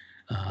his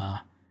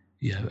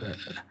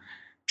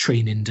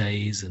training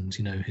days and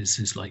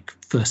his like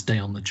first day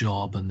on the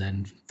job, and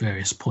then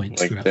various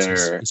points like throughout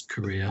his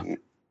career.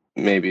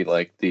 Maybe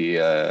like the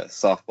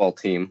softball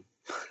team.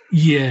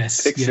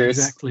 Yes, pictures.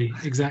 Yeah,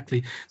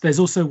 exactly. There's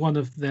also one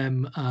of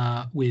them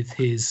with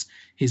his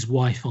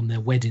wife on their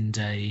wedding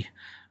day,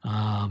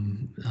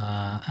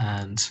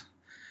 and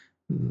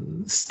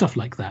stuff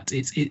like that.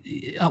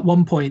 At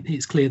one point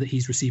it's clear that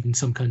he's receiving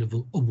some kind of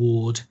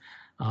award,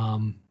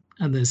 and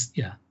there's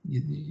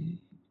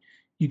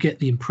you get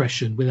the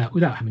impression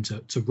without having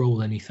to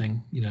roll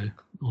anything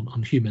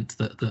on humans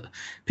that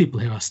people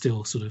here are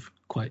still sort of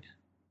quite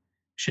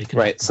shaken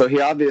right up. So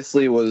he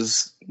obviously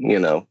was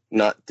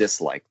not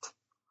disliked.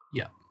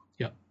 Yeah.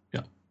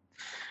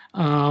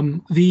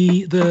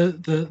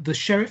 The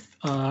sheriff,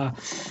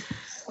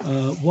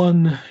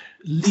 one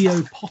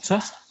Leo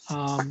Potter,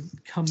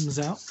 comes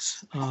out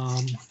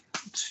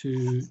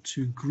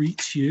to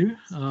greet you.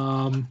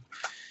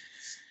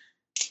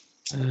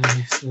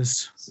 He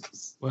says,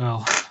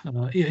 "Well,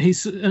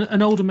 he's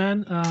an older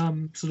man,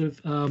 sort of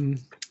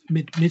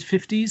mid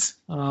 50s.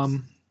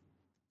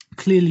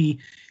 Clearly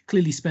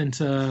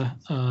spent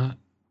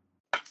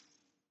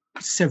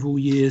several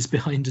years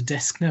behind a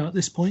desk now at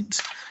this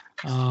point.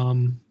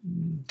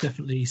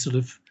 Definitely sort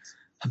of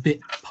a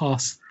bit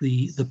past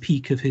the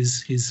peak of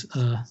his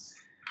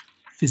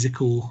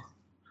physical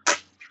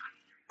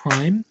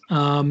prime.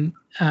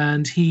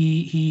 And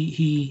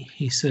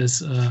he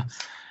says,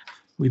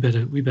 we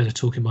better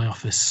talk in my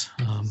office."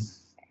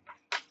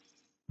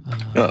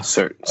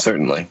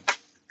 Certainly.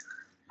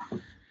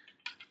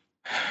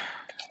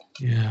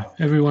 Yeah,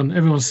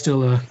 everyone's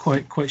still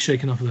quite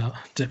shaken up about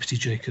Deputy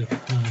Jacob.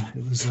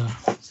 It was a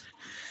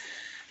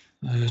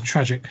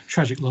tragic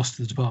loss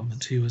to the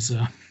department. He was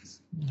a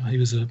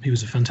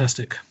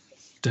fantastic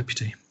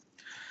deputy.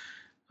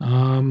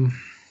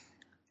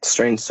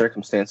 Strange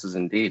circumstances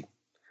indeed.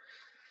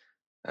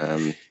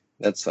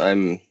 That's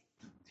I'm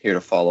here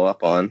to follow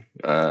up on.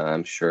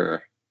 I'm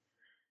sure.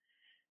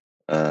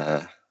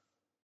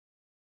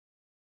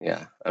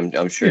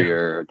 I'm sure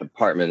your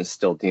department is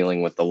still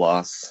dealing with the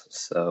loss.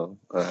 So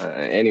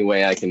any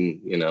way I can,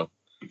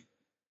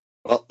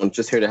 well, I'm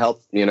just here to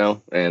help,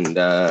 and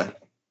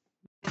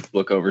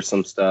look over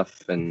some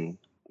stuff and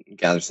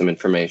gather some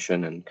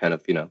information and kind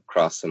of,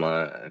 cross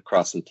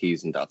some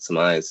T's and dot some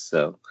I's.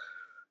 So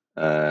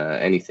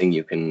anything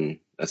you can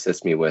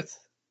assist me with.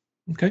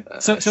 Okay.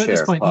 So at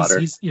this point, Potter.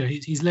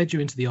 he's led you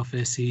into the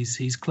office.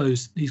 He's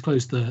closed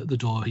the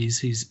door.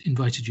 He's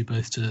invited you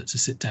both to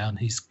sit down.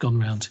 He's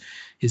gone around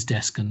his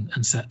desk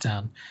and sat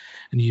down,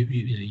 and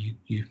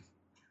you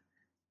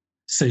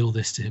say all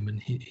this to him,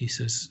 and he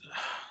says,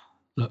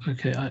 "Look,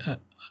 okay, I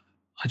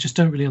just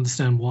don't really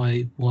understand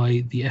why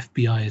the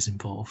FBI is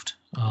involved.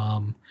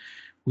 I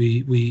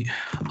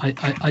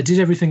did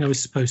everything I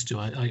was supposed to.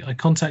 I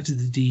contacted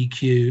the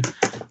DEQ.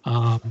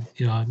 I'm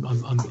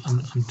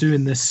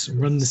doing this,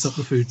 running this up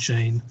the food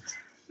chain."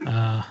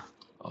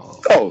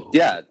 Oh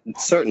yeah,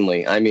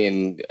 certainly. I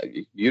mean,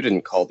 you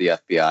didn't call the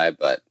FBI,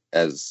 but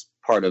as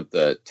part of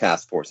the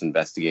task force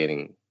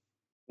investigating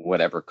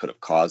whatever could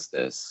have caused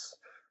this,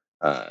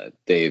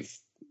 they've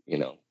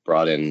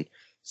brought in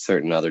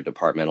certain other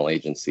departmental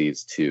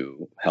agencies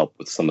to help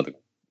with some of the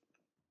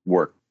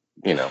work.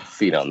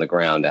 Feet on the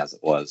ground as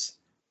it was.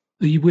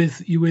 Are you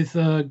with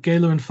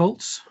Gaylor and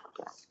Foltz?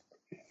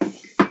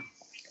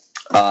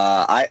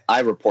 I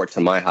report to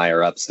my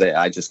higher ups.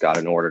 I just got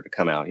an order to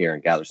come out here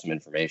and gather some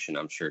information.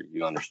 I'm sure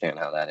you understand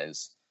how that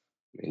is.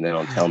 I mean, they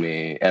don't tell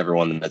me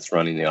everyone that's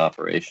running the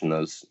operation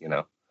knows.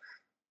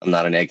 I'm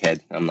not an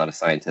egghead. I'm not a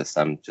scientist.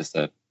 I'm just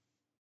a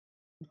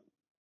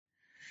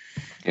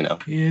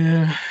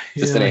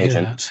just an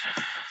agent.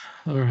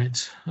 All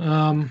right.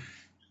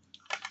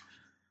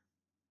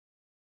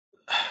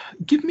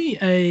 Give me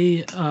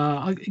a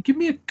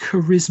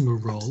charisma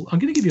roll. I'm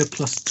going to give you a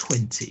plus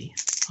 20.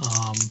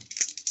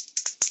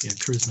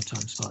 Charisma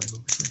times 5,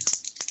 obviously.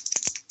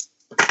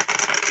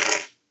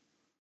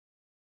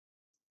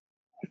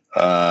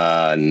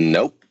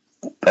 Nope.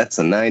 That's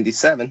a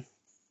 97.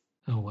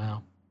 Oh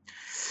wow.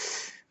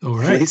 All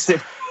right. At least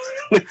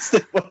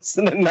it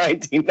wasn't a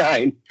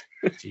 99.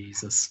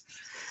 Jesus.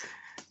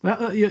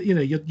 Well, you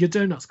know, your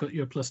donut's got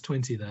your plus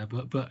 20 there,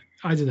 but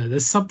I don't know.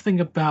 There's something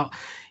about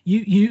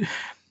you.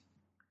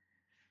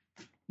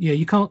 Yeah,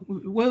 you can't.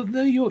 Well,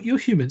 no, your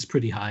human's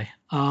pretty high.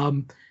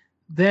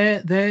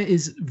 There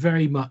is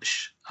very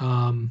much.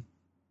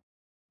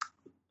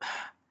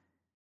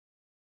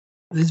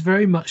 There's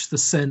very much the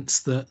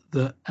sense that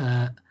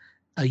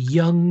a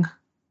young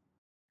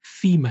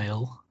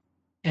female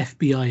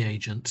FBI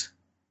agent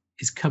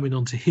is coming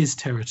onto his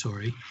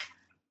territory,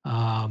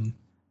 and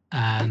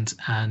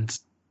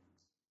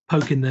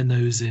poking their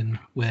nose in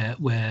where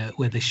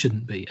they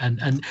shouldn't be,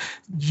 and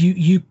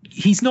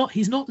he's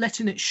not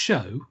letting it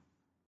show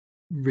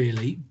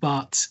really,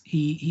 but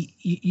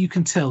you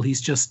can tell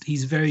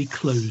he's very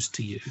closed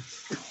to you.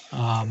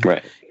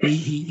 Right.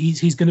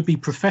 He's going to be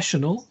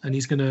professional, and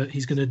he's going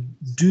to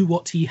do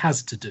what he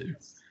has to do,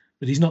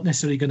 but he's not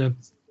necessarily going to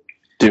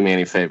do me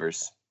any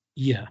favors.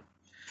 Yeah.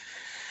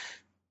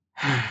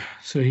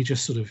 So he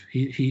just sort of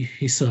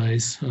he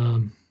sighs.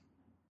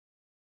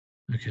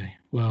 Okay,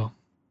 well,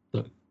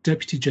 look,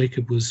 Deputy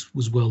Jacob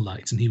was well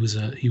liked, and he was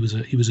a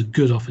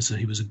good officer.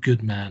 He was a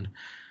good man.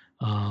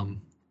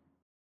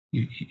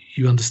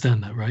 You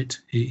understand that, right?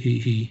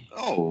 He.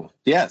 Oh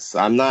yes,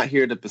 I'm not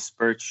here to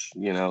besmirch,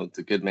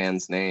 the good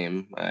man's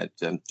name.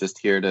 I'm just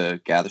here to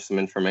gather some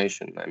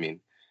information. I mean,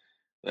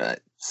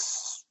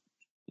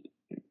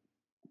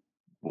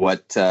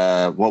 what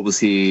was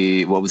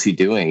he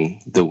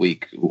doing the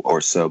week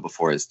or so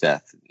before his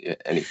death?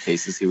 Any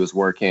cases he was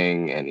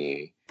working?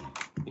 Any,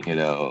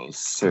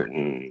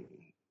 certain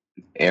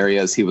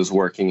areas he was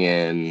working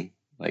in?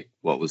 Like,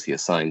 what was he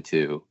assigned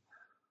to?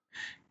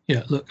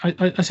 Yeah, look,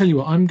 I tell you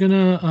what, I'm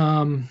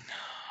gonna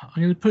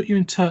put you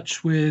in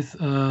touch with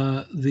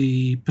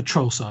the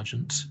patrol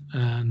sergeant,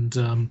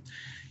 and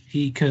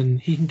he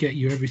can get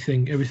you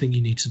everything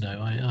you need to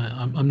know.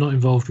 I'm not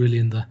involved really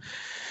in the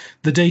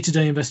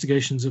day-to-day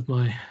investigations of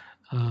my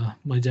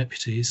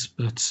deputies,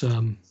 but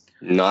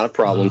not a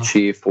problem,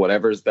 Chief.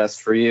 Whatever is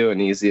best for you and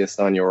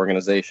easiest on your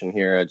organization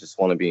here. I just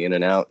want to be in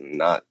and out and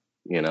not,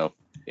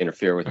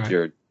 interfere with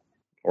your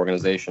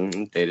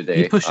organization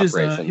day-to-day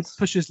operations. He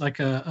pushes like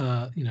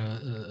a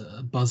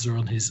buzzer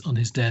on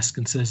his desk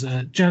and says,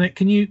 Janet,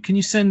 can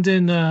you send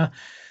in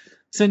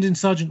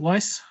Sergeant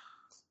Weiss?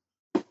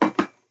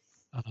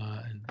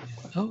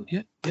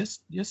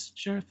 Yes,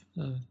 Sheriff.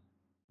 A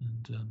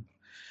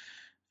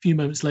few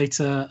moments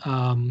later,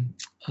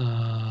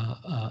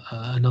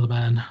 another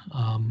man,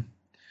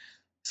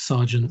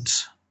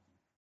 Sergeant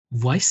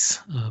Weiss,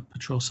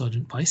 Patrol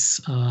Sergeant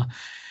Weiss,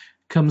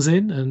 comes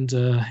in, and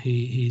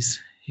he's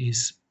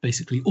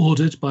basically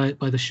ordered by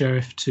the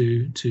sheriff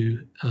to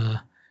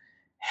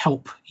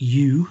help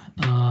you,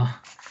 the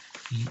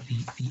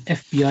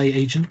FBI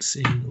agents,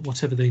 in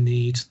whatever they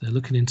need. They're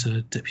looking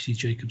into Deputy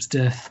Jacob's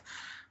death.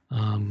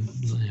 Let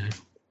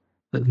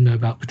them know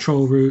about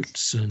patrol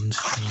routes and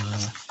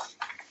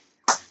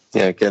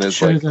get his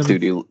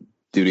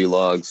duty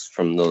logs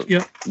from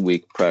the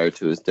week prior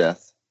to his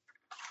death.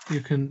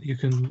 You can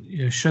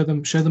show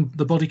them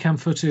the body cam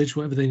footage,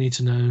 whatever they need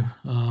to know.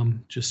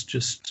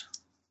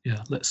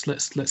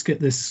 Let's get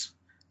this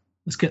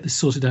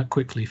sorted out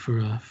quickly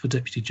for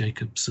Deputy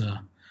Jacob's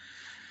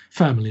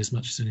family as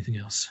much as anything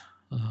else.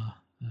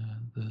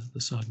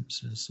 The sergeant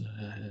says,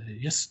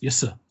 yes,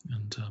 sir,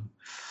 and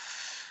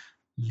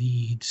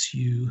leads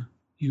you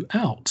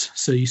out.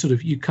 So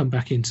you come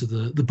back into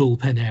the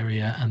bullpen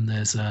area, and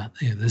there's a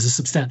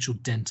substantial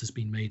dent has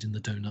been made in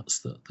the donuts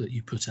that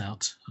you put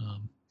out.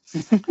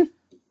 A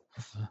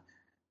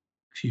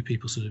few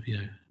people sort of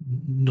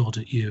nod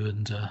at you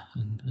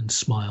and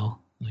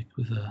smile, like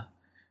with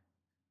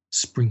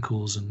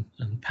sprinkles and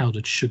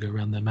powdered sugar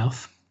around their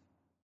mouth.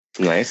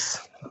 Nice.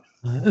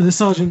 And the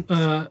sergeant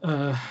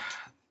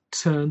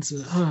turns.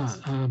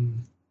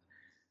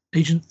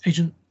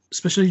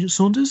 Special Agent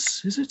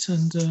Saunders, is it?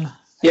 And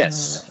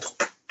yes.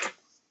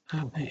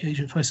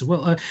 Agent Faisal.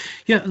 Well,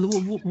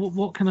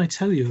 what can I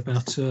tell you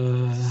about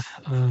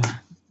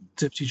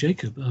Deputy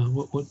Jacob?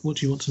 What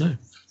do you want to know?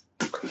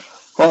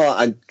 Well,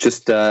 I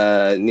just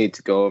need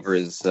to go over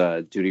his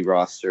duty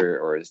roster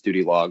or his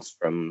duty logs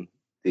from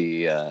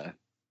the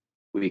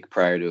week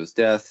prior to his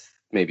death,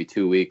 maybe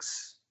 2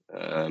 weeks.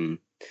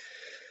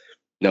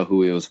 Know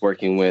who he was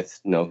working with,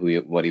 know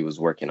what he was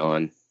working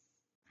on.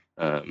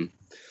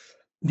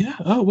 Yeah.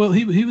 Oh well,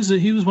 he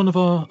was one of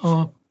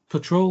our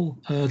patrol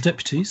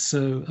deputies.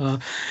 So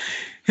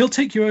he'll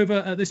take you over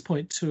at this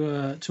point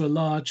to a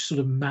large sort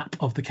of map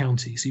of the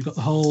county. So you've got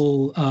the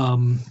whole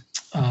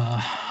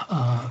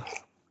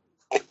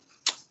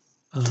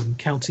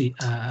county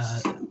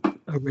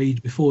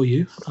arrayed before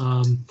you.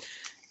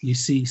 You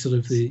see sort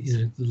of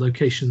the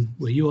location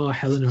where you are,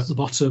 Helena, at the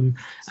bottom,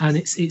 and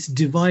it's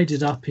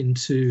divided up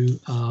into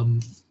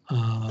a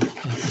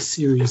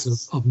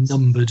series of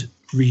numbered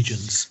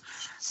regions.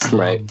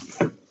 Right.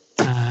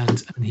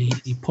 And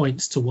he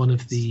points to one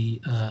of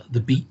the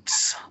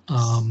beats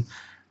and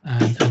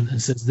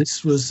says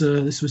this was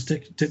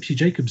Deputy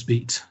Jacob's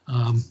beat.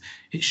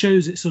 It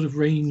shows it sort of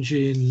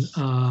ranging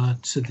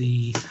to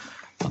the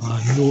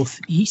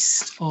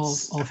northeast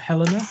of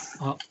Helena,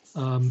 up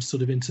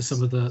sort of into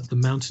some of the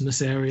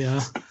mountainous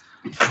area.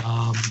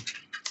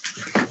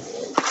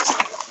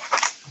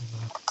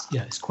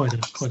 Yeah, it's quite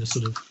a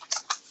sort of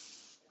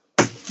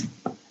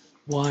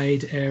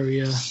wide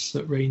area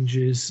that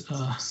ranges.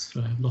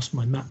 Sorry, I've lost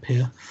my map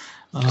here.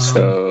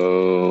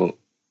 So,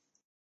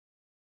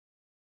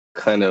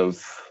 kind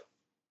of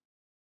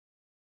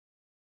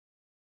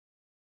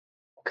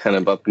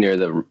up near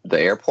the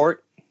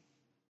airport.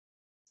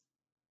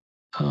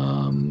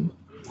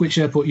 Which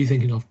airport are you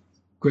thinking of?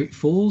 Great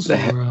Falls or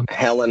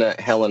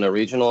Helena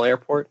Regional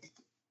Airport?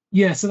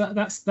 Yeah, so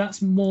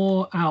that's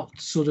more out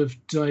sort of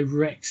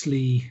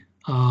directly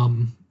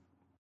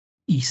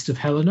east of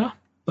Helena,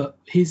 but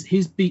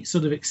his beat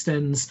sort of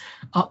extends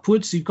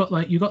upwards. You've got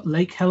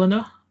Lake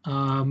Helena,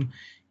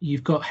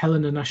 you've got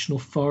Helena National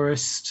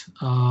Forest,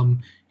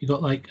 you've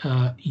got like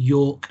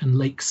York and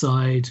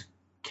Lakeside,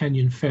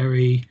 Canyon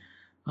Ferry.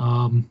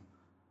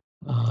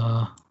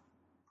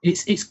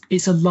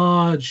 It's a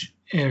large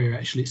area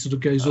actually. It sort of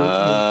goes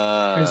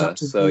up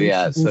to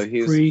Wolf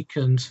Creek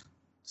and.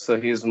 So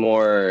he's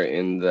more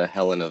in the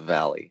Helena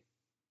Valley.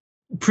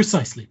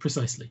 Precisely.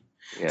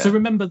 Yeah. So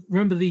remember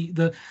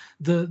the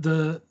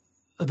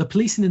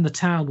policing in the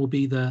town will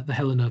be the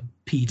Helena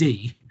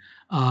PD,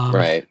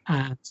 right?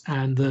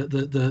 And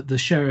the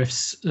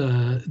sheriffs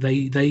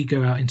they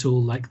go out into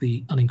all like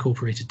the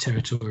unincorporated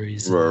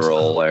territories,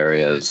 rural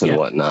areas and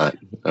whatnot.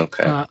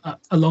 Okay.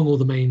 Along all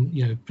the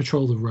main,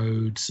 patrol the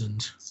roads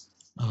and.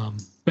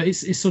 But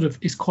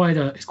it's quite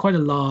a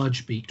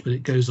large beat, but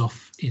it goes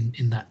off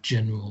in that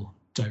general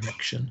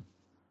direction.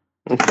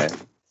 Okay.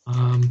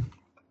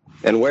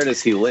 And where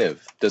does he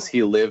live? Does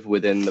he live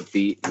within the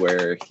beat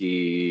where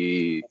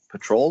he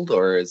patrolled,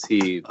 or is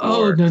he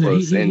more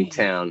close in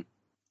town?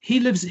 He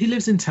lives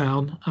in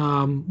town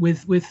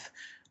with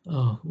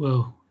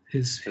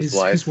his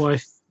wife. His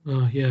wife.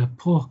 Oh yeah,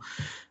 poor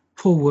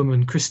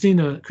woman.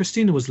 Christina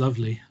was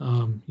lovely.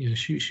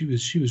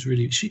 She was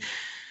really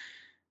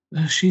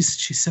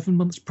she's 7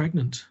 months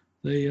pregnant.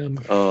 They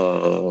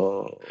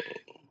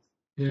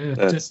yeah,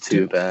 that's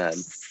too bad.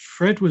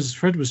 Fred was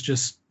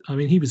just. I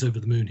mean, he was over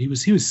the moon. He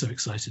was so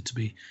excited to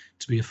be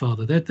a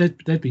father.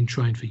 They'd been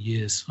trying for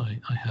years. I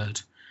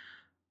heard.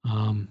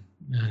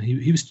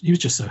 He was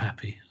just so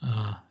happy.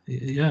 I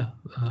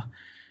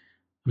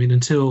mean,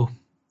 until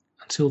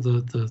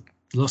the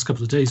last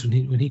couple of days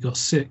when he got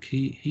sick,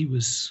 he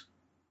was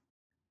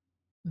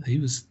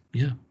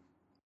yeah.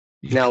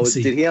 Now,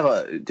 did he have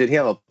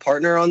a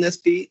partner on this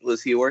beat?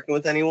 Was he working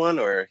with anyone,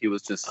 or he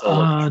was just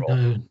solo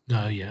patrol?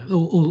 No, yeah.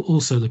 All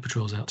solo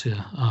patrols out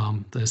here.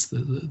 There's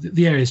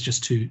the area is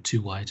just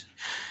too wide.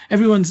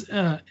 Everyone's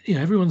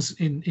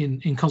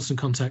in constant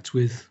contact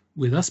with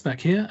us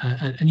back here,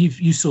 and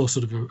you saw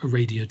sort of a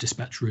radio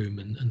dispatch room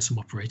and some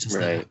operators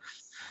right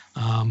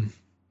there.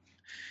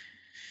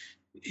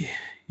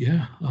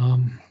 Yeah.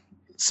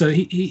 So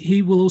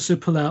he will also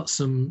pull out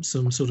some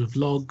sort of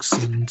logs,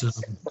 and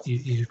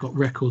you've got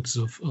records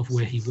of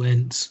where he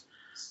went.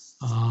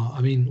 I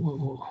mean,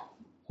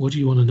 what do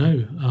you want to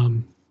know?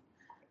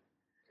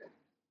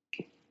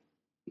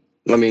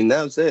 I mean,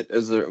 that was it.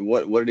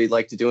 What did he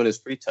like to do in his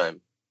free time?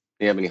 Do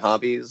you have any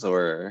hobbies,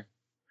 or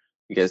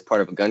you guys part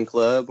of a gun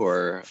club?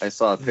 Or I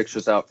saw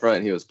pictures out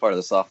front. He was part of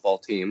the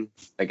softball team,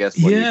 I guess.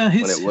 When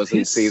it was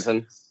in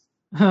season.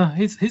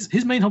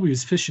 His main hobby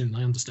was fishing.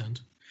 I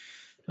understand.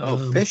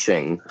 Oh,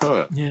 fishing,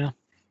 huh? Yeah.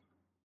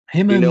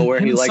 Where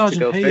he liked to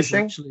go Hayes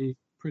fishing? Actually,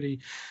 pretty.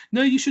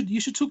 No, you should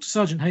talk to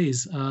Sergeant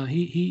Hayes.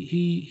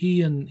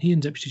 He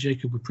and Deputy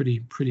Jacob were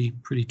pretty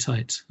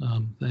tight.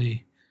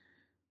 They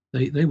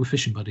were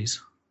fishing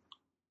buddies.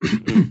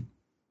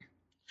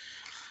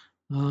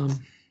 All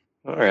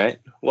right.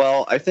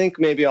 Well, I think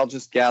maybe I'll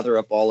just gather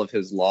up all of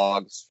his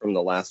logs from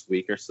the last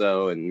week or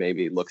so, and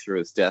maybe look through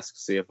his desk,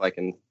 see if I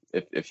can,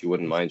 if you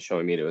wouldn't mind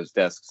showing me to his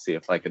desk, see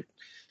if I could.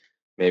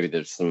 Maybe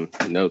there's some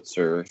notes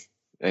or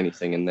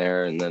anything in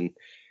there, and then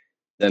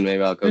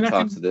maybe I'll go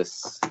talk to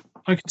this.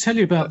 I can tell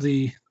you about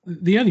the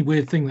only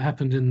weird thing that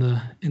happened in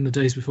the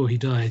days before he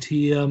died.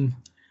 He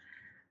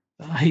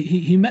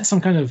met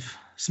some kind of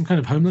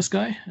homeless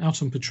guy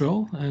out on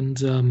patrol, and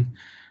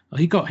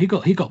he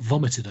got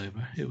vomited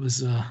over. It was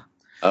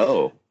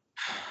So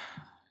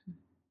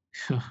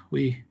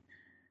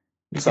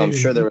I'm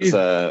sure there was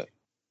a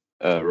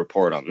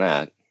report on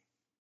that.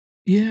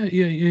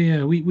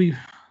 Yeah.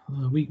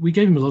 We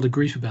gave him a lot of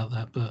grief about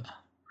that, but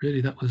really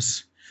it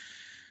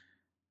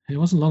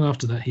wasn't long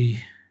after that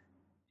he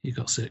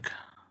got sick.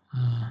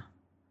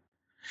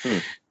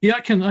 Yeah,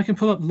 I can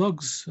pull up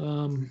logs.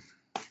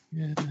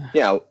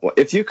 Yeah, well,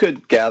 if you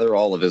could gather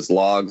all of his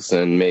logs,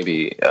 and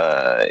maybe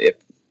I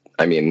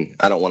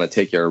don't want to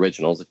take your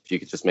originals. If you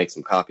could just make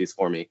some copies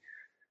for me,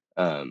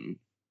 and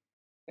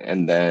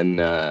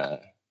then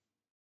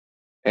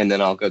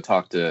I'll go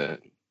talk to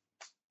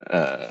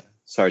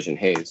Sergeant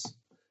Hayes.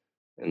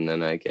 And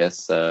then I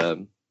guess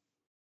come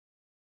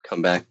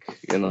back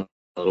in a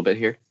little bit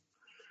here.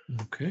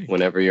 Okay.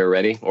 Whenever you're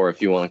ready, or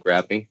if you want to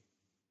grab me.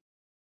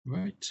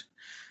 Right.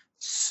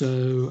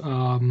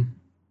 So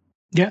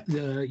Yeah,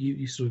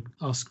 you sort of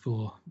ask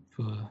for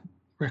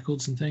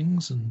records and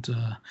things, and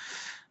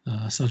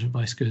Sergeant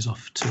Weiss goes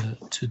off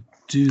to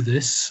do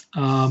this.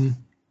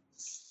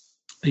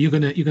 You're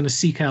gonna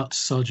seek out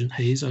Sergeant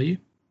Hayes, are you?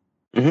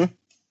 Mm-hmm.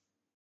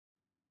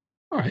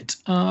 All right.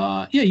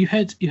 Yeah, you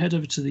head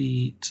over to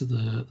the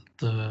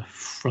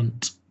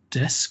front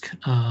desk.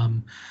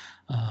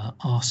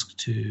 Ask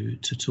to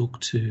talk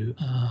to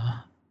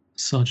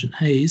Sergeant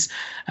Hayes.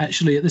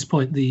 Actually, at this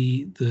point,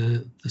 the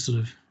sort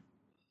of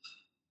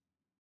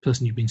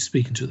person you've been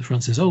speaking to at the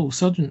front says, "Oh,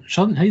 Sergeant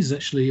Hayes is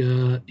actually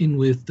in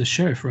with the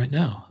sheriff right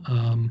now."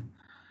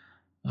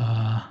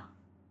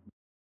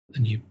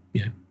 And you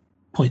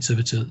points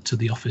over to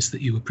the office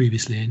that you were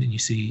previously in, and you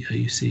see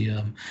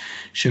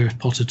Sheriff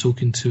Potter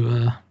talking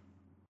to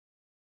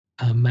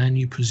a man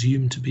you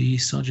presume to be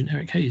Sergeant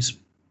Eric Hayes.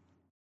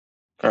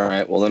 All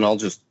right. Well, then I'll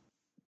just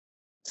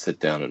sit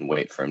down and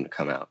wait for him to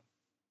come out.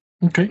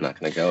 Okay. I'm not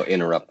going to go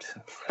interrupt.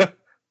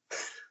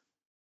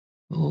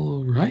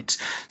 All right.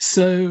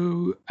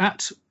 So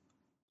after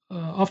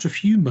a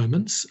few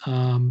moments,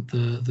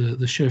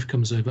 the sheriff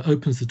comes over,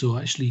 opens the door,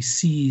 actually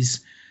sees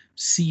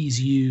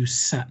you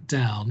sat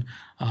down,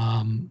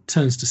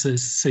 turns to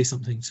say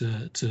something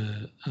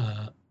to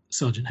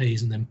Sergeant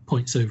Hayes, and then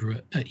points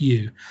over at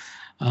you.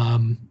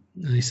 And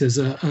he says,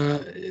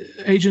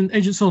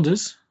 Agent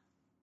Saunders.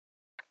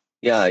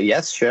 Yeah.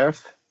 Yes,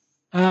 Sheriff.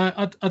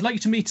 I'd like you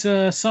to meet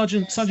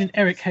Sergeant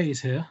Eric Hayes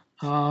here.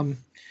 I'm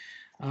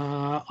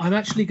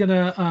actually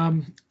gonna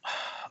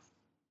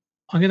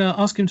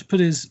ask him to put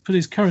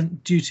his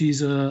current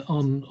duties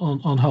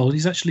on hold.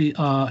 He's actually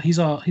he's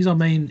our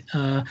main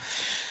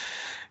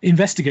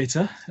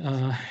investigator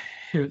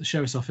here at the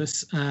sheriff's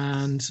office,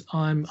 and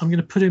I'm going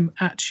to put him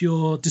at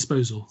your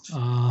disposal.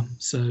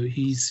 So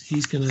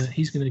he's gonna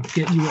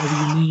get you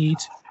whatever you need.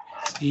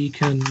 He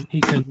can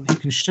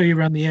show you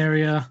around the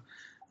area.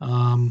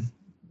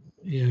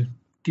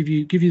 Give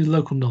you the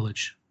local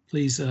knowledge.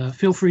 Please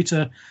feel free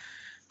to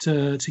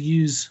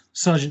use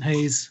Sergeant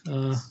Hayes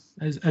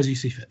as you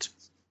see fit.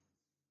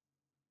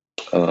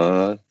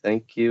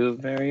 Thank you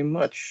very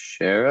much,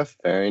 Sheriff.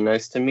 Very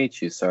nice to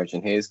meet you,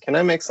 Sergeant Hayes. Can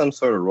I make some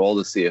sort of roll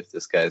to see if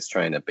this guy's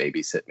trying to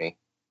babysit me?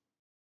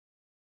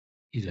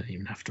 You don't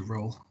even have to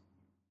roll.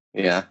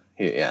 Yeah,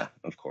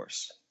 of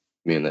course.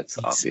 I mean, that's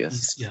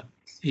obvious.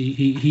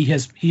 He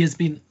has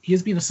been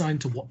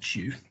assigned to watch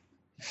you.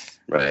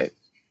 Right.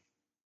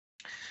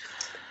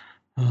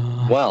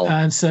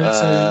 And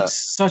so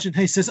Sergeant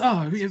Hayes says,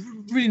 "Oh,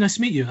 really nice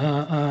to meet you,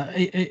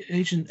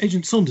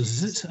 Agent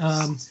Saunders, is it?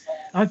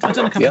 I've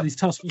done a couple of these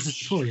task forces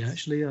before, yeah,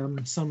 actually,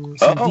 some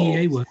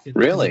DEA work in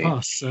the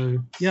past.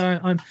 So yeah,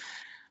 I know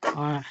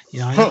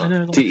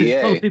a lot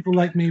of people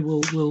like me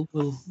will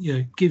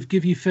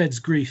give you feds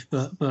grief,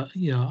 but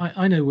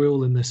I know we're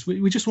all in this.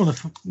 We just want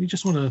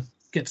to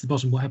get to the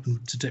bottom of what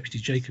happened to Deputy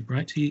Jacob,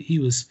 right? He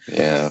was.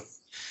 Yeah,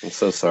 I'm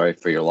so sorry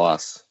for your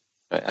loss.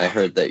 I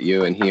heard that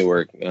you and he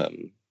were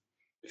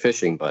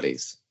fishing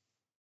buddies.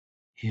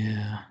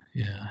 Yeah,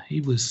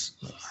 he was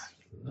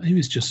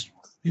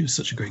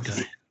such a great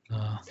guy.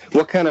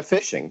 What kind of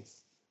fishing?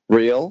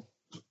 Reel?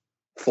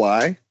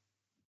 Fly?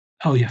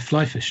 Oh yeah,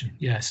 fly fishing.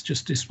 Yeah,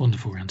 it's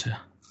wonderful around here.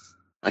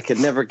 I could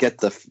never get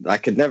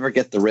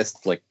the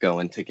wrist flick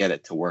going to get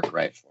it to work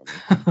right for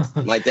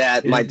me. My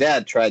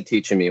dad tried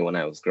teaching me when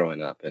I was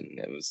growing up, and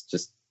it was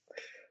just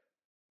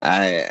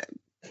it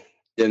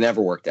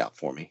never worked out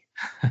for me.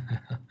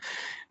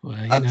 Well,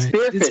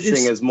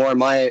 spearfishing is more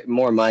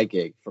my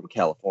gig from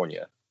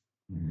California.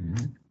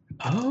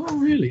 Oh,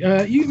 really?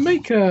 You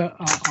make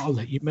I'll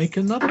let you make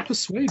another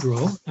persuade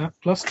roll at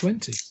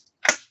 +20.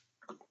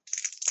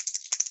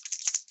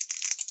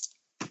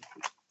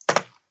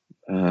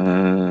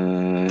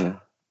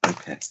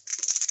 Okay.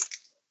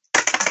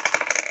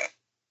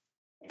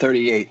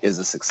 38 is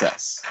a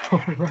success.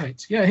 All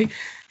right. Yeah,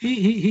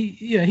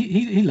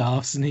 he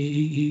laughs, and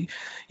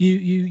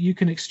you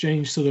can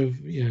exchange sort of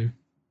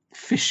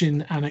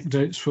fishing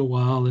anecdotes for a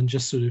while, and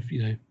just sort of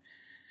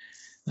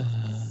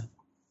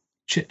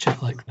chit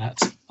chat like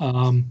that.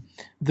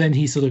 Then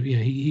he sort of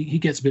he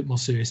gets a bit more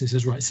serious and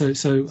says, right, so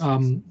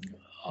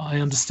I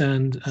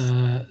understand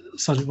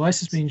Sergeant Weiss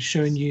has been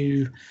showing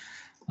you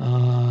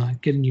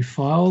getting you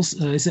files.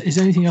 Is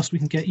there anything else we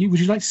can get you? Would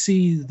you like to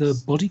see the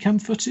body cam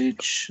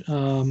footage?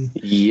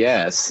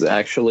 Yes,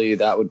 actually,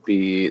 that would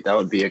be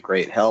a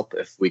great help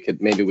if we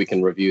could. Maybe we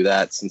can review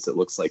that, since it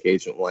looks like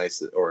Agent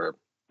Weiss or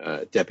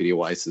Deputy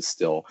Weiss is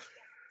still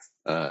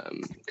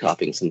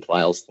copying some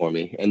files for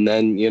me. And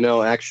then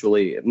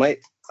actually,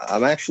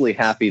 I'm actually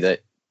happy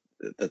that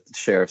the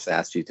sheriff's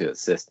asked you to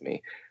assist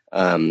me,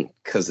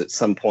 because at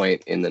some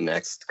point in the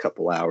next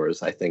couple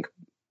hours, I think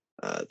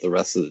the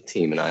rest of the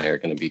team and I are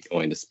going to be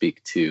going to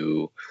speak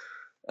to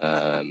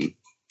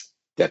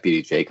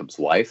Deputy Jacob's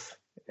wife,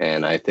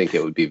 and I think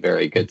it would be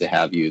very good to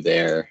have you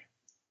there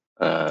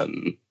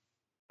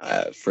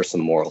for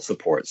some moral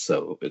support,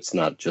 so it's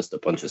not just a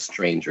bunch of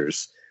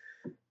strangers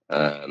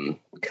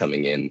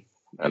coming in.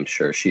 I'm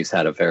sure she's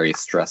had a very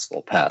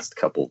stressful past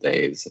couple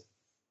days.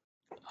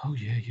 Oh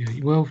yeah.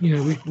 Well,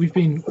 we've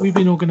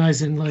been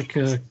organising like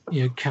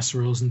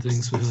casseroles and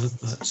things for her,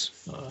 but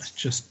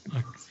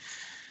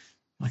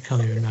I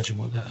can't even imagine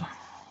what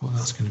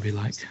that's going to be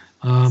like.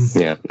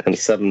 Yeah, and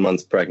 7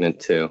 months pregnant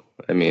too.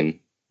 I mean,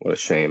 what a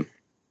shame.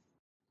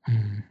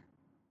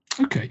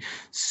 Okay,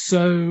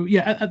 so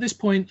at this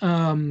point,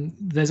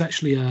 there's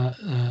actually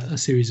a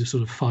series of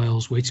sort of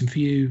files waiting for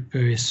you,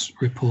 various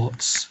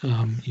reports.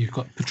 You've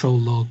got patrol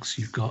logs,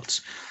 you've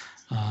got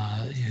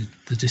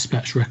the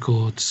dispatch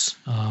records.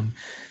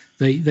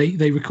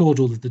 They record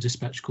all of the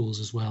dispatch calls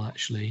as well,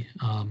 actually.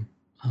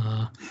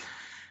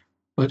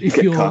 But if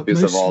get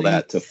copies of all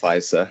that to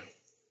FISA,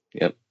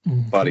 yep,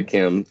 body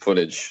cam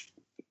footage.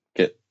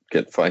 Get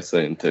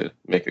FISA in to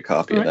make a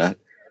copy of that.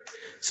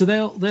 So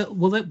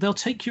they'll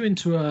take you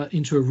into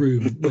a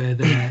room where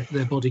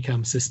their body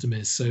cam system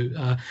is. So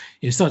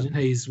Sergeant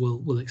Hayes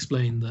will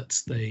explain that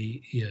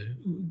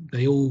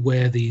they all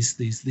wear these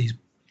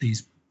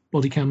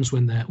body cams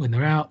when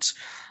they're out,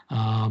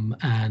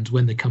 and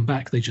when they come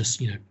back they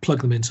just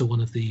plug them into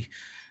one of the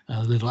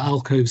little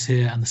alcoves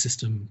here, and the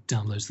system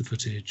downloads the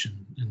footage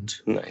and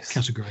nice.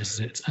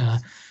 Categorizes it.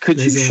 Could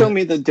you show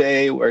me the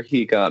day where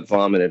he got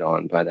vomited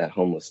on by that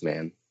homeless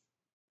man?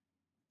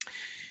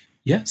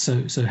 Yeah,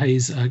 so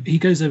Hayes he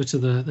goes over to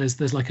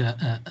there's like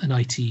an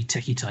IT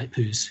techie type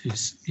who's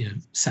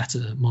sat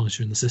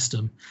monitoring the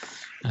system,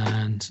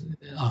 and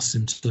asks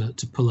him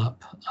to pull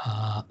up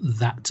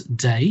that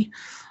day.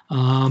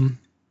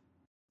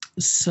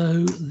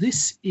 So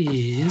this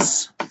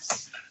is,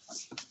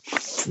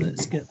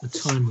 let's get the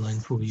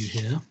timeline for you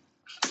here.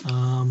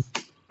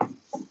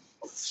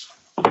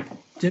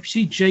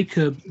 Deputy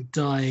Jacob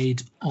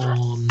died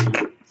on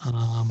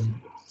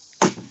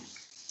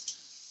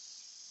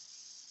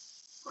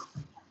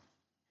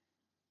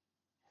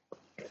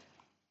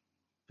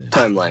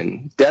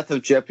timeline. Death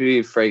of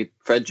Deputy Fred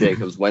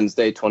Jacobs,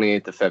 Wednesday,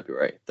 28th of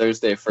February.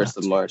 Thursday, 1st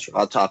of March,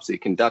 autopsy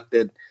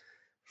conducted.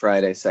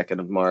 Friday, 2nd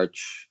of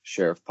March,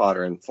 Sheriff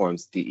Potter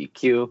informs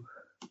DEQ.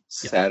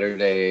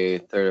 Saturday,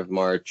 3rd of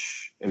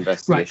March,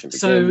 investigation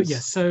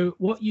begins. So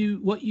what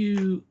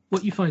you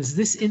find is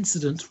this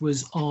incident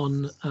was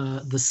on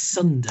the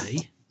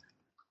Sunday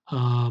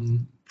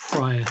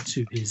prior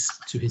to his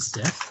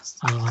death.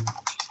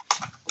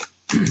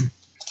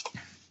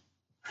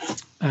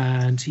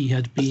 And he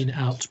had been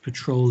out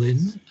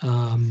patrolling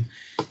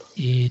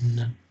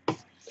in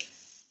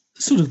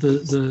sort of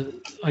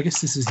the I guess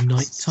this is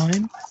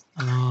nighttime.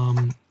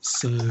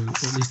 So or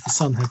at least the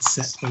sun had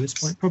set by this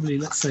point. Probably,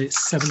 let's say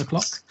it's 7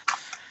 o'clock.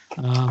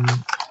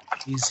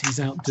 He's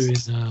out doing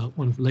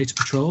one of the later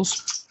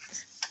patrols,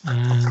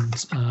 and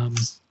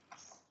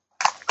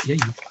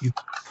you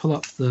pull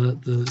up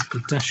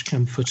the dash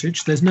cam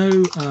footage. There's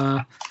no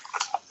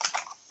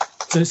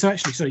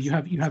so you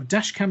have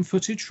dash cam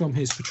footage from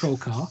his patrol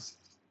car,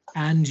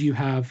 and you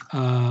have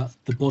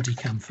the body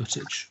cam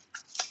footage.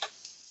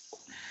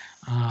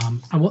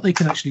 And what they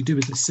can actually do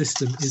with this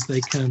system is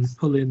they can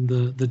pull in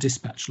the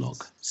dispatch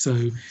log.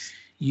 So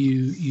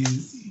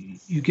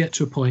you get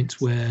to a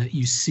point where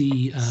you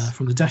see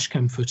from the dash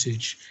cam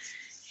footage,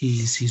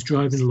 he's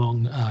driving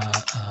along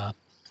a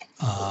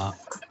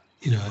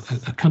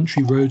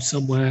country road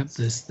somewhere.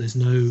 There's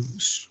no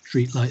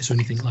street lights or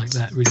anything like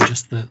that. Really,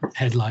 just the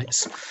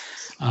headlights.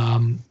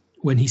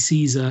 When he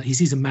sees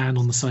a man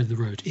on the side of the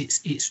road,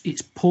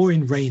 it's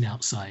pouring rain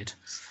outside.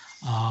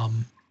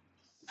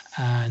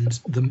 And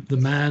the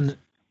man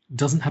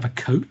doesn't have a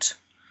coat,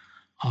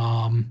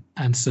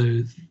 and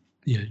so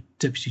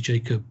Deputy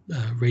Jacob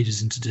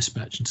rages into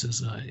dispatch and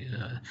says,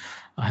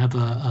 "I have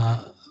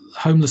a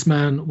homeless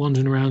man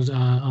wandering around.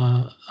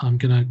 I'm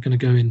gonna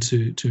go in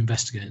to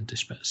investigate." And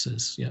dispatch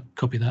says, "Yeah,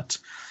 copy that."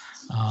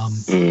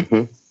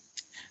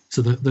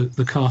 So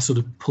the car sort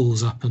of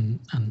pulls up and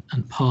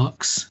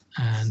parks,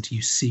 and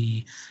you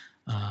see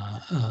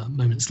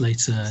moments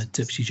later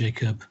Deputy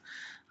Jacob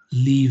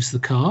leaves the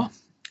car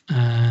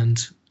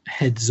and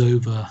heads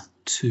over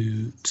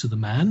to the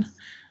man.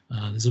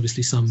 There's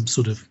obviously some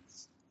sort of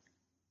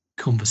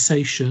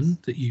conversation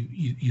that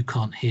you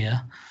can't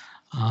hear.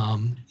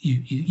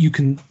 You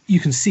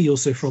can see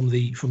also from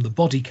the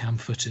body cam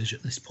footage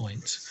at this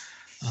point.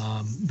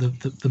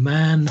 The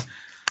man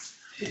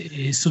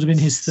is sort of in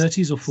his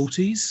 30s or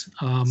 40s.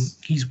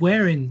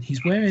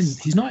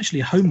 He's not actually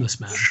a homeless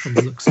man from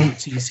the looks of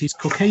it. He's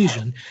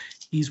Caucasian.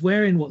 He's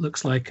wearing what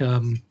looks like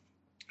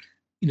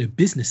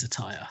business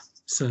attire.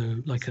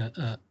 So like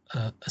a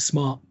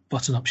smart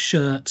button-up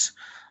shirt.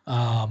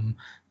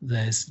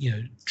 There's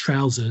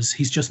trousers.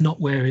 He's just not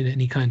wearing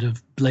any kind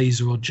of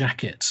blazer or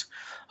jacket.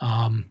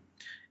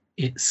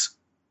 It's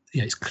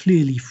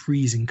clearly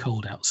freezing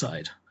cold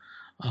outside,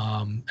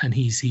 and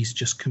he's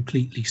just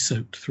completely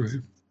soaked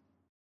through.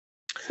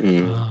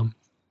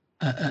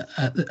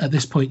 At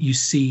this point, you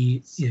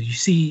see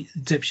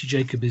Deputy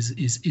Jacob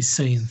is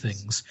saying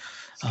things,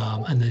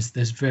 and there's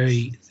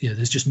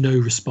just no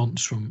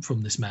response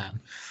from this man.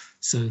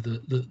 So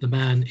the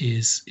man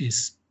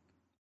is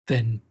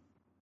then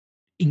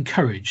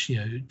encouraged.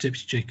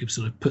 Deputy Jacob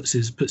sort of puts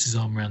his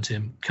arm around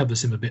him,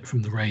 covers him a bit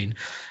from the rain,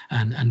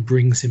 and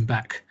brings him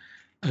back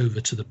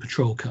over to the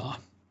patrol car.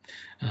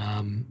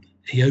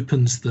 He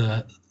opens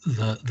the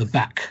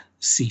back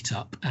seat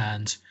up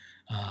and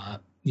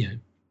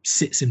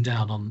sits him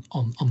down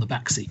on the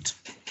back seat.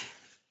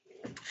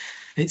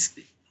 It's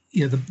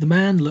the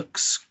man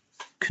looks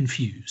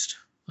confused.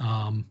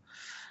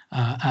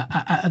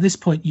 At this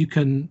point, you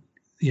can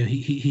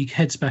he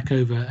heads back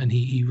over and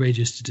he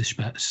radios to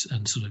dispatch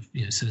and sort of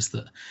says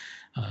that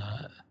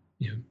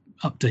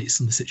updates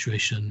on the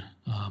situation.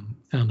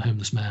 Found a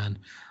homeless man.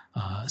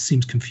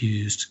 Seems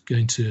confused.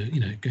 Going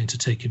to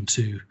take him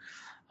to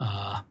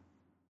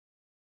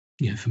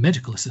for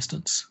medical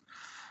assistance.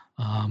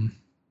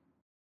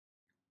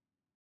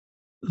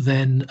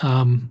 Then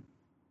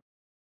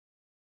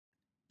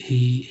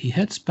he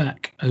heads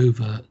back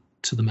over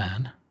to the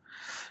man.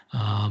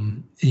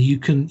 You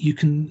can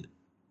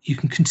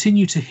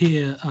continue to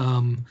hear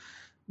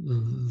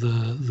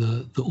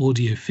the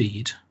audio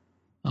feed,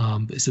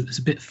 but it's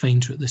a bit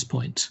fainter at this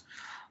point.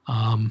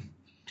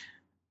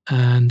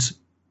 And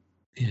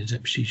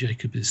Deputy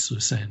Jacob is sort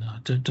of saying,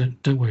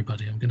 "Don't worry,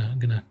 buddy. I'm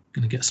gonna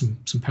get some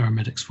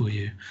paramedics for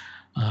you."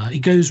 He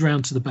goes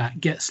round to the back,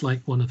 gets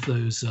like one of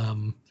those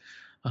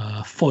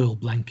foil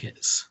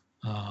blankets,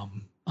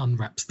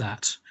 unwraps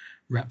that,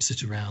 wraps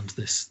it around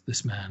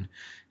this man.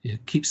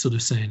 Keeps sort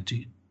of saying, "Do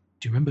you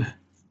remember?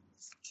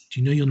 Do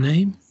you know your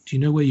name? Do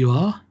you know where you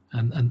are?"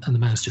 And the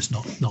man's just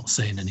not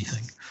saying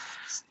anything.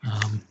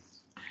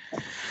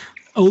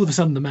 All of a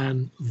sudden, the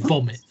man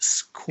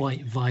vomits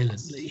quite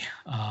violently,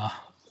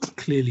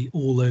 clearly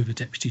all over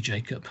Deputy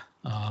Jacob.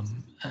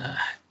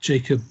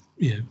 Jacob,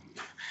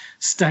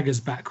 staggers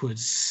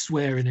backwards,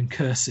 swearing and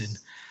cursing,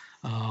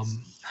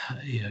 effing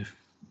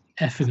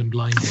and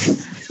blinding.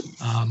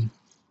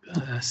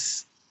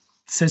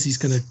 Says he's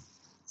going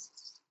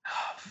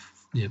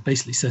to,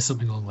 basically says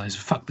something along the lines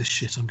of "fuck this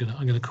shit. I'm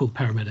gonna call the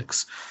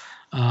paramedics."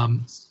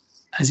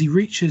 As he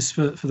reaches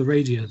for the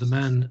radio, the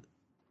man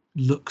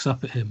looks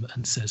up at him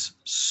and says,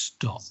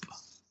 "Stop."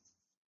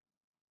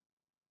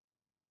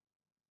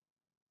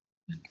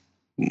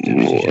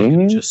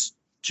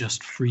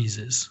 Just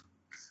freezes.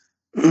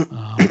 And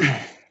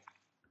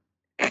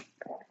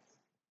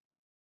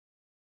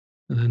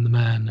then the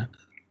man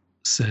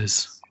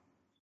says,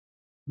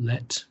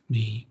 "Let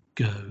me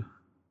go."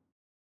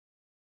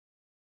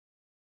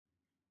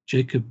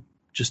 Jacob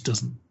just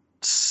doesn't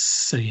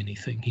say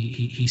anything.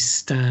 He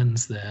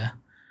stands there.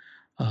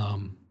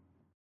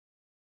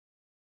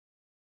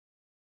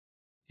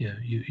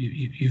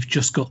 You've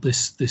just got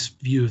this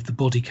view of the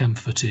body cam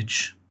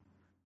footage,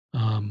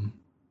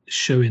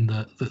 showing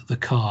the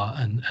car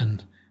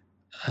and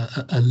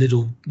a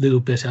little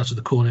bit out of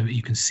the corner, but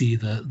you can see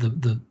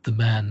the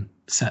man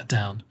sat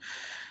down,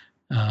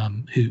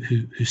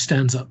 who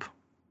stands up,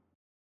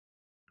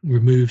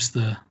 removes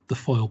the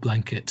foil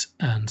blanket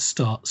and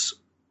starts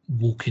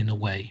walking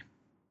away.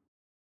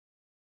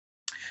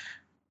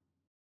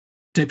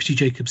 Deputy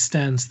Jacob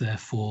stands there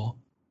for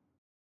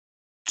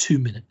 2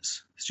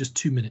 minutes. It's just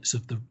 2 minutes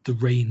of the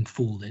rain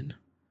falling,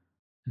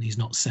 and he's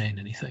not saying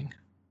anything.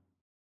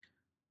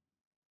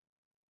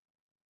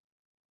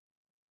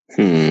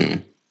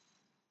 And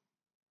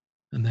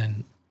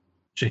then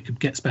Jacob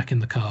gets back in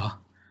the car,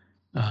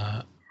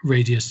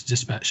 radios to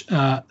dispatch.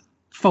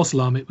 False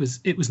alarm. It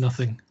was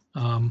nothing.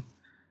 Coming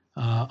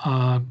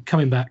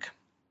back,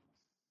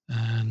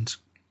 and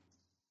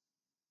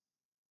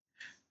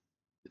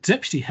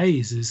Deputy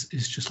Hayes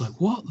is just like,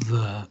 what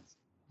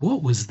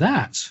was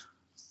that?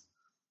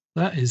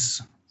 That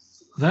is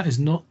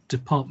not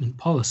department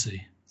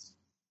policy.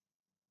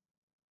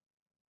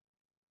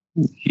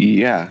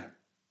 Yeah.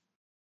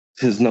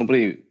 Had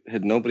nobody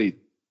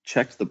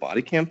checked the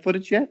body cam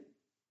footage yet?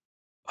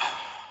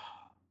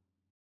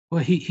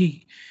 Well,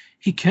 he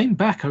came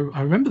back.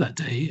 I remember that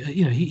day.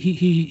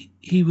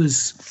 He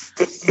was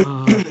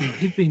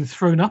he'd been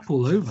thrown up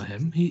all over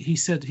him. He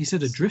said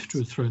a drifter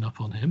had thrown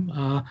up on him.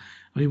 I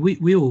mean,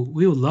 we all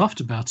laughed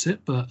about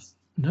it, but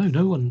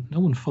no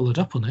one followed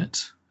up on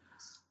it.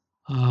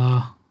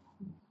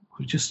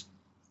 We just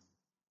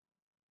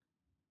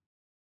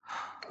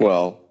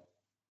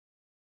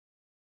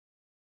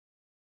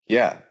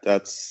yeah,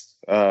 that's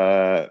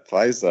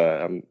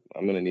Faiza.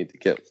 I'm gonna need to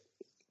get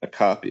a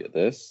copy of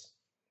this.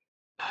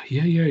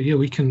 Yeah.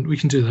 We can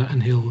do that,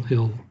 and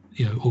he'll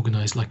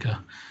organize like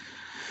a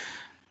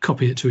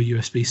copy it to a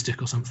USB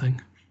stick or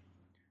something.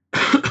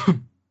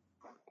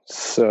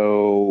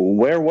 So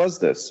where was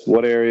this?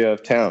 What area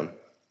of town?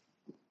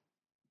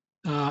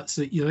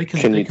 So they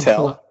can. Can you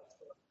tell?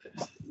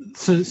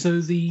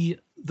 So the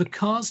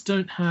cars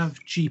don't have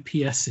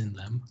GPS in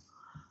them,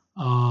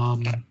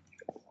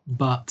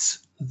 but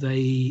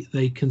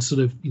they can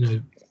sort of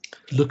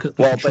look at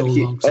the control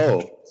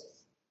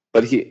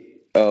logs.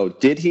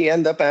 Did he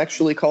end up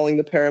actually calling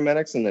the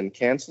paramedics and then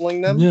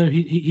canceling them? No,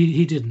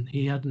 he didn't.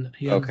 He hadn't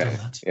done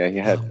that. Yeah, he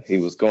had. He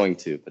was going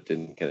to, but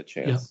didn't get a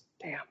chance.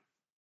 Yeah.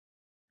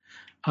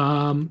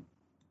 Damn.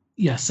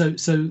 Yeah.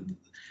 So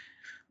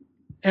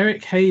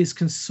Eric Hayes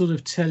can sort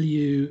of tell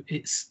you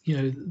it's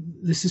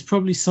this is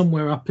probably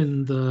somewhere up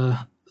in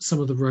some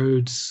of the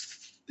roads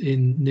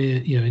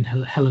in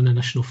Helena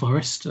National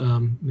Forest.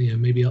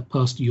 Maybe up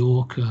past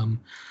York,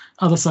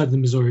 other side of the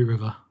Missouri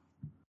River.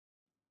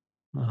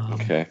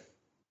 Okay.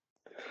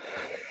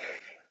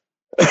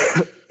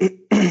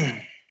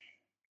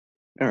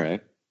 All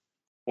right.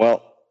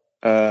 Well,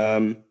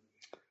 I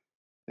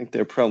think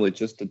they're probably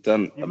just You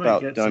about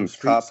might get some done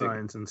street copying.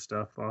 signs and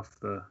stuff off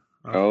the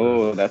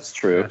That's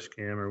true. dash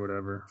cam or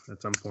whatever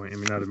at some point. I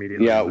mean, not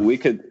immediately. Yeah, but-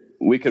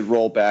 we could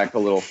roll back a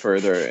little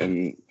further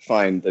and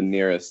find the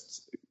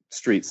nearest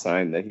street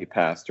sign that he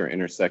passed, or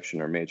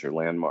intersection or major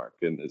landmark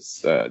in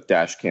his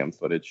dash cam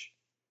footage.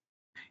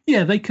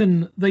 Yeah, they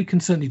can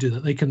certainly do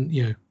that. They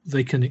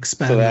can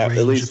expand So the that range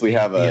at least of we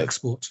have the a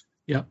export.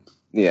 Yep.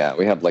 Yeah,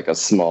 we have like a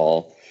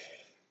small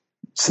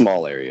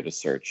area to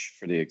search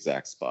for the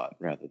exact spot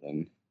rather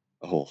than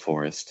the whole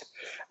forest.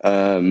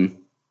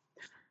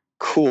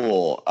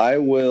 Cool. I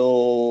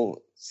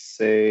will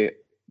say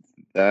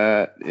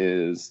that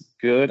is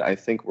good. I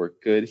think we're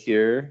good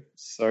here,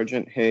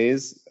 Sergeant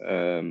Hayes.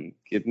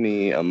 Give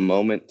me a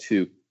moment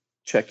to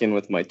check in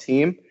with my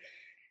team,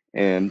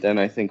 and then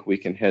I think we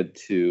can head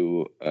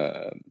to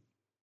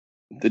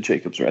the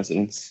Jacobs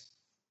residence.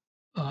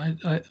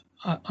 I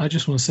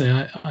just want to say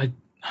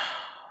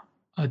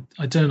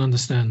I don't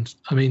understand.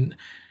 I mean,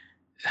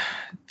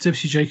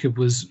 Deputy Jacob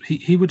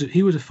he would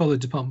have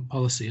followed department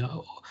policy.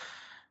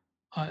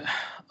 I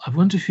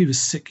wonder if he was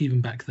sick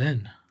even back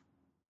then.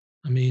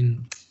 I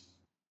mean,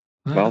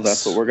 Well,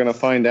 that's what we're gonna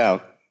find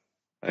out.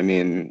 I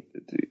mean,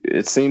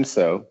 it seems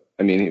so.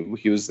 I mean,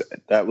 he was.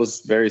 That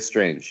was very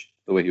strange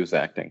the way he was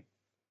acting.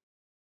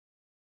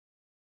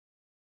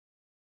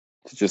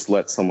 To just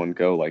let someone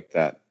go like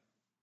that.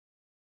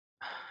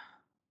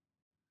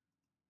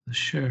 The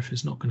sheriff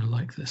is not going to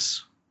like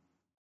this.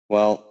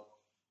 Well,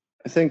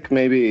 I think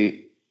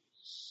maybe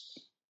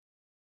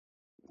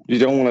you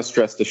don't want to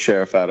stress the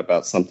sheriff out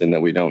about something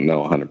that we don't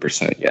know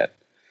 100% yet.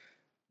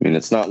 I mean,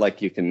 it's not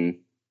like you can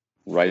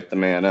write the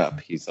man up.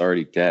 He's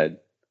already dead.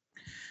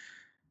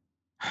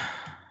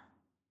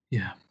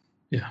 Yeah.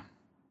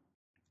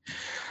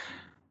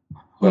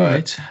 But, all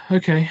right.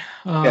 Okay.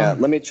 Yeah.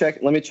 Let me check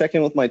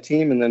in with my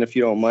team, and then if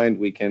you don't mind,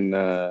 we can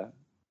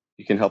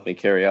you can help me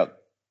carry out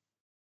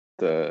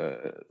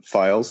the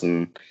files,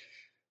 and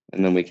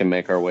then we can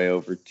make our way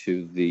over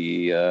to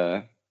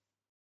the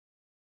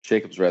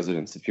Jacobs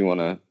residence. If you want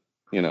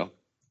to,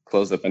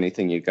 close up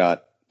anything you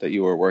got that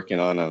you were working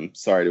on. I'm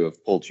sorry to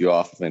have pulled you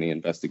off of any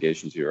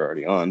investigations you're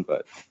already on,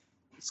 but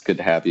it's good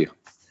to have you.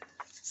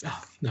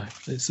 Oh, no,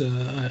 it's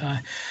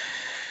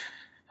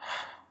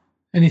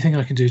anything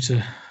I can do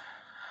to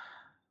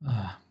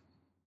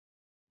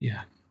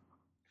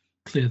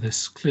clear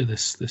this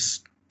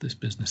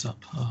business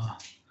up.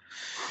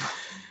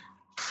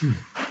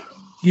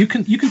 You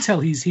can tell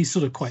he's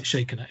sort of quite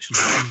shaken, actually.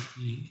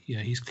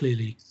 He's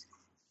clearly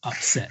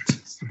upset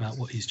about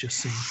what he's just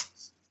seen.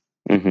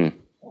 Mm-hmm.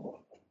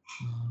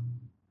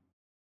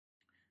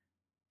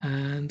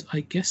 And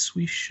I guess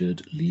we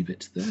should leave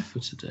it there for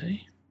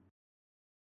today.